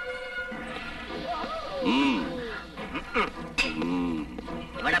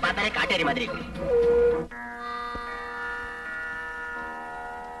 இவனை பார்த்தாலே காட்டேரி மாதிரி இருக்கு.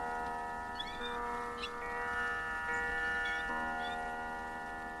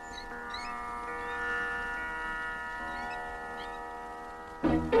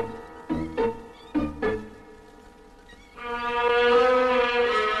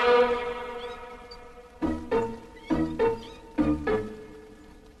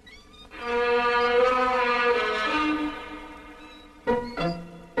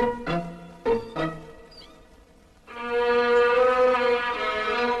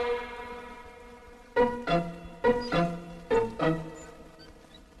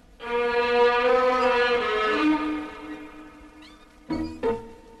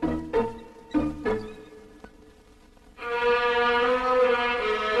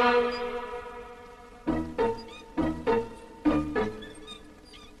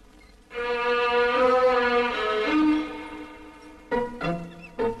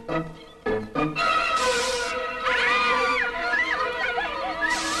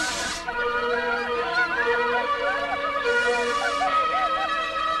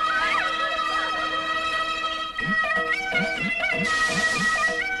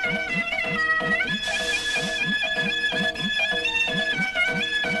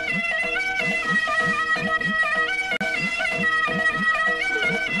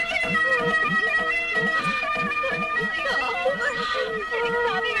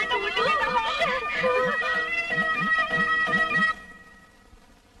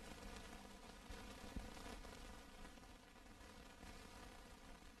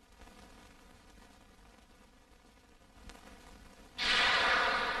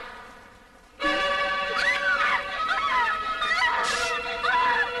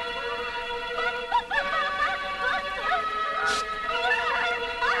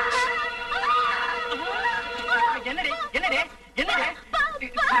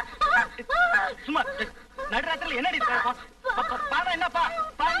 சும்மா நடுராத்திரில என்னடி பாடா? என்னப்பா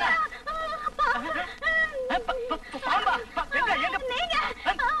பாருங்க. பாம்பா எங்க எங்க?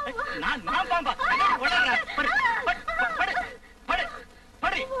 நான் பாம்பா?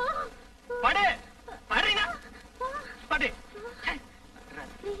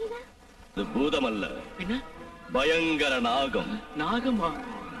 பூதம் அல்ல, பயங்கர நாகம். நாகமா?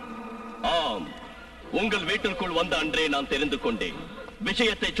 ஆம், உங்கள் வீட்டிற்குள் வந்த அன்றே நான் தெரிந்து கொண்டேன்.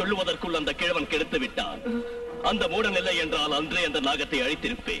 விஷயத்தை சொல்லுவதற்குள் அந்த கிழவன் கெடுத்து விட்டான். அந்த மூடன் இல்லை என்றால் அன்றே அந்த நாகத்தை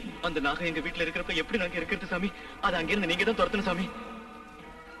அழித்திருப்பேன். அந்த நாகம் எங்க வீட்டுல இருக்கிறப்ப எப்படி நாங்க இருக்கிறது சாமி? அது அங்கிருந்து நீங்க தான் துரத்தணும் சாமி.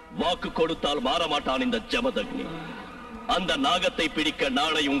 வாக்கு கொடுத்தால் மாறமாட்டான் இந்த ஜமதக்னி. அந்த நாகத்தை பிடிக்க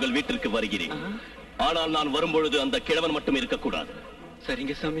நாளை உங்கள் வீட்டிற்கு வருகிறேன். ஆனால் நான் வரும்பொழுது அந்த கிழவன் மட்டும் இருக்கக்கூடாது.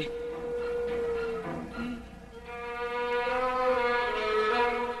 சரிங்க சாமி.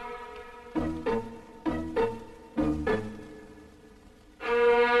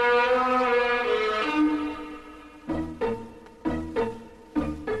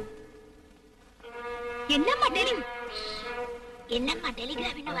 என்னம்மா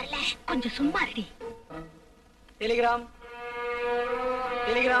டெலிகிராம் இன்னும் வரல? கொஞ்சம் சும்மா இருடி. Telegram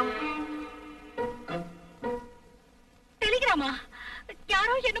Telegram டெலிகிராமா?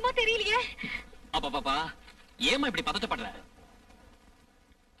 யாரோ என்னமோ தெரியலையே. அப்பா ஏமா இப்படி பதட்டப்படுற?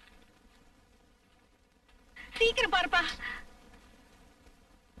 சீக்கிரம் பாருப்பா.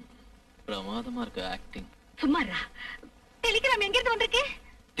 பிரமாதமா இருக்கு ஆக்டிங். சும்மாரா. டெலிகிராம் எங்க இருந்து வந்திருக்கு?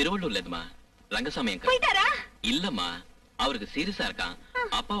 திருவள்ளூர்ல இருந்துமா. ரங்கசாமி அங்க போயிட்டாரா? இல்லம்மா, அவருக்கு சீரியஸா இருக்கான்.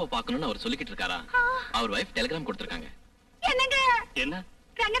 அப்பாவை பாக்கணும்னு அவர் சொல்லிக்கிட்டு இருக்காரா. அவர் வைஃப் டெலிகிராம் கொடுத்திருக்காங்க. என்னங்க? என்ன?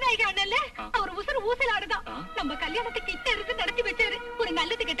 ரங்கநாயக அண்ணன்ல அவர் உசுறு ஊசல் ஆடுதான். நம்ம கல்யாணத்துக்கு கிட்ட இருந்து நடத்தி வச்சாரு. ஒரு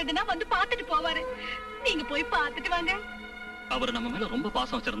நல்லது கெட்டதுன்னா வந்து பாத்துட்டு போவாரு. நீங்க போய் பாத்துட்டு வாங்க. அவர் நம்ம மேல ரொம்ப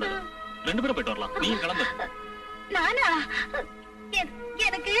பாசம் வச்சிருந்தாரு. 2 பேரும் போயிட்டு வரலாம். நீங்க கிளம்பு. நானா?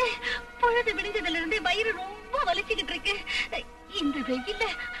 எனக்கு பொழுது விடிஞ்சதுல இருந்து வயிறு ரொம்ப வலிச்சுக்கிட்டு இருக்கு. இந்த வெயில்ல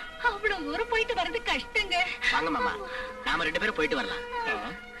அவ்வளவு தூரம் போயிட்டு வர்றது கஷ்டங்க. வாங்க மாமா, நாம 2 பேரும் போயிட்டு வரலாம்.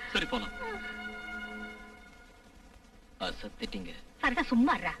 சரி போலாம். சத்திட்டீங்க. சரிதான்,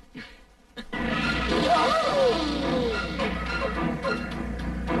 சும்மாறா.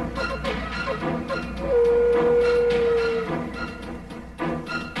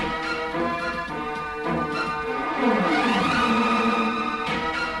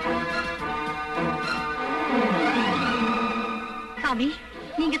 சாமி,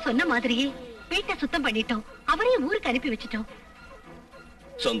 நீங்க சொன்ன மாதிரியே வீட்டை சுத்தம் பண்ணிட்டோம். அவரையும் ஊருக்கு அனுப்பி வச்சிட்டோம்.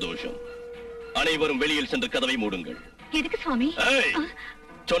 சந்தோஷம். அனைவரும் வெளியில் சென்று கதவை மூடுங்கள். எதுக்கு சுவாமி?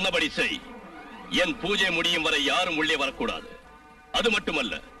 சொன்னபடி செய். என் பூஜை முடியும் வரை யாரும் உள்ளே வரக்கூடாது. அது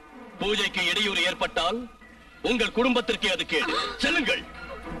மட்டுமல்ல, பூஜைக்கு இடையூறு ஏற்பட்டால் உங்கள் குடும்பத்திற்கே அது கேடு. செல்லுங்கள்.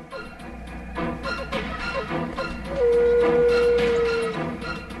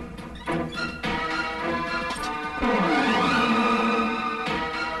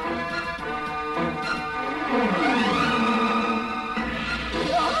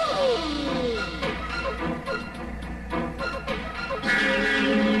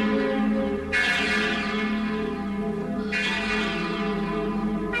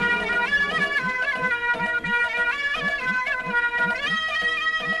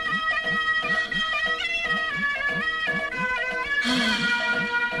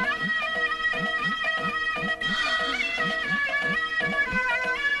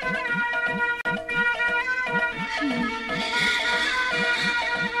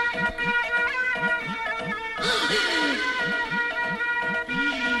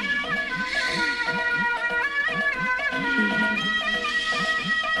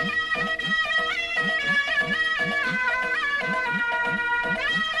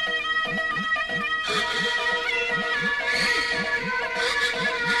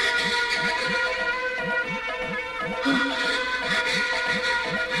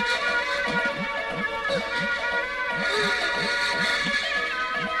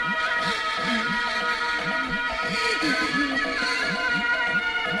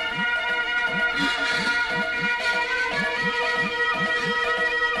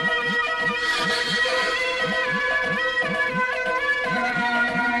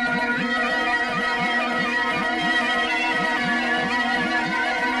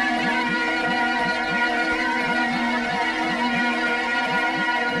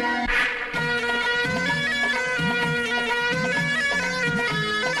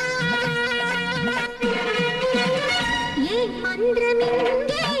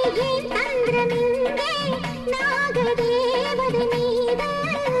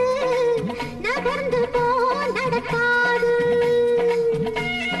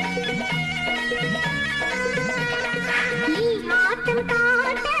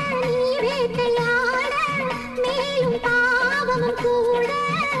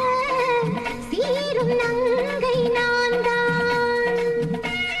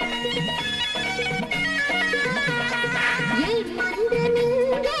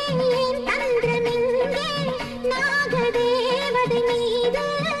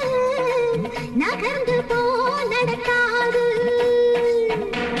 நகர்ந்து போ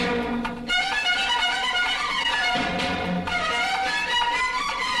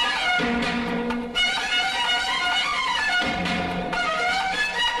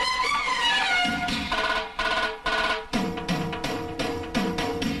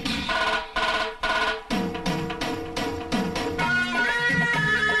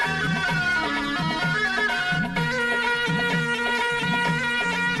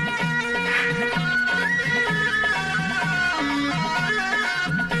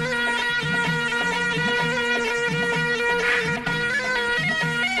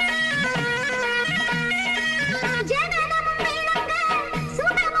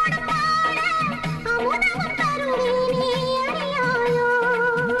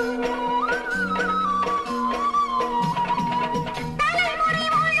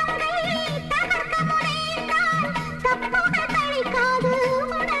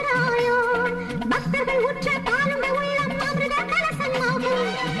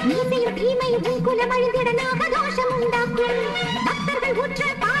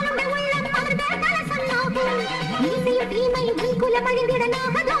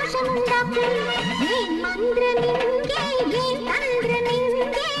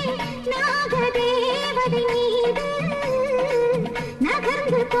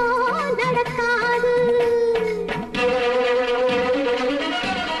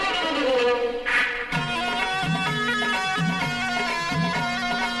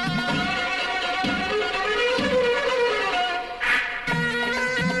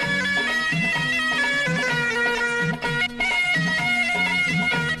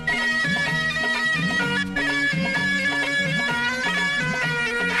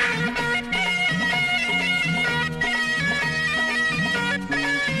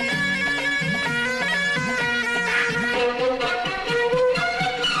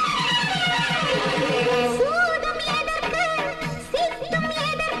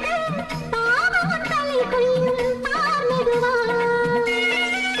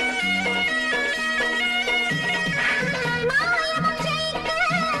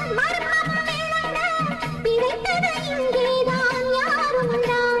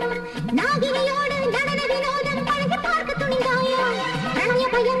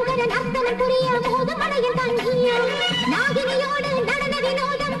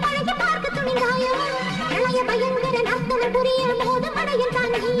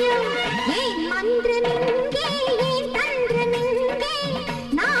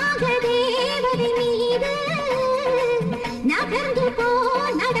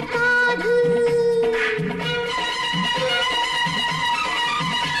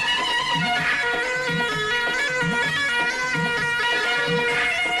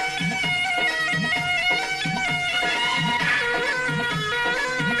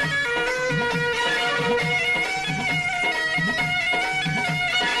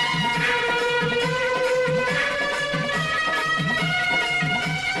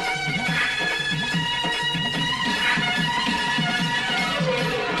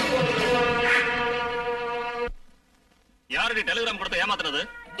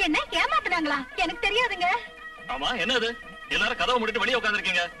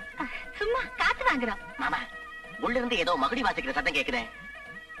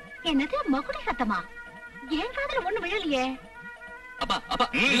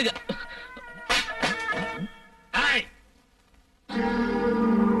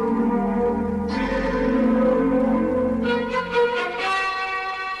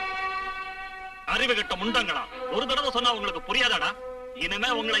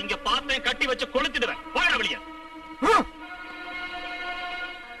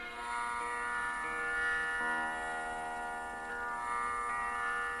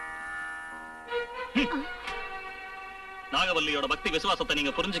நாகவல்லியோட பக்தி விசுவாசத்தை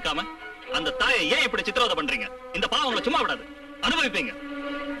நீங்க புரிஞ்சுக்காம அந்த தாயை ஏன் இப்படி சித்திரவதை பண்றீங்க? இந்த பாவம் உங்களை சும்மா விடாது, அனுபவிப்பீங்க.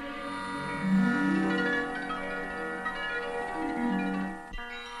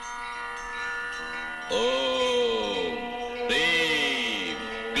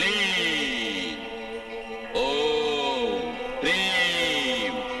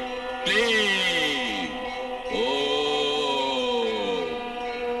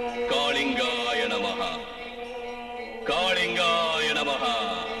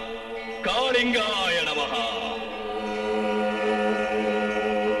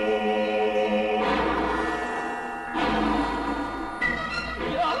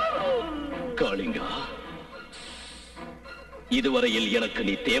 இதுவரையில் எனக்கு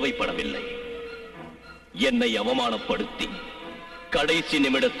நீ தேவைப்படவில்லை. என்னை அவமானப்படுத்தி கடைசி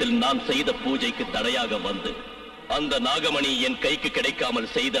நிமிடத்தில் நான் செய்த பூஜைக்கு தடையாக வந்து அந்த நாகமணி என் கைக்கு கிடைக்காமல்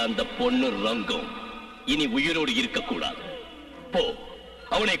செய்த அந்த பொண்ணு ரங்கம் இனி உயிரோடு இருக்கக்கூடாது. போ,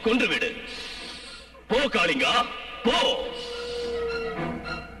 அவனை கொன்றுவிடு. போ காளிங்கா, போ.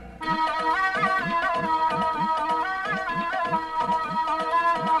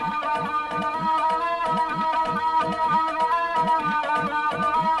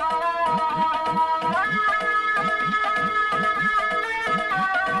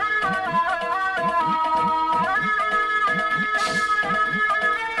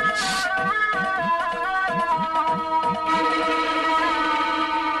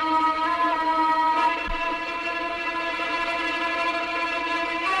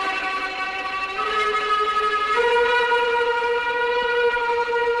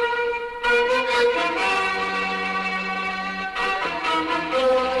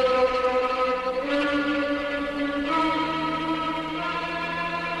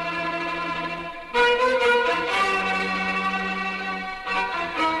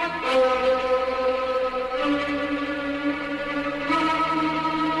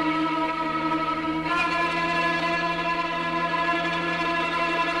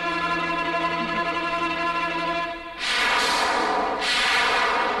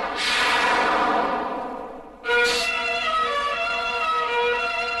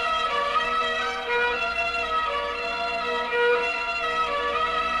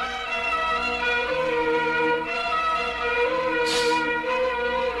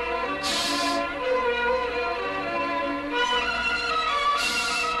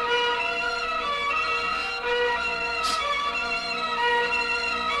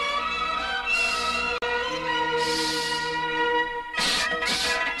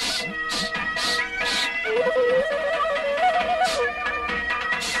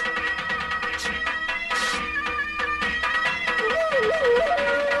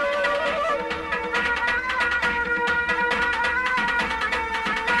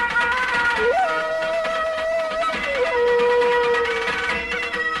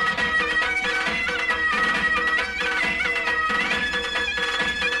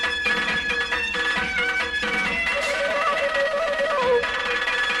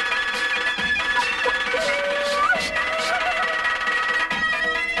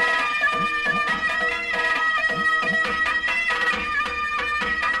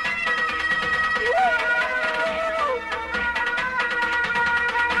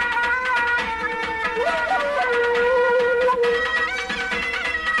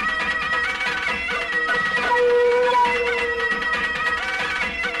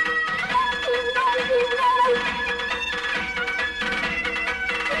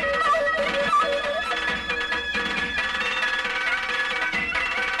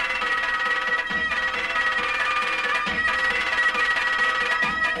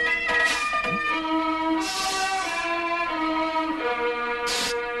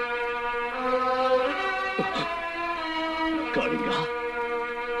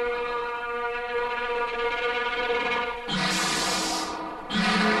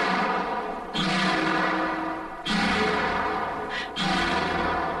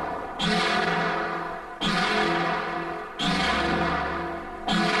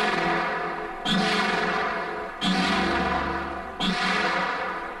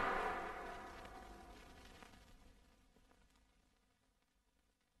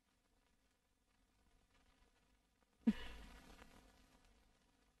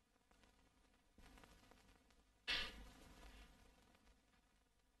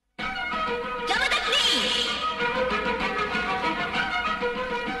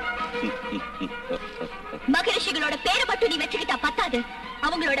 மகரிஷிகளோட பேரை மட்டும் நீ வச்சுக்கிட்டா பத்தாது,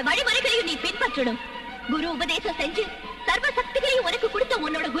 அவங்களோட வழிமுறைகளையும் நீ பின்பற்றணும். குரு உபதேசம் செஞ்சு சர்வ சக்திகளையும் உனக்கு கொடுத்த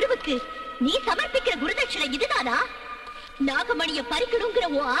உன்னோட குருவுக்கு நீ சமர்ப்பிக்கிற குருதட்சணை இதுதானா? நாகமணிய பறிக்கணுங்கிற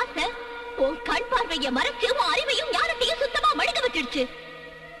உன் ஆசை உன் கண் பார்வைய மறைச்சு உன் அறிவையும் ஞானத்தையும் சுத்தமா மழுக வச்சிடுச்சு.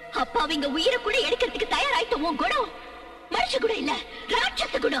 அப்பா அவங்க உயிரை கூட எடுக்கிறதுக்கு தயாராயிட்ட உன் குணம் மனுஷ குணம் இல்ல,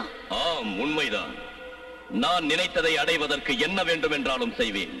 ராட்சச குணம். ஆம், உண்மைதான். நான் நினைத்ததை அடைவதற்கு என்ன வேண்டும் என்றாலும்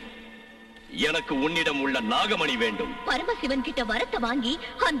செய்வேன். எனக்கு உன்னிடம் உள்ள நாகமணி வேண்டும். பரமசிவன் கிட்ட வரத்தை வாங்கி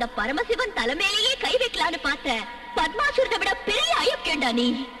அந்த பரமசிவன் தலைமையிலேயே கை வைக்கலான்னு பார்த்த பத்மாசுரனை விட பெரிய அயோக்கியண்டா நீ.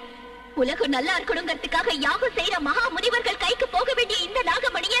 உலகம் நல்லா இருக்கணுங்கிறதுக்காக யாகம் செய்யற மகா முனிவர்கள் கைக்கு போக வேண்டிய இந்த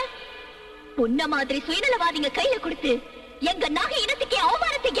நாகமணிய உன்ன மாதிரி சுயநலவாதிங்க கையில கொடுத்து எங்க நாக இனத்துக்கே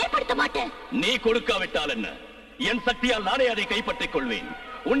அவமானத்தை ஏற்படுத்த மாட்டேன். நீ கொடுக்காவிட்டால் என்ன? என் சக்தியால் நானே அதை கைப்பற்றிக் கொள்வேன்.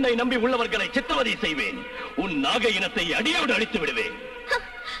 உன்னை நம்பி உள்ளவர்களை சித்திரவதை செய்வேன். உன் நாக இனத்தை அடியோடு அழித்து விடுவேன்.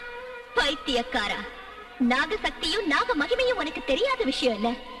 பைத்தியக்காரா, நாக சக்தியும் நாக மகிமையும் உனக்கு தெரியாத விஷயம் இல்ல.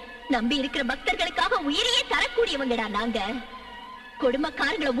 நம்பி இருக்கிற பக்தர்களுக்காக உயிரையே தரக்கூடியவங்கடா நாங்க.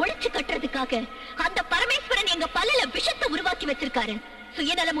 கொடுமைக்காரங்களை ஒழிச்சு கட்டுறதுக்காக அந்த பரமேஸ்வரன் எங்க பல்லுல விஷத்தை உருவாக்கி வச்சிருக்காரு.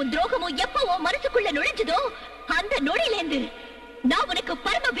 சுயநலமும் துரோகமும் எப்போ உன் மனசுக்குள்ள நுழைஞ்சதோ அந்த நொடியிலேந்து நான் உனக்கு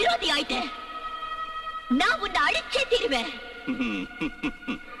பரம விரோதி ஆயிட்டேன். நான் உன்னை அழிச்சே தீருவேன்.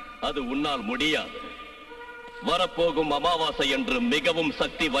 அது உன்னால் முடியாது. வரப்போகும் அமாவாசை என்று மிகவும்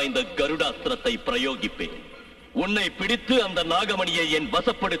சக்தி வாய்ந்த கருடாஸ்திரத்தை பிரயோகிப்பேன். உன்னை பிடித்து அந்த நாகமணியை என்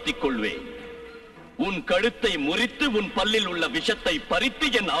வசப்படுத்திக் கொள்வேன். உன் கழுத்தை முறித்து உன் பல்லில் உள்ள விஷத்தை பறித்து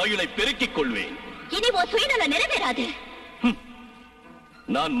என் ஆயுளை பெருக்கிக் கொள்வேன். இனி உன் சுயநலம் நிறைவேறாது.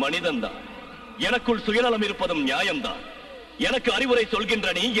 நான் மனிதன்தான். எனக்குள் சுயநலம் இருப்பதும் நியாயம்தான். எனக்கு அறிவுரை சொல்கின்ற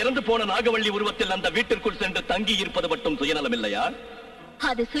நீ இறந்து போன நாகவள்ளி உருவத்தில் அந்த வீட்டிற்குள் சென்று தங்கி இருப்பது மட்டும் சுயநலம் இல்லையா?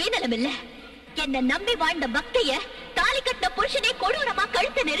 அது சுயநலம் இல்ல. என்ன நம்பி வாழ்ந்த பக்தைய தாலி கட்டின புருஷனே கொடூரமா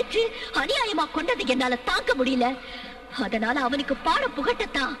கழுத்தை நெரிச்சு அநியாயமா கொண்டது என்னால தாங்க முடியல. அதனால அவனுக்கு பாடம்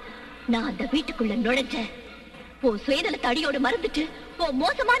புகட்டத்தான் நான் அந்த வீட்டுக்குள்ள நுழைஞ்சேன். ஓ சுயநலத்தை அடியோடு மறந்துட்டு ஓ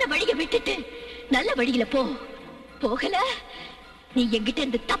மோசமான வழியை விட்டுட்டு நல்ல வழியில போ. போகல நீ என்கிட்ட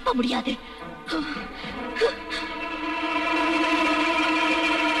இருந்து தப்ப முடியாது.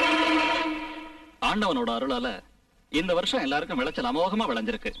 ஆண்டவனோட அருளால இந்த வருஷம் எல்லாருக்கும் விளைச்சல் அமோகமா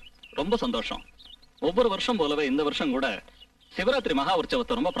விளைஞ்சிருக்கு. ரொம்ப சந்தோஷம். ஒவ்வொரு வருஷம் போலவே இந்த வருஷம் கூட சிவராத்திரி மகா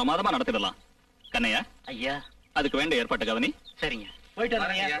உற்சவத்தை ரொம்ப பிரமாதமா நடத்திடலாம். கண்ணையா ஐயா, அதுக்கு வேண்டிய ஏற்பாட்டு கவனி. சரிங்க, போயிட்டு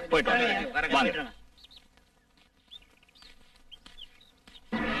வாங்க.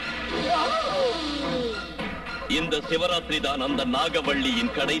 இந்த சிவராத்திரி தான் அந்த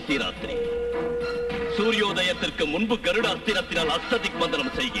நாகவள்ளியின் கடைசி ராத்திரி. சூரியோதயத்திற்கு முன்பு கருடாஸ்திரத்தினால் அஷ்டதிக்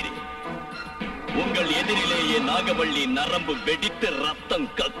மந்திரம் செய்கிறேன். உங்கள் எதிரிலேயே நாகவள்ளி நரம்பு வெடித்து ரத்தம்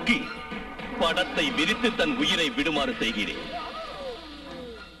கக்கி படத்தை விரித்து தன் உயிரை விடுமாறு செய்கிறேன்.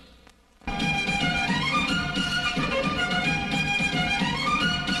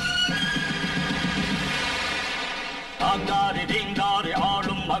 ஆங்காரி ரீங்காரி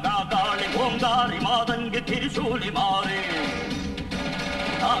ஆளும் மகாகாளி ஓங்காரி மாதங்கி திரிசூலி மாறி.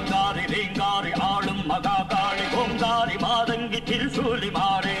 ஆங்காரி ரீங்காரி ஆளும் மகாகாளி ஓங்காரி மாதங்கி திரிசூலி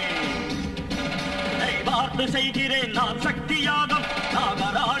மாறி. பார்த்து செய்கிறேன் நான் சக்தி யாகம்.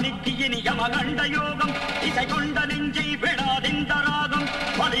 நாகராணிக்கு இனி யமகண்ட யோகம். இசை கொண்ட நெஞ்சை விடாதிந்த ராகம்.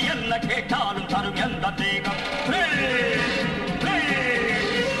 அது என்ன கேட்டாலும் தரும் எந்த தேகம்.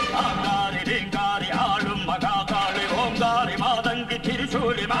 ஆங்காரி ரீங்காரி ஆளும் மகாகாளி ஓங்காரி மாதங்கி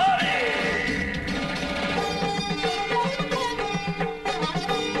திரிசூலி மாறி.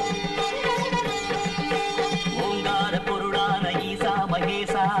 ஓங்கார பொருளான ஈசா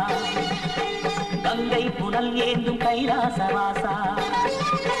மகேசா கங்கை புனல் ஏந்தும் கைலாசவாசா.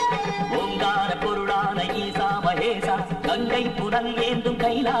 ஓங்கார பொருளான ஈசா மகேசா கங்கை புனல் ஏந்தும்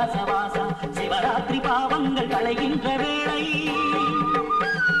கைலாசவாசா. சிவராத்திரி பாவங்கள் களைகின்ற வேளை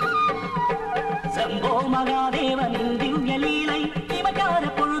சம்போ மகாதேவனின் திவ்ய லீலை. இவகார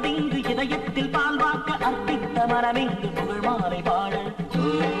பொழுதிங்கு இதயத்தில் பால்வாக்க அர்ப்பித்த மனமெங்கு புகழ் மாலை பாட.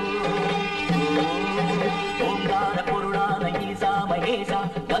 ஓங்கார பொருளான ஈசா மகேசா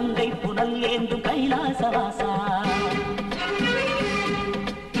கங்கை புனல் ஏந்தும் கைலாசவாசா.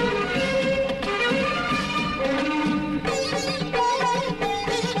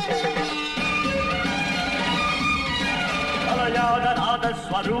 கலையாக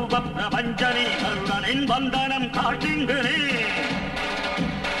நாதஸ்வரூப பிரபஞ்சனி கருடனின் வந்தனம் காட்டுங்களே.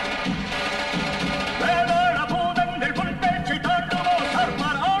 வேதாள பூதங்கள் புல் பேச்சை தாண்டுமோ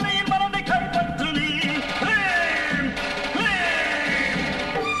சர்வராணியின் மனதை கைப்பற்று நீ.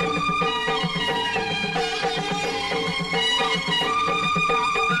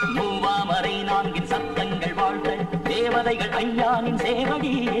 மூவாமரை நான்கின் சத்தங்கள் வாழ்த்த தேவதைகள் ஐயானின்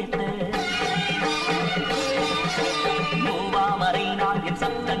சேவடி ஏத்த. அரை நாளின்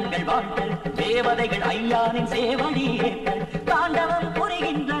சப்தங்கள் வாழ்த்து தேவதைகள் ஐயானின் சேவடி ஏற்று தாண்டவம்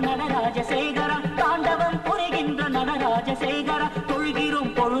புரிகின்ற நடராஜசேகரா தாண்டவம் புரிகின்ற நடராஜசேகரா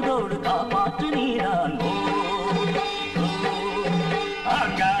தொழுகிறோம் பொழுதோடு காப்பாற்று நீதான்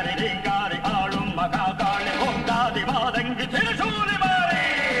ஆங்காரி நீங்காரி ஆளும் மகாகாளி ஓங்காதி மாதங்கி திருசூலி மாறே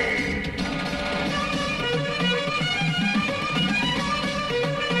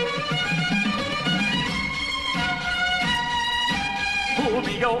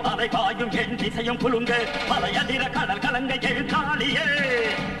பூமியோ அலை பாயும் என் திசையும் குலுங்க மலையதிர கடல் கலங்க எழுத்தாளியே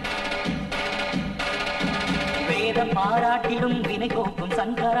வேதம் பாராட்டிடும் வினை போக்கும்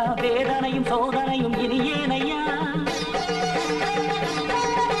சங்கரா வேதனையும் சோதனையும் இனியேனையா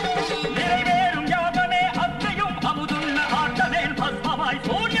நிறைவேறும் யாதனே அத்தையும் அமுதுள்ள ஆட்டமேல் பஸ்மமாய்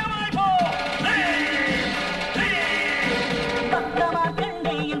சூரியமாய் போ பக்கமார்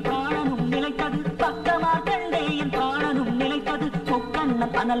கண்டேயின் பிராணனும் நிலைத்தது பக்கமார் கண்டேயின் பிராணனும் நிலைத்தது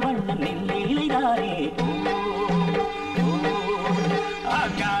முக்கண்ணன் அனல் வண்ணன் நெல்லைதாரே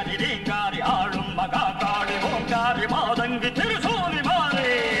ஆங்காரி நீங்காரி ஆளும் மகாகாளி ஓங்காரி மாதங்கி திருசூலி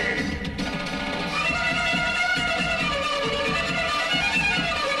மாறே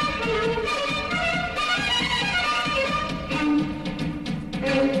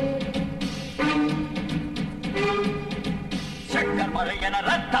செக்கர் மழையன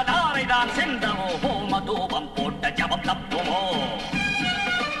ரத்த தாரைதான் சென்றமோ ஹோம தூபம் போட்ட ஜபம் தப்புமோ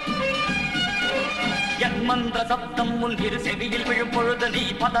என் மந்திர சப்தம் உன் இரு செவியில் விழும் பொழுது நீ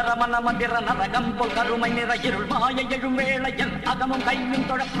பதற மனமதிர நரகம் போல் கருமை நிற இருள் மாய எழும் வேளையில் அகமும் கையும்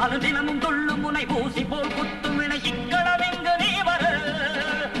தொட அனுதினமும் துள்ளும் முனை ஊசி போல் குத்தும் வினை இக்கடமெங்கு நீ வர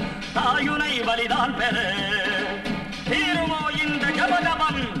தாயுனை வலிதான் பெற தீருமோ இந்த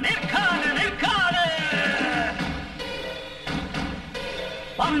ஜபதபம் நிற்காது நிற்காது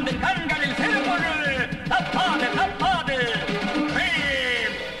வந்து கண்களில் சிறுபொழு தப்பாது தப்பாது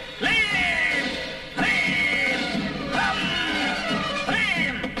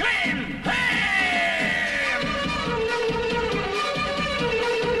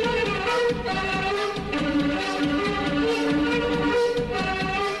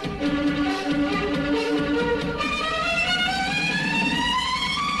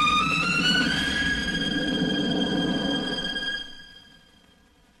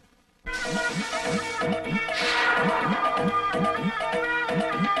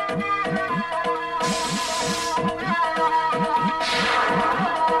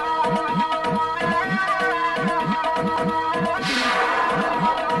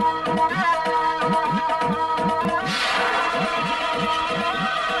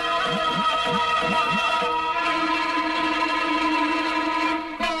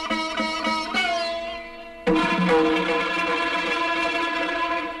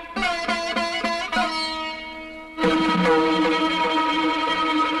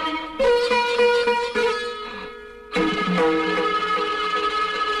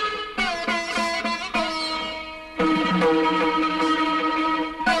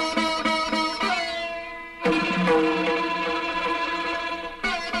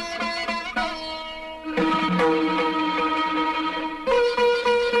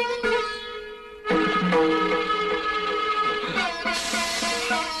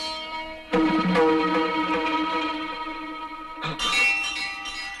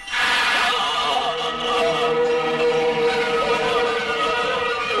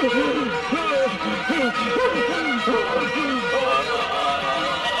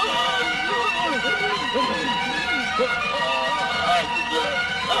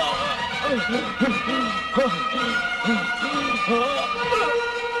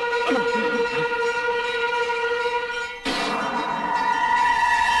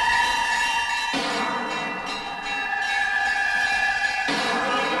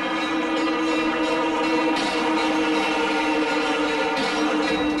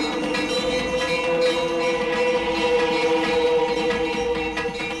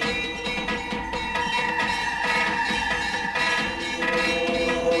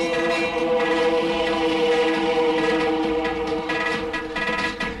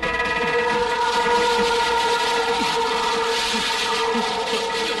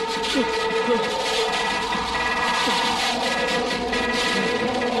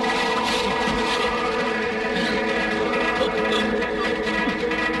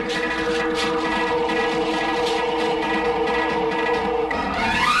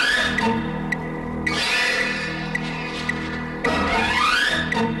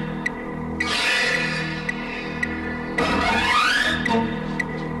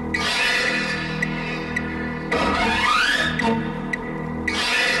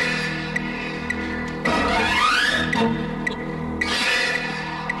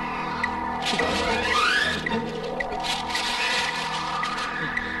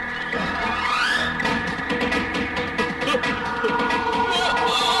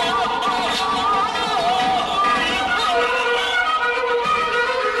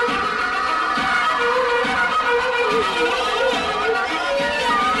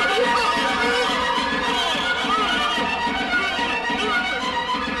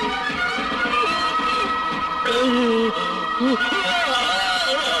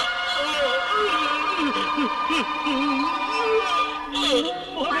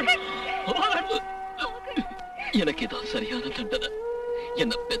எனக்கு இதான் சரியான தண்டனை.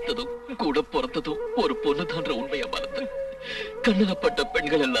 என்ன பெத்ததும் கூட பிறந்ததும் ஒரு பொண்ணுதான்ற உண்மையை மறந்து கண்ணனப்பட்ட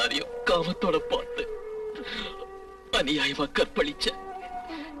பெண்கள் எல்லாரையும் காமத்தோட பார்த்து அநியாயமா கற்பழிச்ச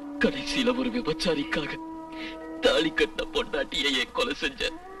கடைசியில ஒரு விபச்சாரிக்காக தாலி கட்ட பொண்டாட்டியே கொலை செஞ்ச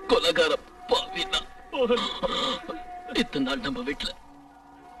கொலகார பாவினா. இத்தனை நாள் நம்ம வீட்டுல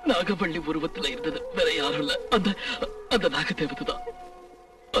நாகவள்ளி உருவத்துல இருந்தது வேற யாரும் இல்ல, அந்த நாகதேவதை தான்.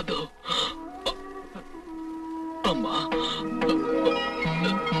 அதோ அம்மா,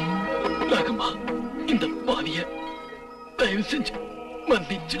 நாகம்மா, இந்த பாவிய தயவு செஞ்சு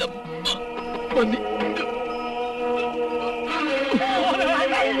மன்னிச்சிடம். அண்ணா